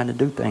place. You're trying to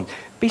do things.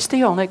 Be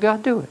still and let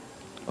God do it.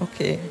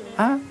 Okay.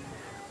 Huh?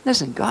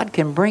 Listen, God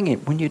can bring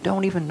it when you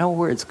don't even know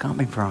where it's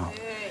coming from.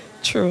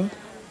 True.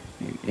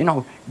 You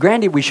know,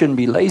 granted, we shouldn't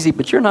be lazy,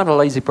 but you're not a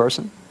lazy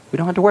person. We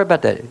don't have to worry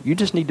about that. You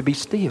just need to be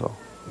still.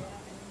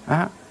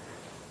 Huh?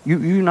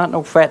 You're not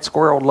no fat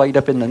squirrel laid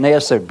up in the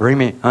nest that bring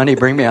me, honey,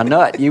 bring me a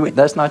nut.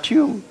 That's not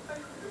you.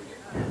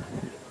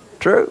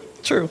 True?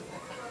 True.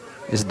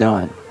 It's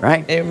done,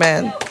 right?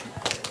 Amen.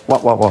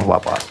 What?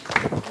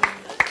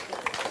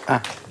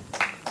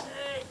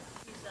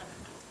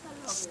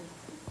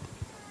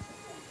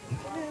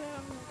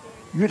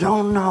 You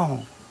don't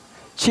know.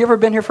 She ever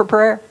been here for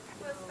prayer?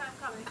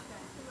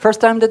 First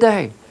time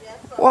today?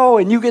 Whoa,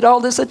 and you get all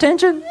this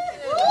attention?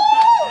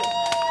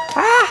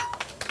 Ah!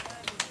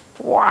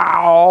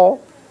 Wow.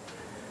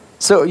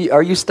 So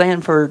are you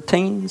staying for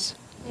teens?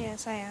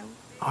 Yes, I am.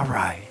 All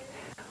right.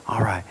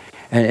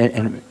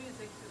 And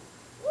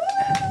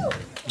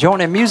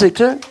joining music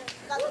too?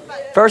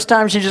 First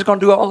time she's just going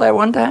to do all that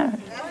one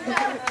time?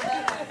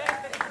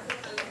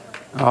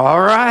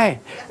 All right.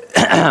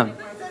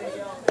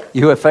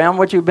 You have found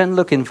what you've been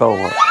looking for.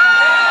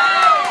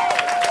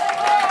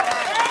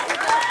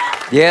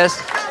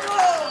 Yes?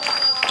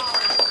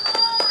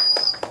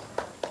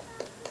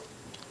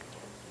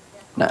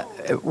 Now,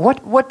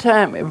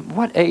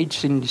 what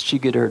age did she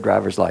get her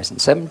driver's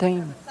license?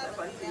 17?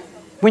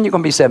 When you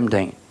going to be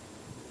 17?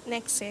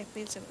 Next year,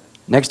 please.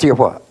 Next year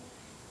what?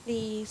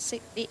 The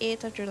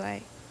 8th of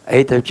July.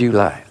 8th of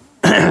July.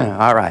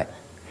 All right.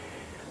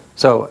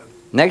 So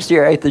next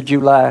year, 8th of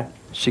July,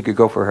 she could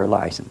go for her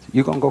license.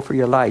 You're going to go for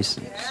your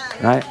license,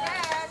 right?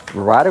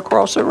 Right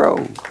across the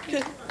road.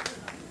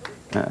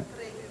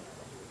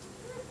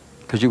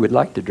 Because you would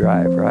like to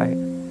drive, right?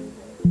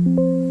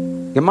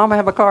 Your mama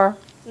have a car?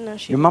 No,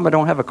 she. Your mama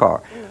don't have a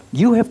car. No.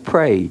 You have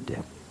prayed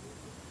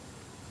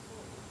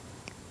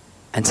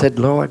and said,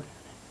 Lord,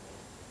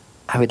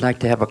 I would like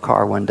to have a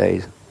car one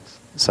day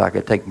so I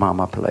could take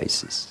mama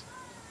places.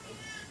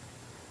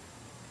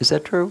 Is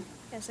that true?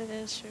 Yes, it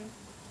is true.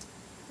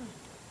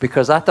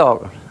 Because I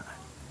thought,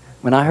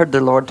 when I heard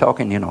the Lord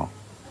talking,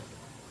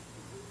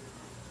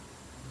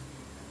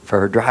 for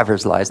her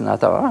driver's license, I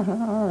thought,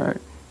 all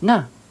right.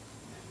 No.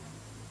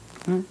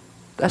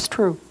 That's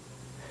true.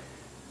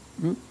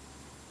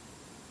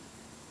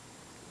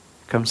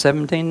 Come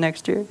 17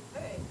 next year,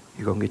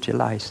 you're going to get your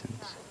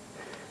license.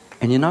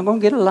 And you're not going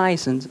to get a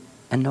license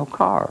and no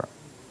car.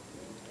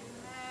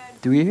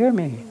 Do you hear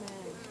me?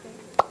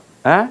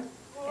 Huh?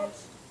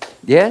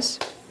 Yes?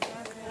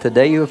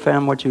 Today you have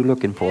found what you're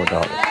looking for,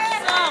 daughter.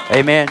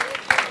 Amen.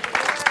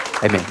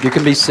 Amen. You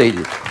can be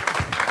seated.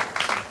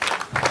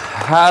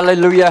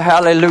 Hallelujah,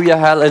 hallelujah,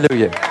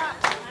 hallelujah.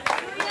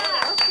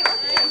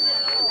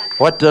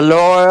 What the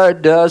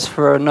Lord does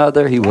for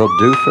another, he will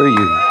do for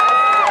you.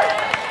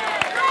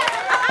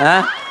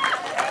 Huh?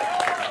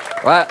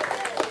 What?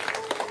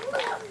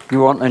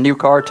 You want a new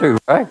car too,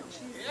 right?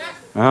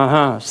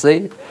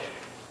 See?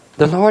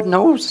 The Lord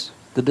knows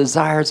the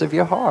desires of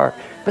your heart.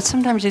 But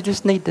sometimes you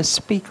just need to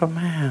speak them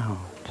out.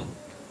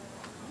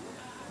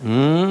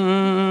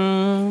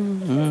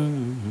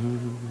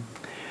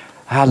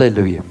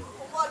 Hallelujah.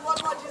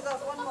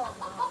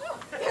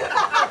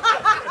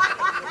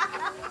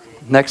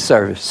 Next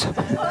service.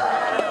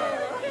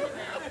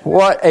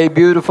 What a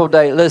beautiful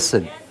day.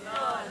 Listen.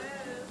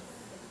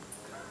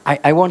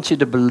 I want you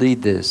to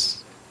believe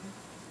this.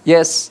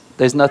 Yes,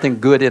 there's nothing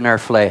good in our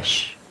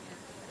flesh.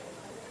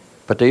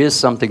 But there is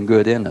something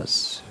good in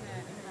us.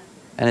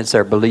 And it's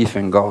our belief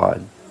in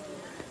God.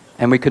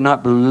 And we could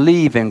not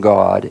believe in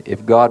God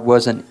if God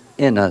wasn't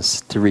in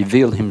us to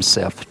reveal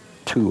himself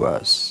to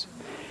us.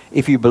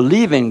 If you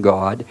believe in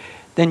God,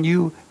 then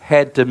you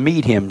had to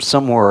meet him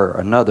somewhere or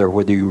another,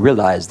 whether you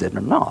realized it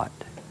or not.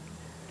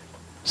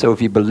 So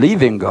if you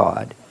believe in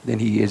God, then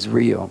he is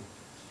real.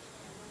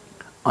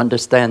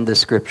 Understand the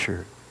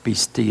scripture. Be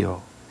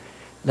still.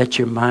 Let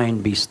your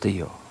mind be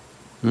still.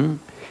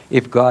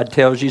 If God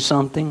tells you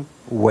something,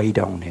 wait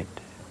on it.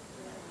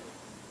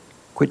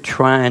 Quit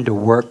trying to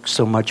work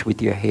so much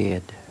with your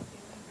head.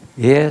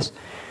 Yes?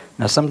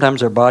 Now,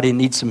 sometimes our body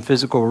needs some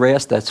physical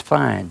rest. That's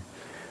fine.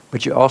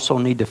 But you also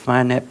need to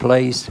find that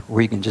place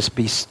where you can just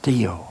be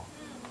still,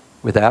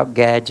 without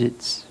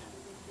gadgets.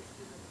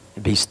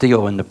 Be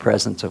still in the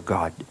presence of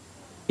God.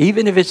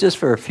 Even if it's just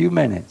for a few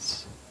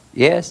minutes.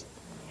 Yes?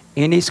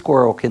 Any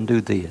squirrel can do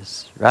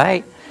this,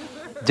 right?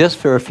 Just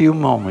for a few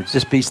moments.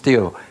 Just be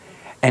still.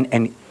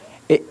 And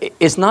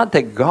it's not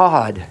that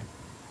God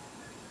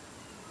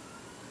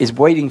is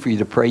waiting for you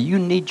to pray. You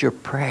need your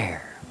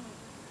prayer.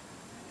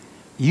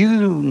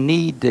 You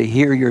need to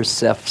hear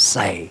yourself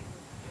say,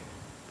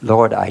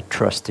 Lord, I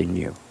trust in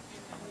you.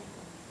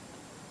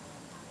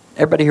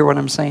 Everybody hear what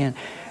I'm saying?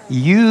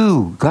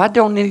 God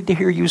don't need to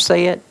hear you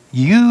say it.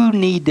 You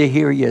need to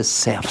hear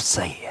yourself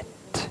say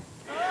it.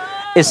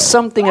 It's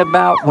something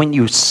about when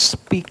you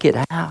speak it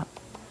out.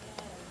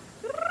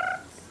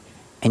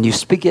 And you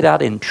speak it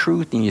out in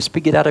truth and you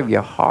speak it out of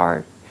your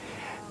heart.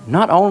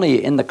 Not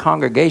only in the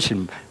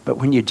congregation, but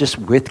when you're just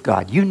with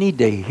God. You need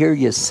to hear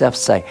yourself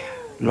say,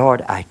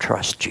 Lord, I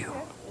trust you.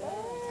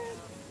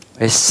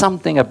 There's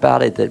something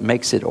about it that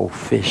makes it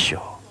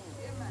official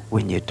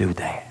when you do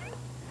that.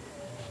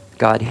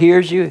 God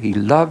hears you, He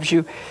loves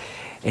you,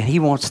 and He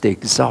wants to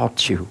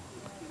exalt you.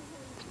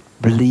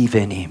 Believe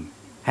in Him.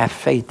 Have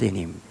faith in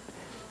Him.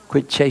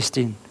 Quit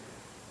chasing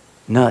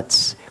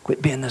nuts.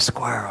 Quit being the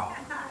squirrel.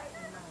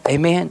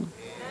 Amen?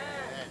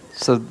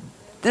 So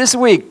this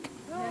week,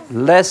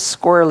 less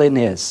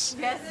squirreliness.